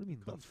Combs. What do you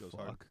mean? Combs the goes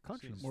fuck? hard.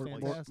 Country's Seen Mor- him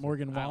Mor- fantastic.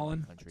 Morgan I don't Wallen.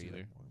 like country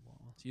either.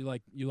 So you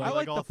like I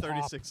like all the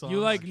 36 songs. you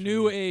like country.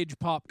 new age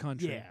pop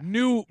country. Yeah.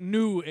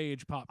 New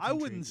age pop. I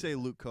Country. wouldn't say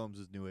Luke Combs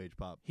is new age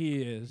pop.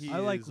 he is. He I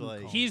like is Luke like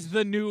Combs. He's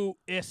the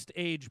newest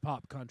age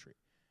pop country.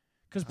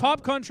 Because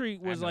pop country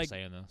I'm was not like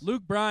saying this.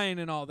 Luke Bryan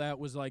and all that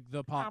was like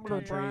the pop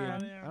country.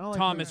 And I don't like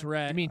Thomas Luke.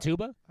 Rhett. You mean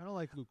tuba? I don't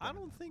like Luke. I Bryan.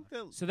 don't think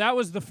that. So that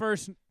was the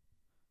first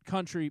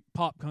country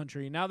pop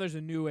country. Now there's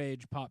a new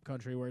age pop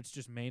country where it's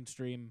just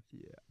mainstream.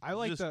 Yeah, I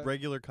like just the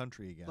regular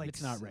country again. like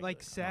It's not s- regular.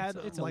 like sad,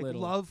 It's a like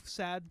little- love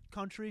sad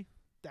country.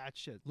 That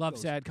shit. Love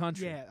goes- sad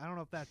country. Yeah, I don't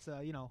know if that's Is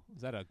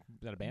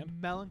that a band?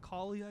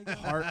 melancholy. I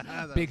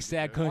guess. Big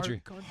sad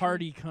country.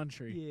 Hardy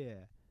country. Yeah.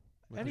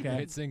 With Anything- the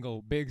hit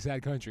single "Big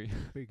Sad Country"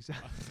 Big sad.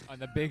 on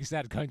the Big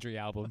Sad Country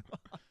album.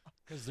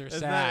 Because they're Is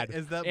sad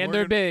that and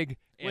they're Morgan- big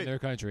Wait. and they're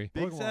country.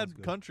 Big Morgan Sad Wallen's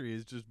good. Country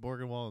is just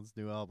Morgan Wallen's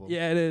new album.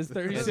 Yeah, it is. Is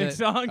 36 it-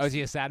 songs. Oh, is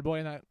he a sad boy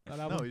in that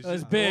album? No, he's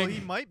That's just, big. Well,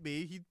 he might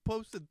be. He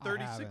posted I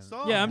 36 haven't.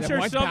 songs. Yeah, I'm Then sure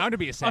one's some- bound to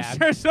be a sad. I'm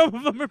sure some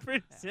of them are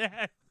pretty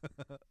sad.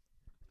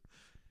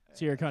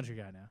 So you're a country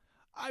guy now.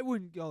 I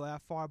wouldn't go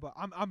that far, but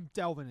I'm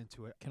delving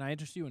into it. Can I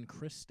interest you in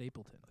Chris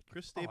Stapleton?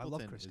 Chris Oh, I Stapleton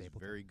love Chris is Stapleton.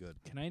 very good.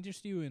 Can I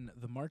interest you in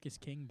the Marcus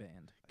King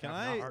Band? Can I've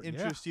I not heard- yeah,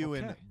 interest you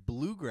in okay.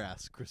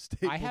 bluegrass, Chris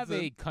Stapleton? I have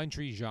a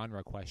country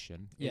genre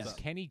question. Yes. Is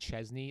Kenny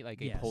Chesney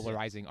like a Yes.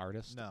 polarizing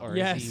artist, No. or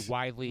Yes. is he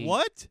widely?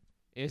 What?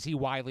 Is he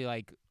widely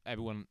like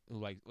everyone who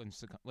like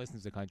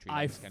listens to country?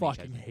 I likes Kenny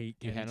fucking Chesney? hate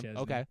You Kenny hate him?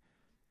 Chesney. Okay.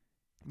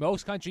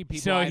 Most country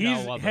people So I know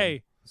he's love hey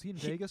him. Was he in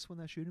He- Vegas when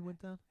that shooting went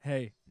down?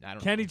 hey I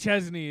don't Kenny know.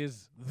 Chesney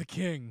is the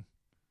king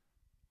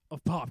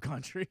of pop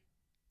country.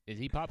 Is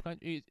he pop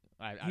country?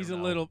 I He's a don't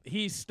know. little.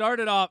 He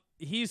started off.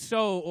 He's so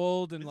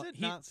old and Is like it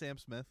not Sam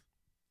Smith?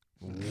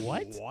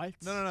 What? What?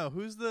 No.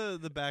 Who's the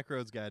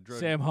Backroads guy?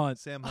 Sam Hunt.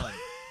 Sam Hunt.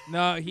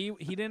 No, he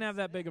didn't have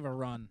that big of a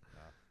run.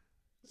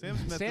 Sam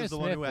Smith Sam is the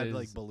one who Smith had is-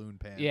 like balloon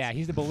pants. Yeah,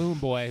 he's the balloon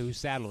boy who's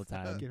sad all the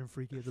time. Getting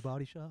freaky at the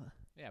body shop.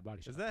 Yeah,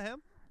 body shot. Is that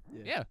him?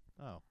 Yeah.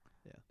 Oh.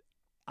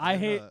 I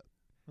And, hate.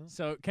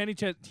 So Kenny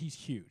Chesney, he's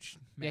huge.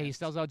 Yeah, he Man.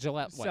 sells out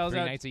Gillette what, Sells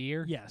 3 out- nights a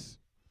year. Yes.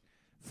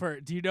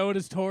 Do you know what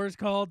his tour is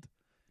called?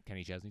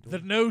 Kenny Chesney. Tour? The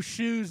No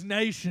Shoes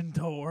Nation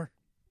tour.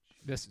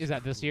 Is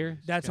that this year?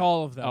 That's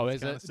all of them. Oh,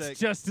 is kinda it? sick. It's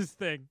just his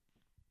thing.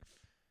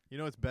 You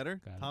know what's better?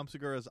 Got it. Tom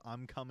Segura's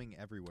 "I'm Coming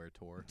Everywhere"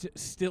 tour.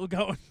 Still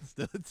going.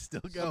 It's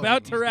still going.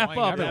 About to He's wrap going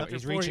up everywhere. after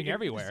He's 4 reaching years.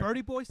 everywhere. Is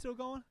Birdie Boy still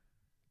going?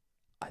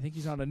 I think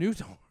he's on a new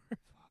tour.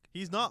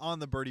 He's not on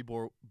the Birdie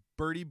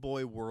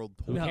Boy World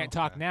We Tour. No. can't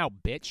talk now,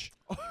 bitch.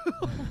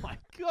 Oh my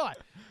god!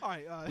 All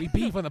right. We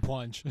beef on the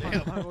plunge. All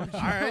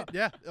right,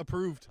 yeah,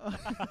 approved.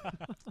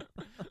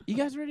 You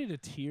guys ready to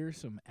tier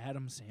some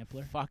Adam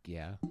Sampler? Fuck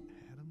yeah.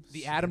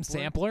 The Adam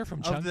Sampler from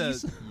of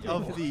Chunky's.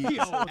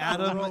 the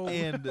Adam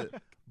and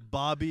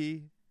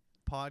Bobby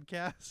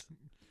podcast.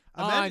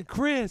 On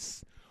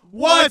Chris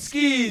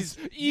Watsky's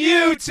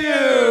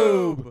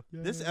YouTube.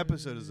 This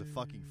episode is a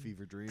fucking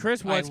fever dream.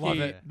 Chris I Watsky. love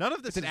it. None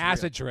of this It's an is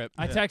acid trip.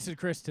 I texted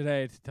Chris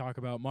today to talk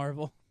about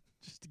Marvel,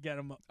 just to get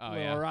him a Oh,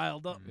 little yeah.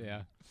 riled up. Yeah.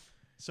 real.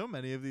 So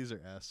many of these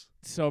are S.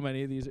 So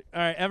many of these. All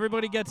right,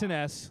 everybody gets an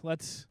S.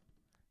 Let's.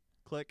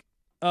 Click.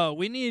 Oh,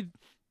 we need.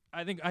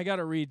 I think I got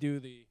to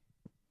redo the.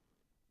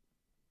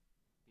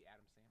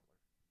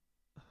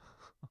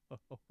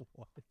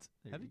 What?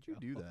 How did you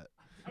do that?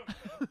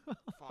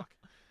 Fuck.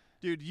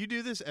 Dude, you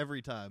do this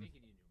every time.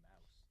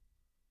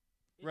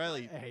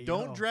 Riley, Hey,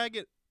 don't yo. drag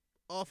it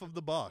off of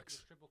the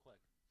box. Triple click.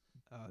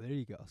 Oh, there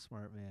you go,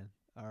 smart man.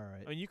 All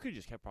right. I mean, you could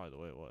just kept probably the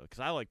way it was, because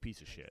I like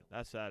piece of shit.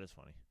 That is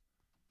funny.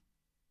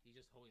 He's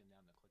just holding down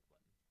the click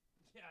button.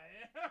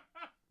 Yeah.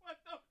 What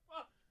the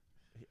fuck?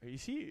 You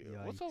see,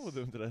 what's up with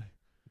Yikes. him today?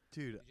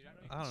 Dude, Did you not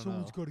know? I don't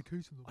Someone's know. got a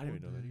case of the I didn't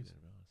even know that days. either. to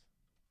be honest.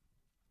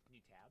 Can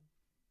you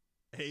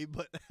tab? Hey,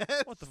 but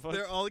S. What the fuck?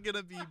 They're all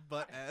gonna be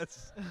but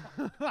S.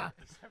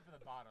 Except for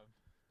the bottom.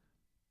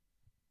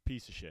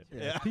 Piece of shit.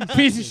 Yeah.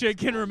 Piece of shit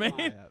can remain.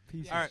 Yeah,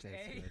 piece All right. of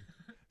shit's good.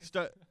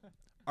 Start.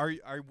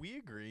 Are we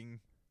agreeing?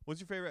 What's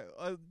your favorite?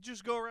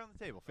 Just go around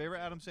the table. Favorite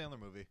Adam Sandler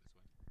movie.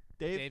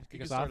 Dave, Dave, you kick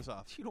can us start off. us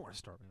off. You don't want to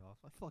start me off.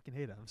 I fucking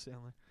hate Adam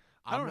Sandler.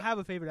 I I'm don't not- have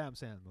a favorite Adam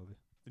Sandler movie.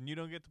 Then you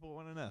don't get to put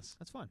one in S.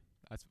 That's fine.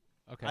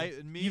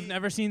 Okay. You've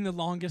never seen The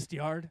Longest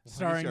Yard,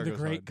 starring Yard the goes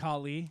great hard.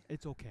 Kali?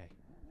 It's okay.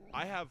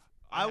 I have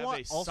I have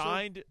want a also-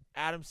 signed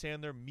Adam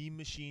Sandler Meme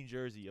Machine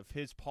jersey of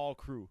his Paul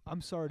Crew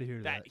I'm sorry to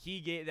hear that he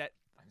gave that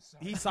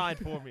he signed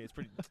for me. It's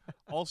pretty.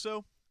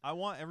 Also, I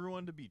want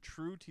everyone to be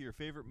true to your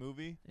favorite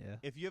movie. Yeah.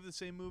 If you have the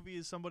same movie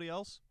as somebody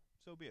else,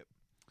 so be it.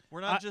 We're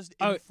not just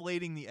oh,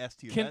 inflating the S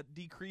tier. can- That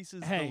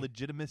decreases hey. the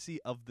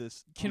legitimacy of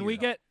this. Can tier. we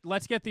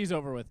let's get these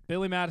over with.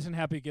 Billy Madison,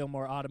 Happy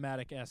Gilmore,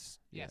 automatic S.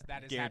 Yes, Yeah.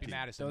 that is Happy Guaranteed.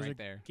 Madison Those right are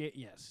there.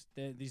 Yes,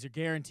 these are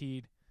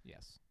guaranteed.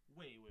 Yes.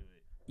 Wait.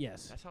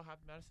 Yes. That's how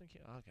Happy Madison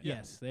came. Okay.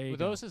 Yes, there you Were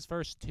go. those his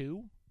first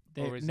two?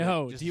 They- or is it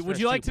no. just Do you, his would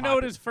first you like two to know what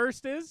popping? his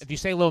first is? If you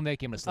say Lil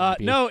Nicky, I'm gonna slap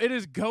you. No, it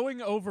is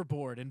Going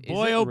Overboard, and Is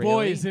boy, it oh boy,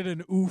 really? is it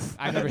an oof.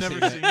 I've never, never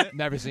seen seen it. it.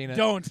 Never seen it.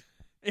 Don't.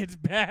 It's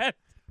bad.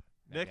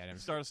 Nick, Yeah, I never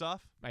start us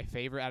off. My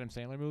favorite Adam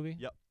Sandler movie?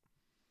 Yep.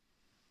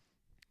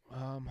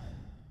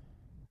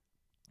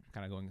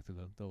 Kind of going through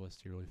the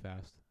list here really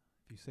fast.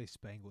 If you say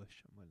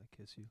Spanglish, I'm gonna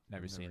kiss you.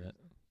 Never I've seen never-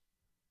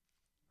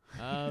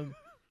 it.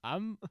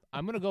 I'm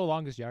gonna go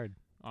Longest Yard.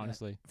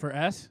 Honestly, For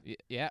S?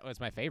 yeah, well, it's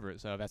my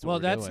favorite. So that's Well,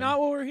 what we're that's doing. not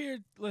what we're here.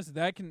 Listen,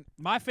 that can.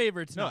 My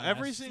favorite's No, not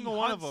every S. single See,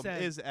 one of Hunt them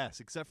said- is S,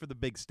 except for the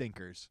big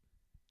stinkers.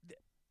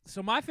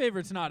 So my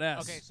favorite's not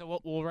S. Okay, so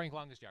we'll rank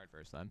Longest Yard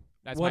first then.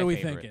 That's what my are we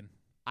favorite. thinking?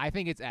 I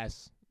think it's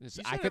S. You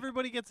I said could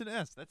everybody gets an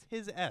S. That's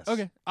his S.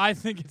 Okay, I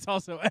think it's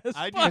also S.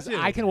 I do but too.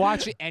 I can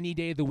watch it any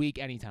day of the week,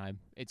 anytime.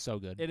 It's so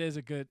good. It is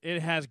a good.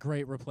 It has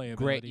great replayability.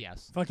 Great,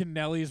 yes. Fucking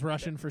Nelly's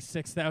rushing for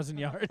 6,000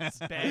 yards.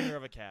 Banger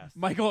of a cast.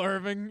 Michael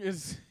Irving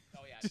is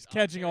Oh yeah, just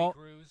catching all.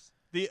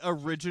 The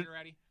origin.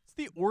 Ready? It's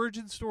the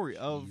origin story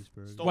of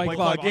Cheeseburger. White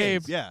Claw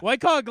Gabe. Yeah. White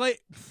Claw Glade.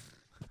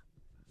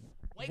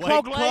 White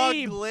Claw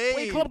Glade. Glade.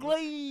 White Claw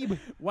Glade.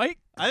 White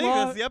I think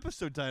Claw- that's the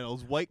episode title.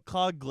 Is White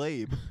Claw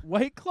Glabe.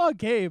 White Claw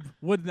Gabe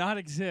would not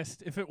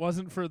exist if it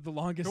wasn't for The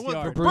Longest It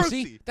wasn't for Yard.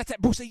 Brucey. Brucey. That's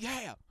it, Brucey.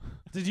 Yeah.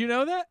 Did you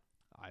know that?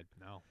 I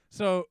know.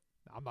 So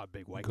I'm not a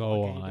big white Go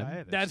Claw Gabe on. guy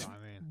either, That's- so, I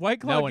mean,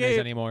 White Claw No one Gabe. is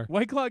anymore.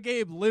 White Claw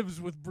Gabe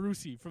lives with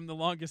Brucey from The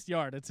Longest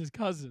Yard. It's his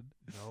cousin.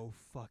 no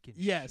fucking.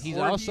 Yes. He's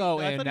Or he- also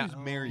I in. thought he was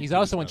married He's to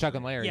also in his Chuck cousin.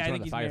 and Larry. Yeah, He's I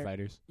one of the think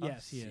he's firefighters.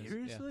 Yes, he is.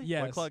 Seriously?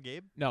 Yes. White Claw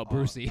Gabe. No,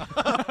 Brucey.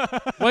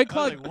 White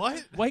Claw. like,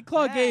 what? White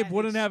Claw That Gabe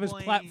wouldn't have his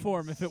explains-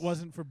 platform if it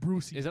wasn't for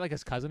Brucey. Is it like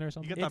his cousin or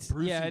something? You got that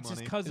Brucey yeah, it's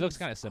money. his cousin. looks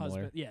kinda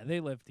similar. Yeah, they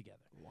live together.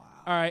 Wow.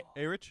 All right,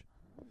 Hey, Rich.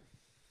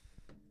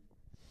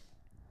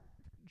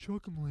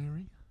 Chuck and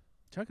Larry.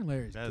 Chuck and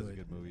Larry's That is good. a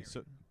good movie.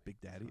 So Big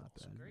Daddy. Not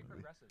bad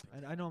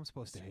movie. I know I'm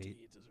supposed to hate.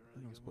 I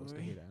know I'm supposed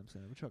to hate Adam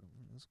Sandler, but Chuck and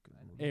Larry, that's a good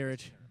movie. Hey,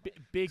 Rich.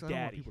 Big 'Cause I don't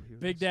want Daddy. people to hear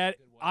Big this. Daddy.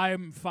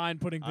 I'm fine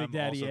putting Big I'm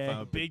Daddy also A. fine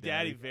with Big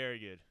Daddy, very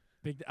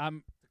good.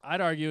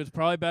 I'd argue it's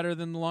probably better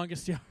than The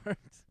Longest Yard.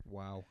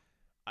 Wow.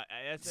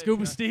 That's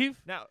Scuba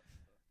Steve. Now,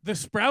 The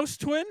Sprouse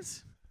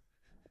twins.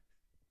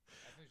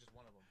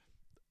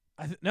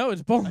 No,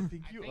 it's both. I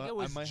think I you. think it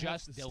was might have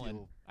just to Dylan.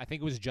 steal- I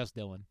think it was just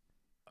Dylan.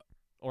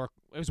 Or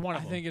it was one I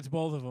of them. think it's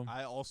both of them.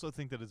 I also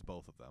think that it's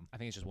both of them. I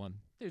think it's just one.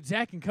 Dude,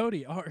 Zach and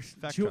Cody are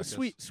Fact check us.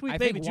 sweet I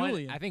baby think one,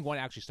 Julian. I think one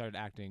actually started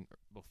acting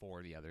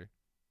before the other.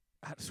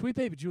 Sweet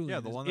baby Julian. Yeah,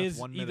 the one is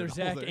that's 1 either minute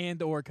Zach older.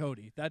 and or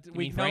Cody. That You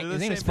we mean know. They're Frank, the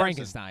his name is same person.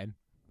 Frankenstein.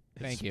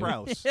 Thank you.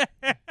 Sprouse.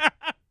 All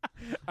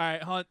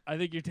right, Hunt. I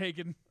think you're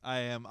taking. I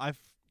am.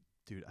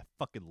 Dude, I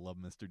fucking love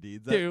Mr.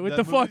 Deeds. Dude, with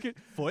that the movie- fucking-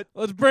 foot.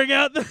 Let's bring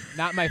out the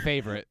Not my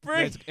favorite.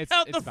 bring it's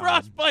out it's the fine.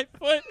 frostbite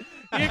foot.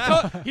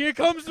 Here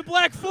comes the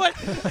black foot.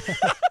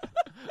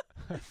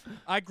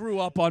 I grew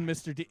up on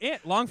Mr. D.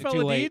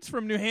 Longfellow Too late. Deeds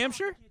from New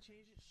Hampshire.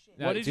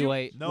 No, What did too you-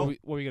 late. No. What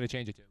were you gonna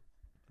change it to?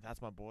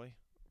 that's my boy.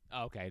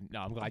 Oh, okay.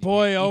 No, I'm glad.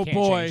 Boy, you oh can't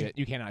boy. change it.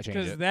 You cannot change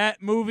Because it.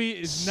 that movie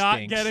is not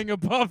Stinks. getting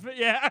above it.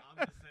 Yeah.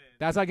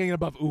 That's not getting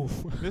above oof.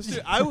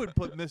 I would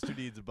put Mr.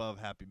 Deeds above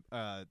Happy.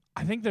 I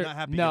think they're. Not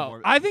Happy no,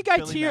 Gilmore, I think I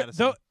Billy tier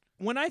Madison. though.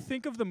 When I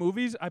think of the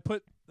movies,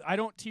 I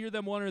don't tier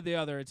them one or the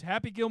other. It's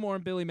Happy Gilmore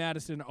and Billy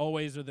Madison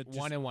always are the just,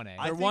 1 and 1A.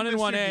 I They're think 1 and Mr.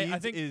 1A. I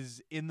Deeds think-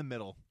 is in the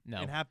middle. No.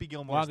 And Happy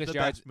Gilmore is Longest the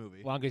Yard's best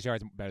movie. Longest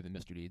Yard's better than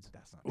Mr. Deeds.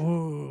 That's not true.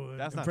 Ooh,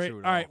 That's not great. true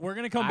at All right, all. we're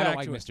gonna come I back don't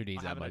like to Mr. Deeds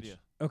I that have an much. idea.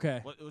 it.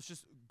 Okay. Let's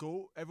just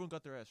go. Everyone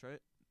got their S, right?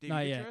 Dave, Not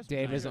you get yet. your S? Dave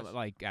What's your isn't S?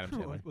 like Adam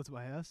Sandler. What's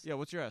my S? Yeah,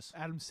 what's your S?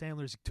 Adam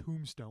Sandler's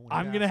tombstone. when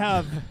I'm he gonna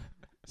dies. have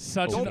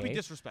such. Oh, Don't an, be okay.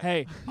 disrespectful.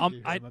 hey, Yeah,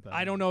 my bad.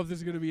 I don't know if this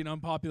is gonna be an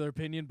unpopular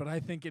opinion, but I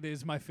think it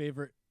is my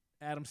favorite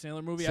Adam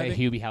Sandler movie. Say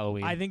Hubie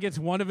Halloween. I think it's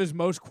one of his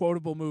most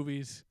quotable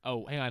movies.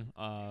 Oh, hang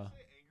on.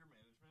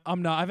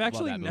 I'm not. I've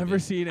actually that never movie.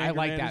 seen I Anger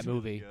like that Management.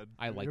 movie. Good.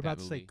 I like You're that about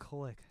to say movie.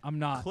 Click. I'm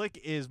not. Click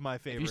is my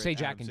favorite. say Adam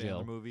Jack and Sandler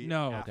Jill. movie.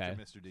 No. after Okay.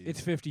 Mr. Deeds. It's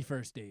 50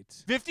 First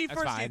Dates. 50 That's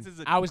First fine. Dates is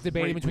a I was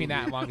debating great between that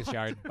and movie. Longest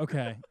Yard.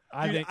 Okay.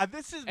 I Dude, think.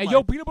 this is Hey, my,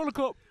 yo, peanut butter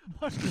cup.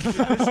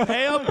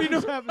 Hey, I'll be You're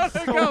having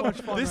so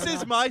much fun. this right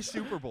is now. my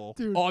Super Bowl.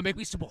 Dude. Oh, make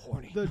me super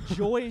horny. The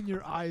joy in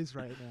your eyes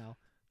right now.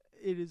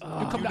 It is. You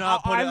Come Do to not our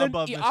put it island,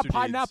 above eat Mr. our Deeds.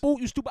 pineapple,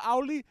 you stupid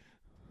owlie.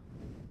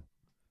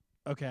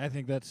 Okay, I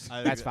think that's.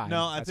 I That's think- fine.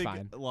 No, I That's think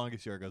fine.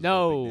 Longest Yard goes.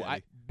 No, with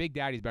Big Big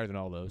Daddy's better than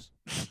all those.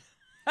 Daddy.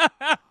 All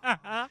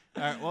right,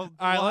 well, All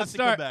right, we'll let's have to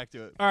start. come back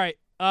to it. All right.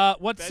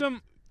 What's Ben-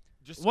 some?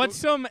 Just What's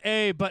some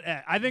A but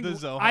S? I think. The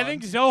Zohan. I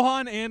think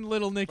Zohan and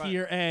Little Nicky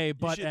Right. are A you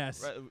but should-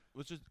 S. right,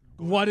 let's just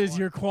go What down is one.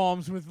 your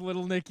qualms with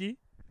Little Nicky?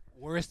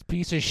 Worst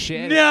piece of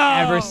shit No,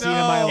 I've ever seen in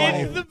my no. life.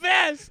 It's the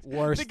best.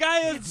 Worst. The guy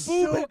has It's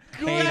boob. so the,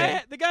 good.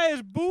 guy, the guy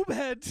has boob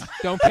heads.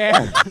 Don't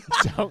care.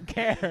 Don't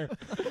care.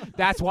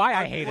 That's why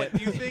I hate What, it.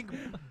 do you think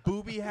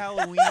Booby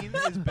Halloween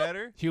is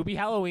better? Hubie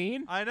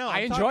Halloween. I know. I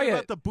I'm enjoy talking it.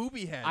 about the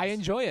booby heads. I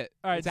enjoy it.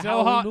 All right, it's a Zohan-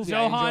 Halloween movie.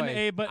 Zohan, I enjoy.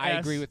 A but I S.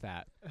 agree with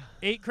that.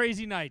 8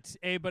 Crazy Nights.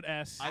 A but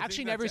S. I I've think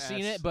actually that's never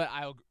seen S. it, but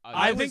I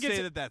I would think say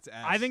it's- that that's S.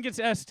 I think it's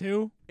S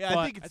too. Yeah, but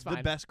I think it's That's the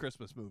fine. best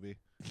Christmas movie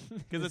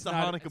because it's a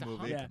not- Hanukkah It's a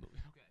movie. Yeah.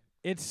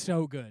 It's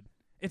so good.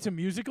 It's a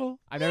musical.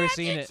 I've never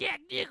seen it.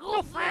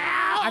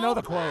 I know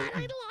the quote. I'd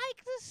like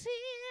to see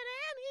it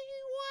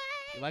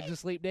anyway. You like to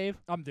sleep, Dave?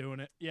 I'm doing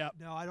it. Yeah.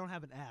 No, I don't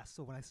have an ass,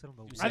 so when I sit on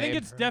the You I think Same.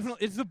 it's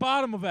definitely it's the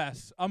bottom of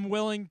S. I'm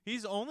willing.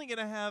 He's only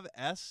gonna have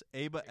S,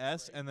 A but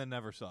S, and then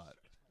never saw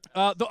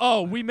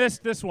it. We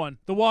missed this one.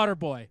 The Water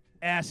Boy.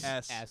 S.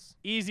 S. S.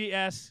 Easy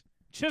S.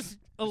 Just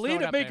throw elite it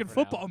at up there making for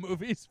now. football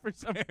movies for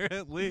some.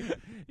 Apparently.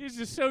 He's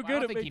just so Well, I good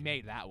don't at think he making.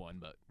 made that one,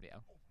 but yeah.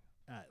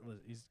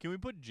 Can we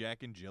put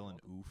Jack and Jill in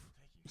Oof?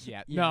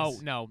 Yeah.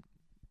 Yes. No.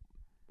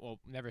 Well,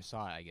 never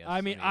saw it. I guess.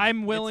 I mean,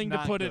 I'm willing to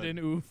not put good. it in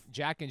oof.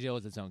 Jack and Jill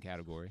is its own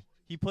category.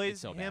 He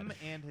plays so him bad.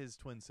 and his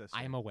twin sister.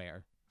 I am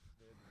aware.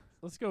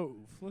 Let's go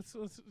oof. Let's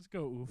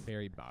go oof.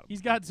 Very bottom.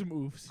 He's got some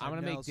oofs. I'm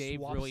gonna Now make Dave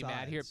swap really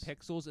mad here. sides.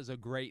 Pixels is a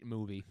great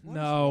movie.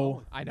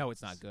 No. I know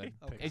it's not good.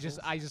 Okay. It just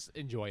I just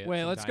enjoy it.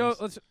 Wait, let's go.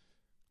 sometimes.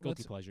 Guilty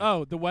Let's. pleasure.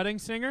 Oh, The Wedding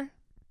Singer.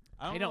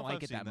 I know don't if like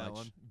I've it seen that much.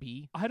 one.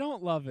 B. I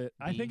don't love it.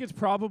 I B. think it's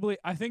probably.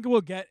 I think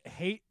we'll get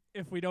hate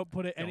if we don't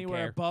put it Don't anywhere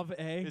care. above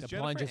A. Is The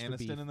Jennifer plunge is for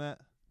beef. Aniston in that?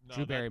 No,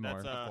 Drew that-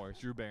 Barrymore, that's, of course.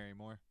 Drew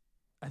Barrymore.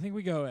 I think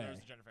we go A. There's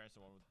the Jennifer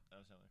Aniston one with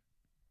Adam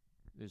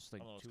Sandler. There's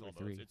like I don't know what it's 2 or called,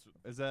 though. 3. It's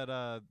Is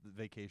that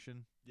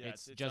Vacation? yeah,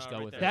 It's Just Go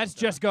right With It. there. That's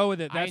It's, just go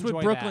with it. I That's with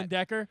enjoy Brooklyn that.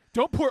 Decker.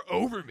 Don't pour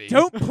over me.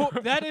 Don't pour.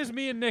 That is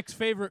me and Nick's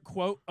favorite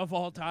quote of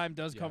all time.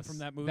 Does come Yes. from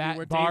that movie That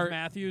where Bart- Dave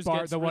Matthews Bart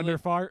gets the really, Wonder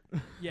Fart.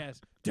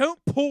 Yes. Don't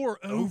pour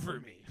over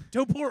me.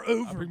 Don't pour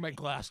over. I'll bring me. my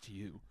glass to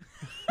you.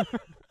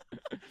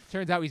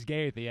 Turns out he's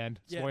gay at the end.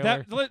 Yeah,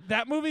 Spoiler.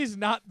 that movie's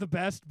not the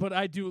best, but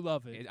I do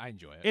love it. I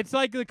enjoy it. It's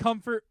like the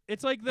comfort.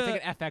 It's like the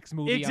It's like an FX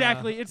movie.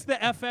 exactly. It's the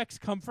FX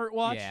comfort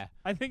watch. Yeah.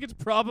 I think it's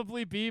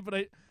probably B,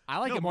 but I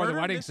like no, it more than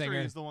Murder Wedding Mystery Singer.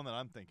 is the one that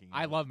I'm thinking.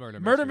 I of. love Murder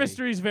Mystery. Murder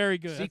Mystery is very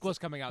good. Sequel's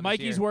coming out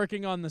Mikey's this year.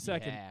 working on the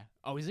second. Yeah.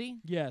 Oh, is he?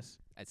 Yes.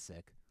 That's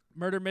sick.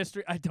 Murder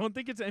Mystery. I don't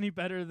think it's any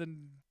better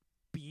than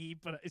B,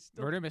 but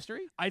Murder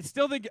Mystery? I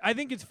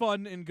think it's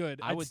fun and good.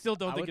 I still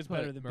don't think would it's put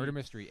better than Murder B.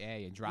 Mystery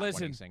A and drop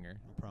Listen. Wedding Singer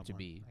No problem, to man.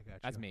 B. I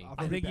got That's you. me. I'll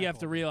I be think back you have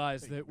to home.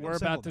 realize that I'm we're about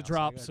single to now, so I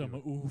drop gotta some do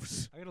it.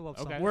 oofs. I gotta love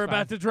Okay. something. We're fine.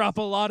 about to drop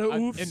a lot of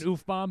An oofs.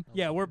 oof bomb?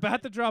 Yeah, we're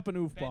about to drop an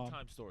oof bomb.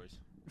 bedtime stories.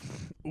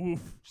 Oof.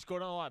 Just go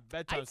down the line.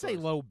 Bedtime I'd say stories.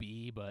 low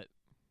B, but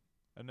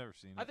I've never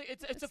seen it. I think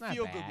it's it's a not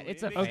feel good bad. movie.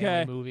 It's a It family makes-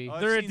 Okay. movie. Oh,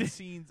 I've They're seen adi-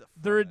 scenes The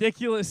from it.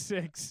 Ridiculous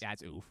Six.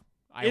 That's oof.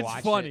 It's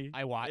watched funny. It.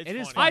 I watched. It's It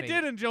is funny. funny.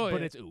 I did enjoy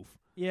but it. it's oof.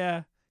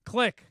 Yeah.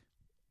 Click.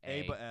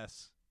 A but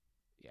S.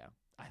 Yeah.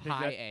 I think,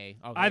 High that- A.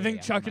 Okay, I think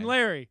yeah, Chuck never and mind.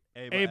 Larry.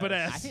 A but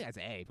S. I S. think that's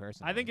A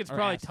personally. I think it's Or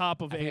probably S.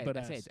 top of I A think but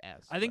I'd say S. it's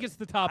S. I think but- it's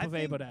the top I of A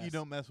think but S. You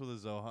don't mess with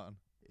a Zohan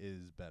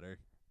is better. you?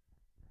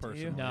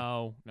 Personally.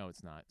 No,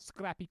 it's not.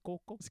 Scrappy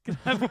Coco.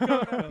 Scrappy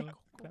Coco.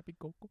 Scrappy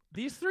Coco.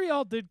 These three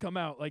all did come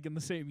out like in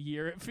the same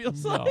year. It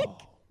feels No. like.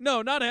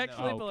 No, not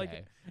actually, but like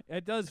Okay.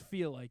 it does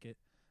feel like it.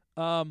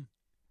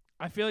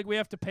 I feel like we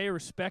have to pay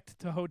respect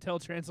to Hotel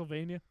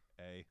Transylvania.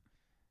 A.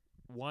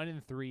 1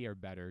 and 3 are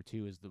better.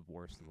 2 is the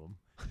worst of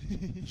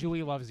them.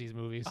 Julie loves these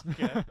movies.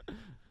 Okay.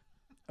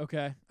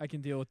 Okay, I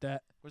can deal with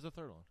that. Where's the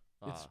third one?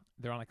 It's-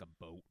 They're on like a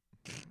boat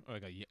or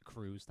like a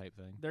cruise type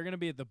thing. They're gonna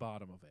be at the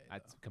bottom of A.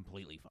 That's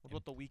completely What fine.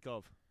 about the week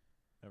of?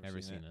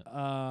 Never seen it. though.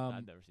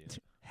 I've never seen it.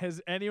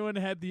 Has anyone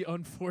had the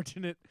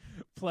unfortunate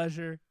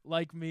pleasure,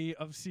 like me,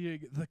 of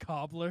seeing The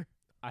Cobbler?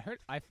 I've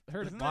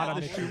heard Isn't a lot that of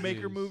the mixed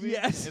Shoemaker reviews. movie?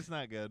 Yes. It's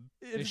not good.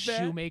 The It's bad.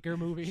 Shoemaker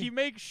movie. He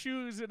makes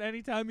shoes, and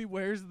anytime he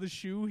wears the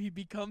shoe, he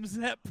becomes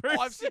that person.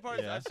 Oh, I've seen part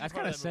of Yeah. I've seen That's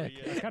part kind of of that movie,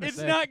 sick. yeah. That's kind of It's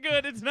sick. not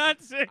good. It's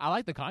not sick. I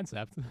like the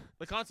concept.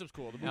 The concept's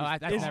cool. The No, movie's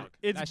that's It's- never.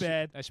 it's that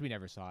bad. That should we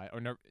never saw it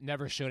or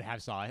never should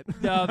have saw it.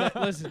 No,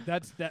 listen,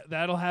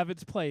 that'll have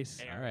its place.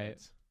 All right.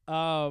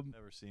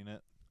 Never seen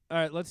it. All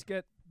right, let's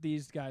get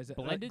these guys.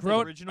 Blended The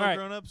Grown, original all right,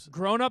 Grown Ups.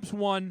 Grown Ups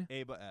 1.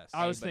 A but S.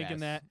 I was but thinking S.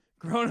 that.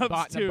 Grown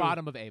Ups 2. The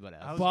bottom of A but I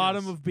F. was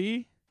Bottom gonna of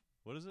B.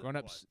 What is it? Grown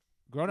Ups.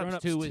 Grown Grown Ups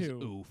Ups 2 is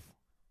 2. oof.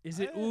 Is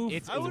it oof?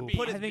 It's I would oof.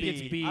 put it I think B.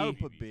 it's B. I would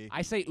put B.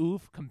 I say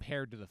oof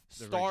compared to the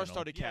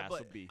Star-studded Yeah, cast but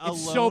would be.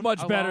 It's so alone-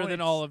 much better alone than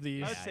it's- all of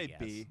these. I would Yeah, say guess.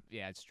 B.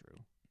 Yeah, it's true.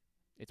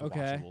 It's Okay.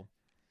 watchable.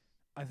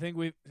 I think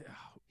we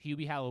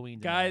Hubie Halloween.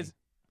 guys.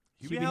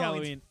 Hubie Hubie Halloween's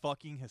Halloween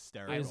fucking I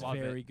hysterical. is love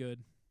it. very good.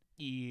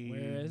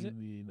 Where is it?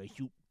 My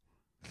soup.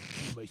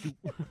 My soup.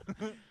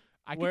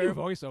 I can Where- do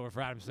voiceover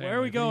for Adam Sandler. where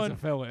are we if he needs going? to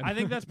fill in. I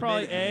think that's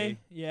probably A. Mid-A.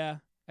 Yeah,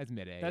 That's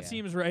mid A. that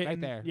seems right. right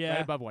and- there. Yeah,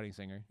 Right above Wedding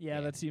Singer.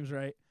 yeah, that seems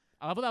right.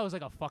 I love that was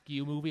like a fuck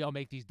you movie. I'll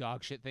make these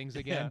dog shit things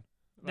again.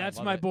 I That's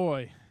love my it.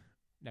 boy.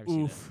 Never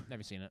seen Oof. it.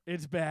 Never seen it.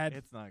 It's bad.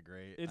 It's not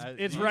great.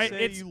 It's you right-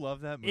 Say it's- you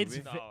love that movie. it's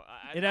No,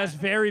 It has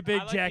very big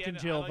I like Jack the and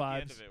end- Jill I like the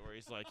end vibes. of it where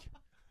he's like,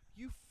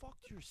 "You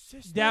fucked your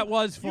sister. That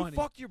was You funny.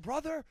 fucked your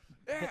brother.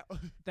 Yeah."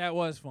 That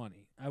was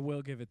funny. I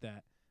will give it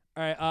that.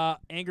 All right,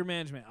 Anger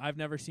Management. I've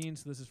never seen,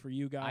 so this is for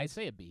you I guys.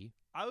 say a B.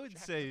 I would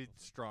say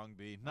strong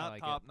B. Not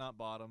like top, not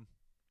bottom.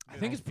 I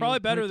think I it's feel probably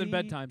better than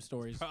pretty. Bedtime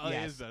Stories. Probably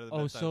Yes. is better than Oh,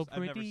 Bedtime. so I've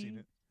never pretty. seen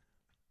it.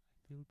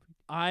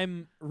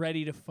 I'm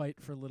ready to fight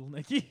for Little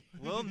Nicky.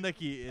 Little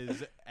Nicky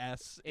is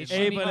S. It in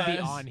shouldn't but even be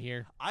S. on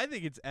here. I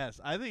think it's S.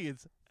 I think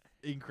it's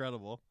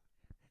incredible.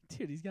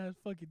 Dude, he's got a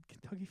fucking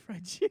Kentucky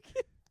Fried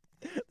Chicken.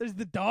 There's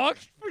the dog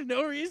for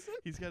no reason.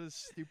 He's got his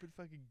stupid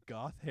fucking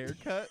goth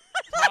haircut.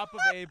 Top of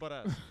A, but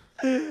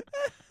S.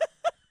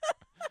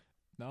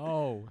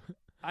 No.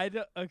 I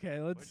don't. Okay,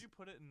 Where'd let's. you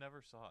put it and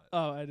never saw it?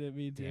 Oh, I didn't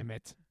mean to. Damn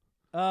it.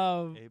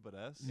 A but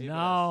S.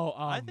 No.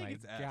 Oh I think my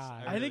it's S.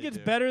 God. I think really it's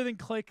do. better than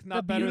Click, not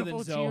the better than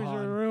beautiful tears are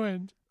Zohan.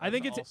 ruined. I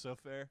think That's it's. also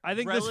fair. I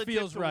think this Relative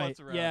feels to right. what's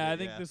around Yeah, it, I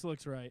think this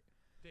looks right.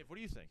 Dave, what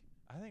do you think?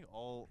 I think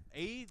all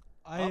A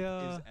I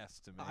up is S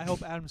to me. I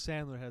hope Adam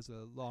Sandler has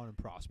a long and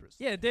prosperous.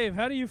 Yeah, Dave,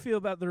 how do you feel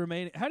about the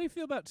remaining? How do you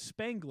feel about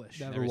Spanglish?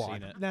 Never watched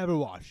seen it. Never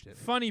watched it.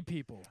 Funny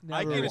people.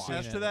 I Never can watched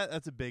attest it. to that.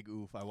 That's a big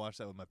oof. I watched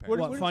that with my What-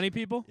 parents. What, Funny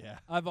People? Yeah.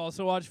 I've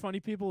also watched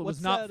Funny People. It What's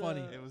was not that,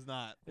 funny. It was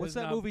not. It What's was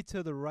that not- movie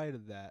to the right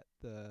of that?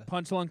 The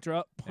Punch Lunk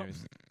Drop. Never,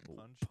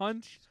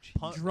 Punch.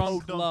 Punch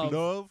Drunk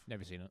Love.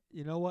 never seen it.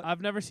 you know what?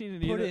 I've never seen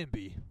it Put either. it in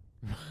B.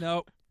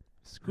 No.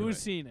 Screw Who's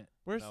it. seen it?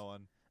 Where's No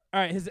one. All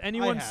right. Has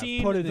anyone have.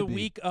 seen Put it The in B.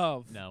 Week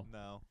of? No.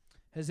 No.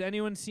 Has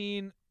anyone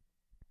seen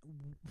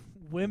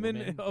Women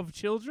Women? of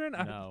Children?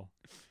 No.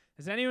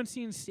 Has anyone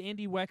seen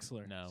Sandy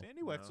Wexler? No.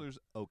 Sandy Wexler's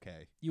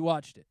okay. You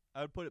watched it.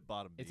 I would put it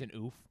bottom B. It's an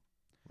oof.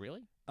 Really?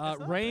 It's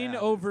not Rain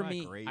bad, but Over it's not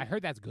Me. great. I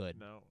heard that's good.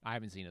 no? I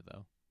haven't seen it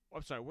though.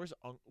 I'm sorry. Where's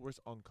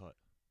Uncut?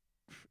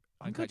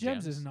 Uncut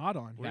Gems is not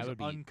on here. Where's That would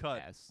be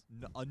Uncut? S.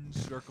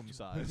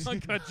 Uncircumcised.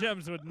 Uncut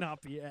Gems would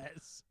not be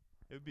S.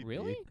 It would be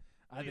Really? B.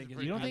 I think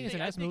it's You don't think it's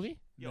an I S think- movie?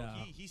 Yo, No.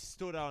 he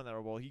stood out in that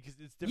role. Because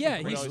it's different. Yeah,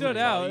 from he what stood else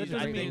out. he's It done.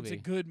 doesn't I mean think it's a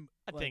movie. good.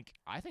 I think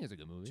I think it's a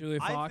good movie. Julia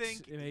I Fox.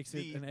 think It makes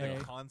the, it an the A.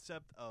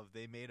 concept of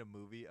they made a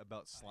movie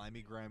about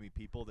slimy, grimy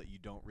people that you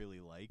don't really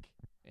like,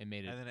 It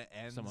made and it. then it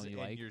ends someone you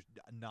and like. you're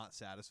not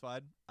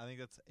satisfied. I think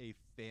that's a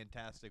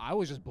fantastic. I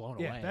was just blown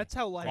Yeah, away. that's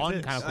how life on,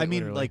 is. kind of I mean,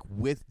 literally. like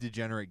with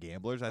degenerate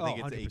gamblers, I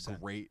think Oh, it's a 100%.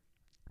 great.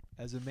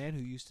 As a man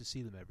who used to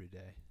see them every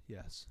day,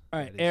 yes. All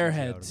right, that is usually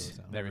how it Airheads. goes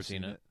down. Never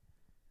seen it.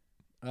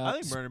 I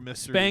think Murder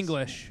Mystery.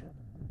 Spanglish.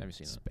 Never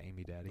seen it. Spang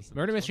me, daddy.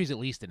 Murder Mystery's at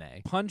least an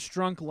A. Punch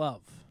Drunk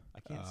Love. I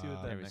can't see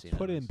what that Never next seen it.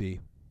 Put one in is. B.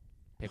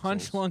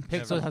 Punch Pixels. Lunk.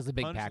 Pixels Never. has the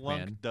big Punch Pac-Man.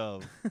 Lunk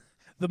Dove.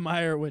 The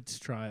Meyerowitz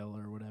trial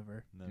or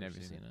whatever. Never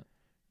seen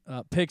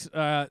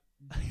it.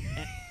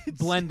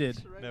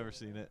 Blended. Never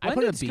seen it. I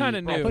put it Blended's B. kinda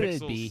I new. put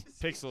it Pixels, at B.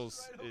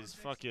 Pixels is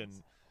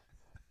fucking.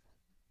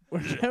 We're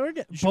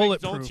getting You should make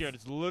its own bulletproof. tier. and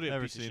It's literally a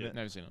Never piece of seen shit. it.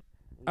 Never seen it.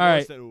 All right.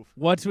 Worse than Oof.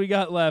 What's we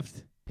got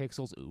left?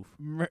 Pixels oof.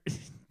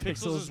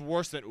 Pixels is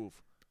worse than Oof.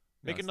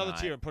 No, Make it's another not.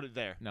 tier and put it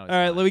there. No. All It's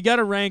right, not. we got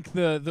to rank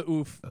the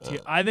oof tier.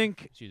 I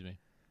think Excuse me.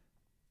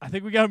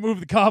 we got to move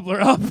the cobbler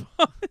up.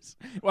 All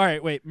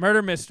right, wait.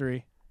 Murder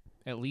Mystery.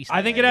 At least.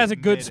 I think A. it has a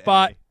good Mid-A.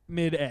 spot.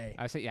 Mid A.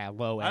 I say yeah,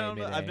 low A. I don't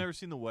know. mid-A. I've never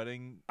seen The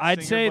Wedding I'd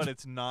Singer, say but it's-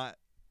 it's not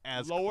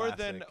as Lower classic.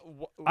 than.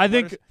 I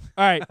think.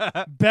 All right,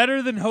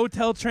 better than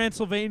Hotel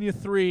Transylvania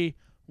 3.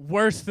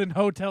 Worse than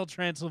Hotel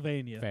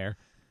Transylvania. Fair.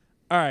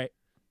 All right.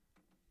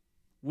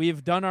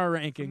 We've done our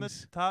From the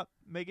rankings. top,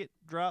 make it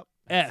drop.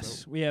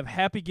 S. We have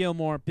Happy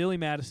Gilmore, Billy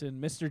Madison,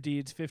 Mr.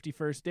 Deeds, 50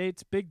 First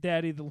Dates, Big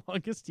Daddy, The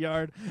Longest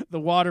Yard, The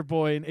Water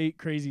Boy, and 8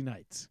 Crazy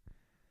Nights.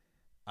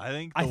 I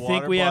think I the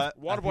think we have-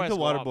 Waterboy- Waterboy I think has the to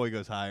go up. Waterboy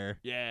goes higher.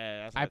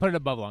 Yeah. That's I what put it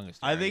above longest.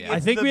 I Yard, think yeah. I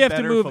it's think the we have to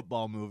better move-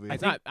 football movie.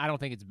 It's not. I don't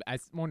think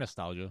it's more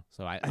nostalgia.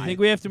 So I think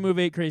we have to move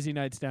 8 Crazy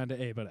Nights down to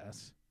A but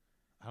S.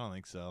 I don't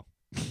think so.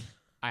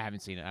 I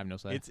haven't seen it. I have no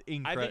say. It's I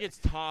incredible. think it's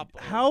top.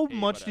 of How A,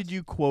 much but did S.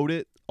 you quote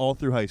it all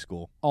through high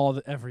school?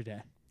 Every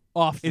day.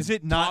 Often. Is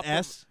it not Top of-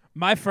 S?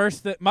 My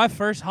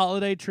first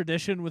holiday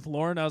tradition with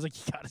Lauren, I was like,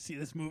 you got to see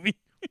this movie.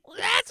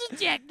 That's a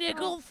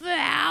technical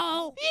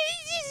foul.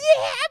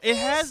 It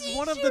has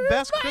one of the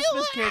best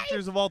Christmas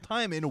characters of all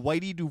time in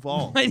Whitey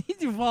Duvall. Mighty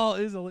Duvall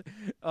is a.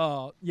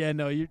 Oh yeah,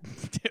 no, you,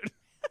 dude.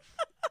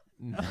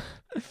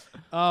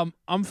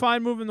 I'm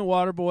fine moving the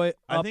Water Boy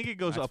I up. think it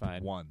goes That's up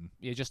fine. one.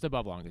 Yeah, just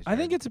above longest. I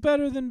think Yard. it's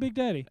better than Big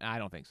Daddy. I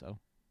don't think so.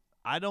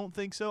 I don't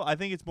think so. I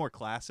think it's more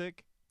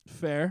classic.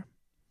 Fair.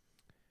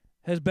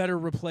 Has better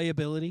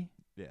replayability.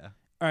 Yeah.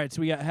 All right,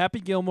 so we got Happy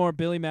Gilmore,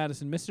 Billy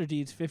Madison, Mr.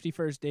 Deeds, 50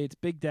 First Dates,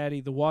 Big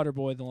Daddy, The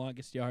Waterboy, The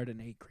Longest Yard,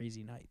 and 8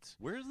 Crazy Nights.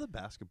 Where's the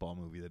basketball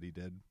movie that he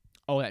did?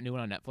 Oh, that new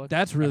one on Netflix.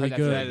 That's I heard really that's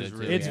good. That is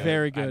really It's good.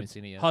 very I good. haven't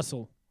seen it yet.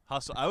 Hustle.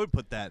 Hustle. I would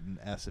put that in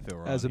S if it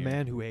were As a on here.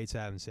 man who hates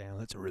Adam Sandler,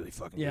 that's a really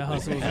fucking Yeah,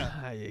 good movie.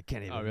 Hustle. You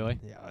can't even. Oh, really?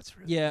 Yeah, that's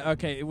really. Yeah,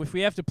 okay. If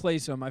we have to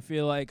place them, I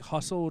feel like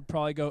Hustle would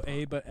probably go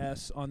A, but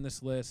S on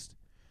this list.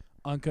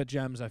 Uncut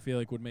Gems, I feel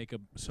like, would make a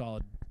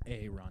solid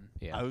A run.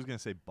 Yeah. I was gonna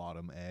say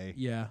bottom A.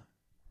 Yeah.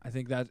 I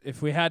think that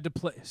if we had to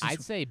play.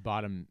 I'd say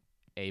bottom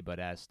A, but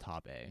S,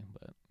 top A.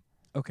 But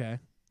Okay.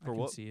 I For can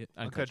what? see it.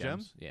 Uncut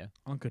Gems? Yeah.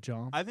 Uncut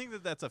Gems. I think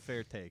that that's a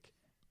fair take.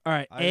 All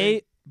right. I A,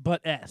 think-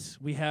 but S.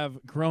 We have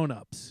Grown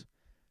Ups.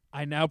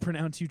 I now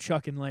pronounce you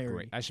Chuck and Larry.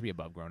 Great. That should be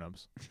above Grown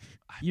Ups.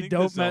 I You think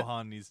don't the me-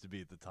 Zohan needs to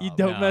be at the top. You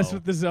don't mess No.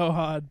 with the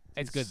Zohan.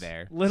 It's good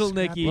there. Little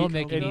Scrap Nicky, Little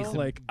Nicky and needs to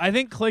Click. I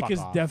think Click fuck is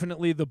off.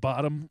 definitely the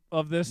bottom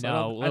of this. I No,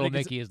 don't- I Little think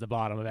it's- Nicky is the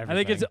bottom of I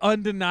everything. think it's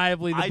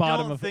undeniably the I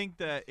bottom don't of think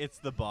that it's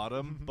the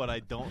bottom, but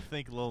I don't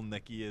think Lil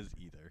Nicky is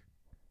either.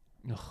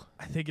 Ugh,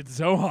 I think it's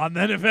Zohan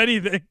then, if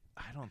anything.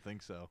 I don't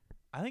think so.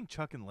 I think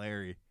Chuck and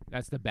Larry.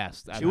 that's the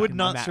best. It would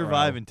not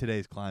survive in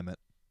today's climate.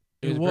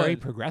 It was It very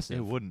would. progressive.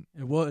 It wouldn't.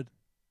 It would.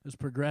 It was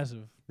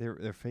progressive.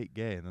 They're fake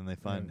gay, and then they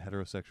find Yeah.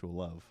 heterosexual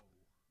love.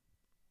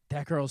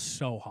 That girl's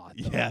so hot.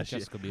 Though. Yeah, she,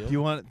 Jessica Biel. do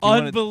you want?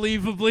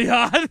 Unbelievably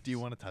hot. Do you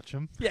want to touch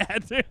him? Yeah,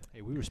 dude.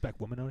 Hey, we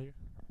respect women out here.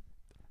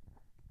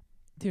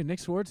 Dude, Nick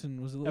Swartzen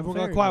was a little Everyone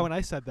got fairy, quiet man. when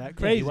I said that. he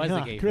Crazy, was the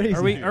huh? gay Crazy.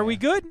 fairy. Are we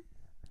good?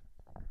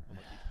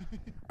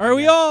 Are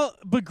we all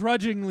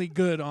begrudgingly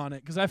good on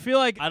it? Because I feel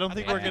like I don't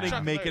think we're think gonna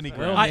Chuck make Larry's any fine.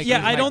 ground. Nick yeah,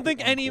 is I don't like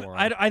think any.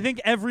 on I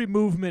think every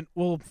movement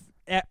will,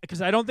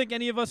 because I don't think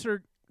any of us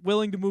are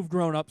willing to move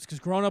Grown Ups. Because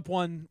Grown Ups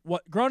one was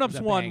a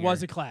was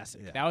banger. a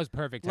classic. Yeah. That was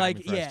perfect Like,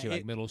 timing for yeah, us too.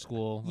 Like middle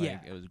school. yeah.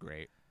 Like, it was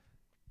great.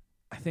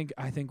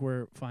 I think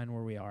we're fine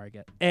where we are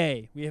again.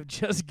 A, we have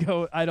Just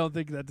Go. I don't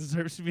think that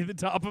deserves to be the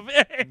top of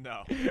A.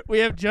 No. We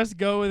have Just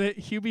Go With It.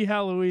 Hubie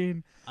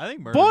Halloween. I think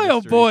Murder Boy, oh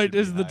Mystery boy, should be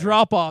is the higher.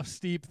 drop off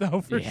steep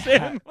though for Yeah.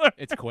 Sandler.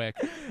 It's quick.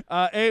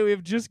 A, we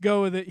have Just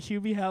Go With It.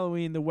 Hubie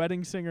Halloween, The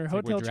Wedding Singer, It's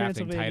like Hotel we're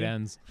drafting tight Transylvania.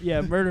 ends.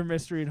 Yeah, Murder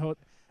Mystery and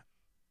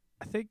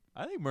I think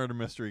I think Murder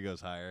Mystery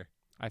goes higher.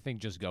 I think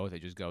just go with it.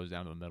 Just goes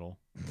down to the middle.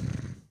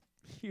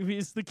 Hubie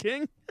is the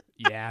king.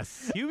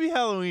 Yes. Hubie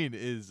Halloween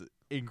is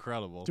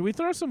incredible. Do we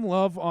throw some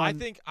love on I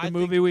think the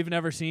movie we've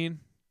never seen?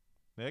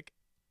 Nick,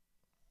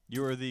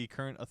 you are the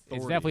current authority.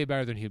 It's definitely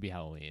better than Hubie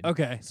Halloween.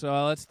 Okay,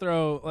 so let's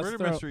throw. Murder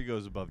Mystery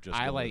goes above Just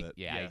I Go like. With It.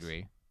 Yeah, I Yes.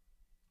 agree.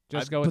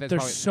 Just I- go with But it. they're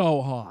Probably,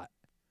 so hot.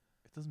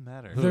 It doesn't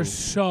matter. They're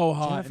so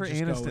hot. Jennifer in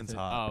Just Go With Aniston's It.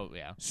 hot. oh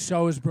yeah,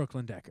 So is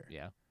Brooklyn Decker.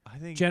 yeah. I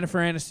think Jennifer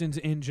Aniston's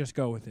in Just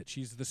Go With It.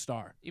 She's the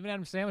star. Even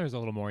Adam Sandler's a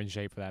little more in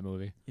shape for that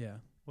movie. Yeah.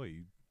 Wait,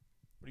 you,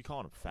 What are you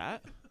calling him?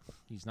 Fat?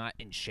 He's not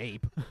in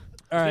shape. All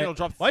right. Daniel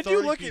dropped why'd you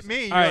 30 look pieces. at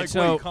me? You're All right, like,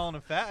 so- what, you calling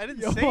him fat? I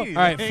didn't say anything.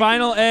 All right.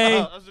 Final A.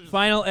 Oh, those are just-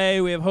 Final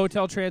A. We have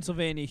Hotel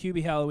Transylvania,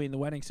 Hubie Halloween, The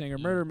Wedding Singer,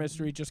 Murder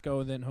Mystery. Just Go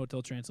With It.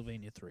 Hotel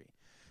Transylvania 3.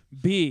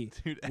 B.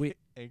 Dude, we-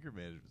 anger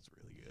management's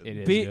really good. It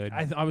is B. good.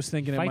 I was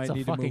thinking it Fights might a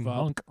need to fucking move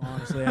up. monk.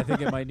 Honestly, I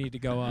think it might need to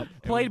go up.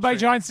 Played by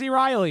John C.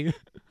 Riley.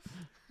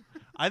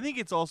 I think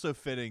it's also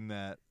fitting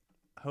that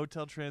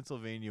Hotel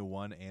Transylvania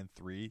 1 and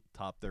 3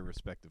 top their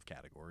respective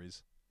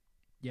categories.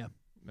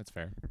 That's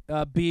fair.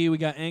 B, we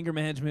got Anger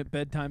Management,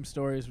 Bedtime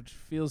Stories, which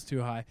feels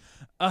too high.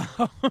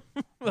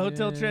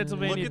 Hotel Yeah.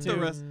 Transylvania Look 2. at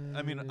the rest.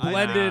 I mean,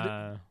 Blended.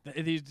 Nah.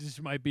 These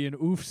just might be an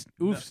oofs.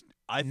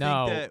 I think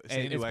No, that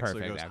Sandy it's Wexler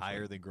perfect, goes actually.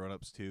 higher than Grown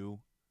Ups 2.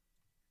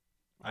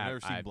 I've I- never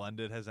seen I-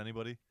 Blended. Has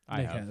anybody?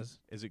 I Nick have. has.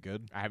 Is it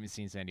good? I haven't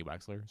seen Sandy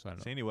Wexler, so I don't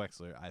know. Sandy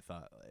Wexler, I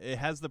thought it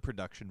has the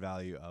production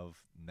value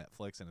of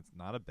Netflix, and it's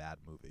not a bad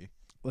movie.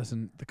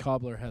 Listen, The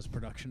Cobbler has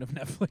production of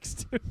Netflix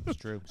too. It's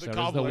true. So does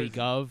the Cobbler. week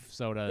of.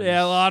 So does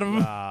Yeah, a lot of 'em.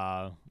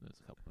 There's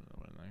a couple of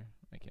them in there.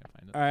 I can't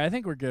find it. All right, I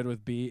think we're good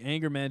with B.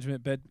 Anger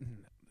Management,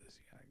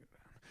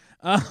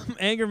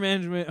 Anger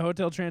Management,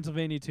 Hotel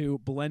Transylvania 2,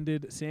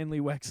 Blended, Sandy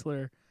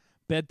Wexler,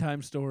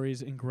 Bedtime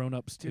Stories, and Grown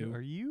Ups 2. Dude,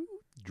 are you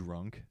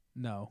drunk?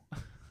 No.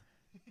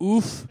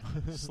 Oof.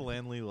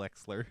 Slanley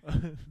Wexler.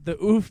 The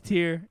oof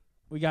tier.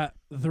 We got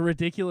The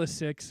Ridiculous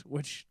Six,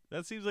 which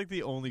That seems like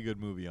the only good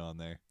movie on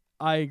there.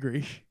 I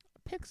agree.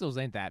 Pixels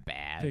ain't that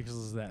bad.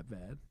 Pixels is that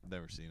bad.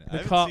 Never seen it. I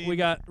The haven't seen- we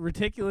got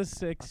Ridiculous I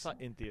Six, saw it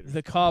in theaters.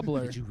 The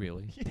Cobbler, Did you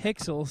really?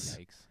 Pixels,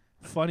 Yikes.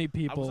 Funny I was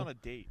People, on a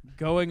date.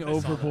 Going I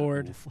saw that.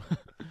 Overboard,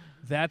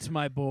 That's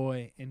My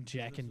Boy, and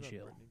Jack and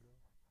Jill.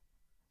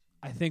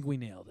 I think we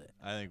nailed it.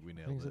 I think we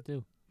nailed Things it. that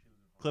do.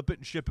 Clip it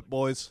and ship it,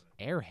 boys.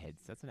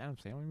 Airheads. That's an Adam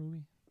Sandler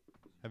movie.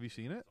 Have you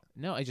seen it?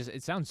 No,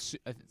 it sounds.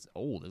 It's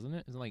old, isn't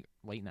it? Isn't it like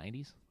late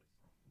 90s?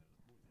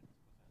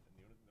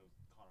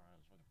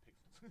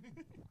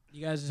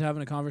 You guys just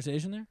having a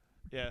conversation there?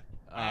 Yeah.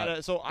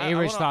 Uh, So I Avery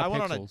went saw on, I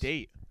went on a Pixels.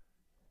 date,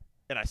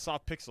 and I saw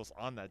Pixels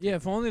on that. Yeah, date.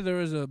 if only there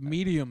was a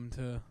medium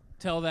to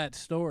tell that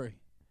story.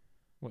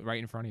 Right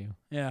in front of you.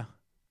 Yeah.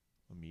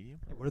 A medium.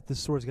 What if this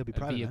story's gonna be A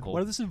private? Man? vehicle.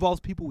 What if this involves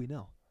people we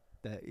know?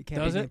 That it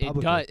can't Does be it? named It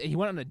publicly. does. He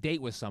went on a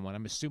date with someone.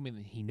 I'm assuming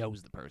that he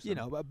knows the person. You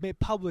know, but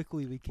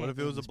publicly we can't. What if it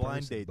name was a this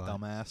blind person, date, but-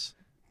 dumbass?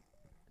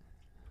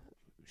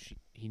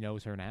 He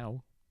knows her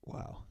now.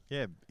 Wow.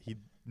 Yeah, he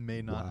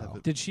may not Wow. have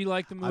it. Did she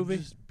like the movie? I'm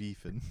just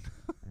beefing.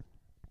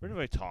 Where do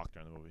I talk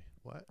during the movie?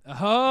 What?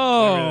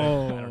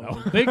 Oh, I don't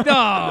know. big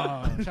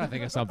dog. I'm trying to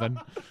think of something.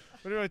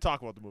 Where do I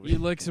talk about the movie? You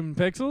lick some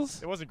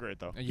pixels? It wasn't great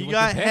though. You He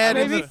got licking head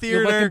pics, in the maybe? You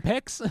theater. licking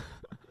pics?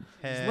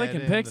 Head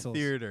licking in pixels. the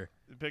theater.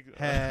 Big-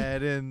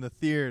 Head in the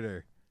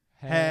theater.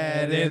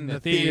 Head in the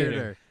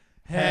theater.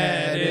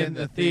 Head Head in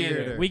the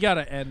theater. We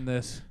gotta end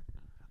this.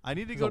 I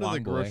need to He's go a to the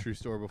long boy. grocery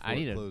store before I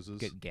need it to closes.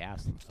 get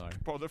gas. I'm sorry.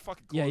 Bro, they're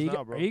fucking Yeah, closed you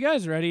now, bro. are you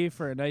guys ready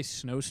for a nice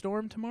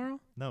snowstorm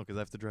tomorrow? No, because I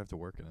have to drive to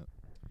work in it.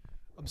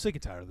 I'm sick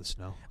and tired of the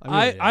snow.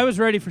 I was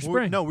ready for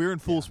spring. No, we were in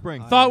full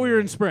spring. Thought we were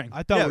in spring.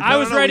 I thought Yeah, we I no,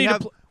 was no, ready we to.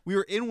 have- We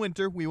were in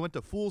winter. We went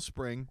to full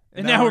spring,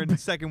 And now now we're we're in b-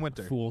 second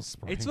winter. Full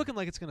spring. It's looking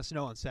like it's gonna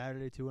snow on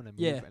Saturday too, and I move.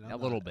 Yeah. and A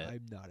I'm little not- bit.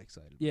 I'm not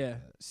excited. Yeah.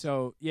 about that.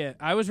 So yeah,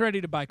 I was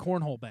ready to buy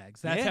cornhole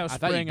bags. That's Yeah, how I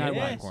thought you spring did I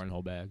buy was.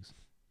 cornhole bags.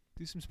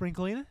 Do some spring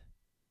cleaning.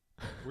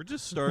 We're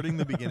just starting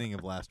the beginning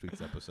of last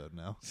week's episode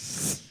now.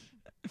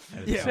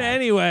 Yeah. So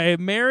anyway,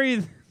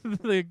 marry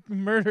the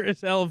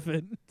murderous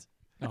elephant.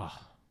 Oh,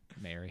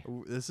 Mary.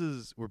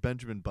 We're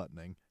Benjamin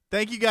Buttoning.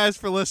 Thank you guys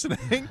for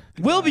listening.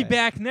 We'll be Bye.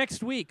 back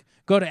next week.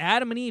 Go to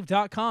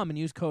adamandeve.com and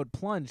use code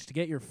PLUNGE to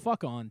get your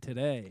fuck on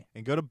today.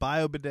 And go to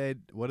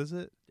BioBidet. What is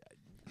it?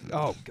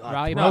 Oh God.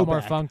 Riley bought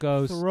more Throwback.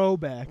 Funkos.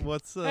 Throwback.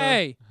 What's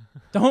Hey,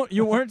 don't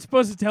you weren't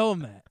supposed to tell him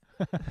that.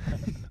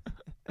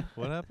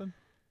 What happened?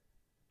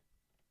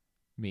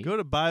 Me. Go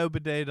to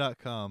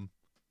biobidet.com.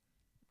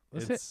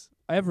 Let's It's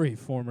Every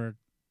former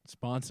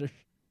sponsor.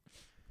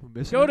 We're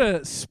missing Go it? to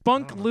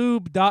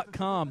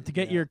spunklube.com to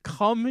get your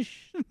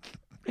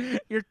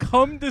your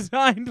cum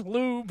designed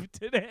lube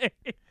today.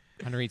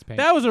 Hunter eats paint.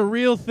 That was a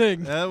real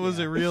thing. that was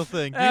a real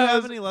thing. Do you That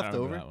have was- any I left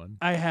don't remember over? that one.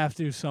 I have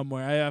to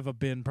somewhere. I have a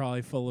bin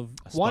probably full of.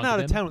 A 1 out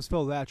spunk of bin? 10 was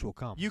filled with actual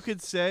cum. You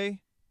could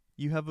say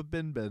you have a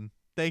bin.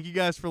 Thank you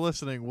guys for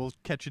listening. We'll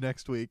catch you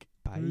next week.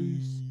 Bye.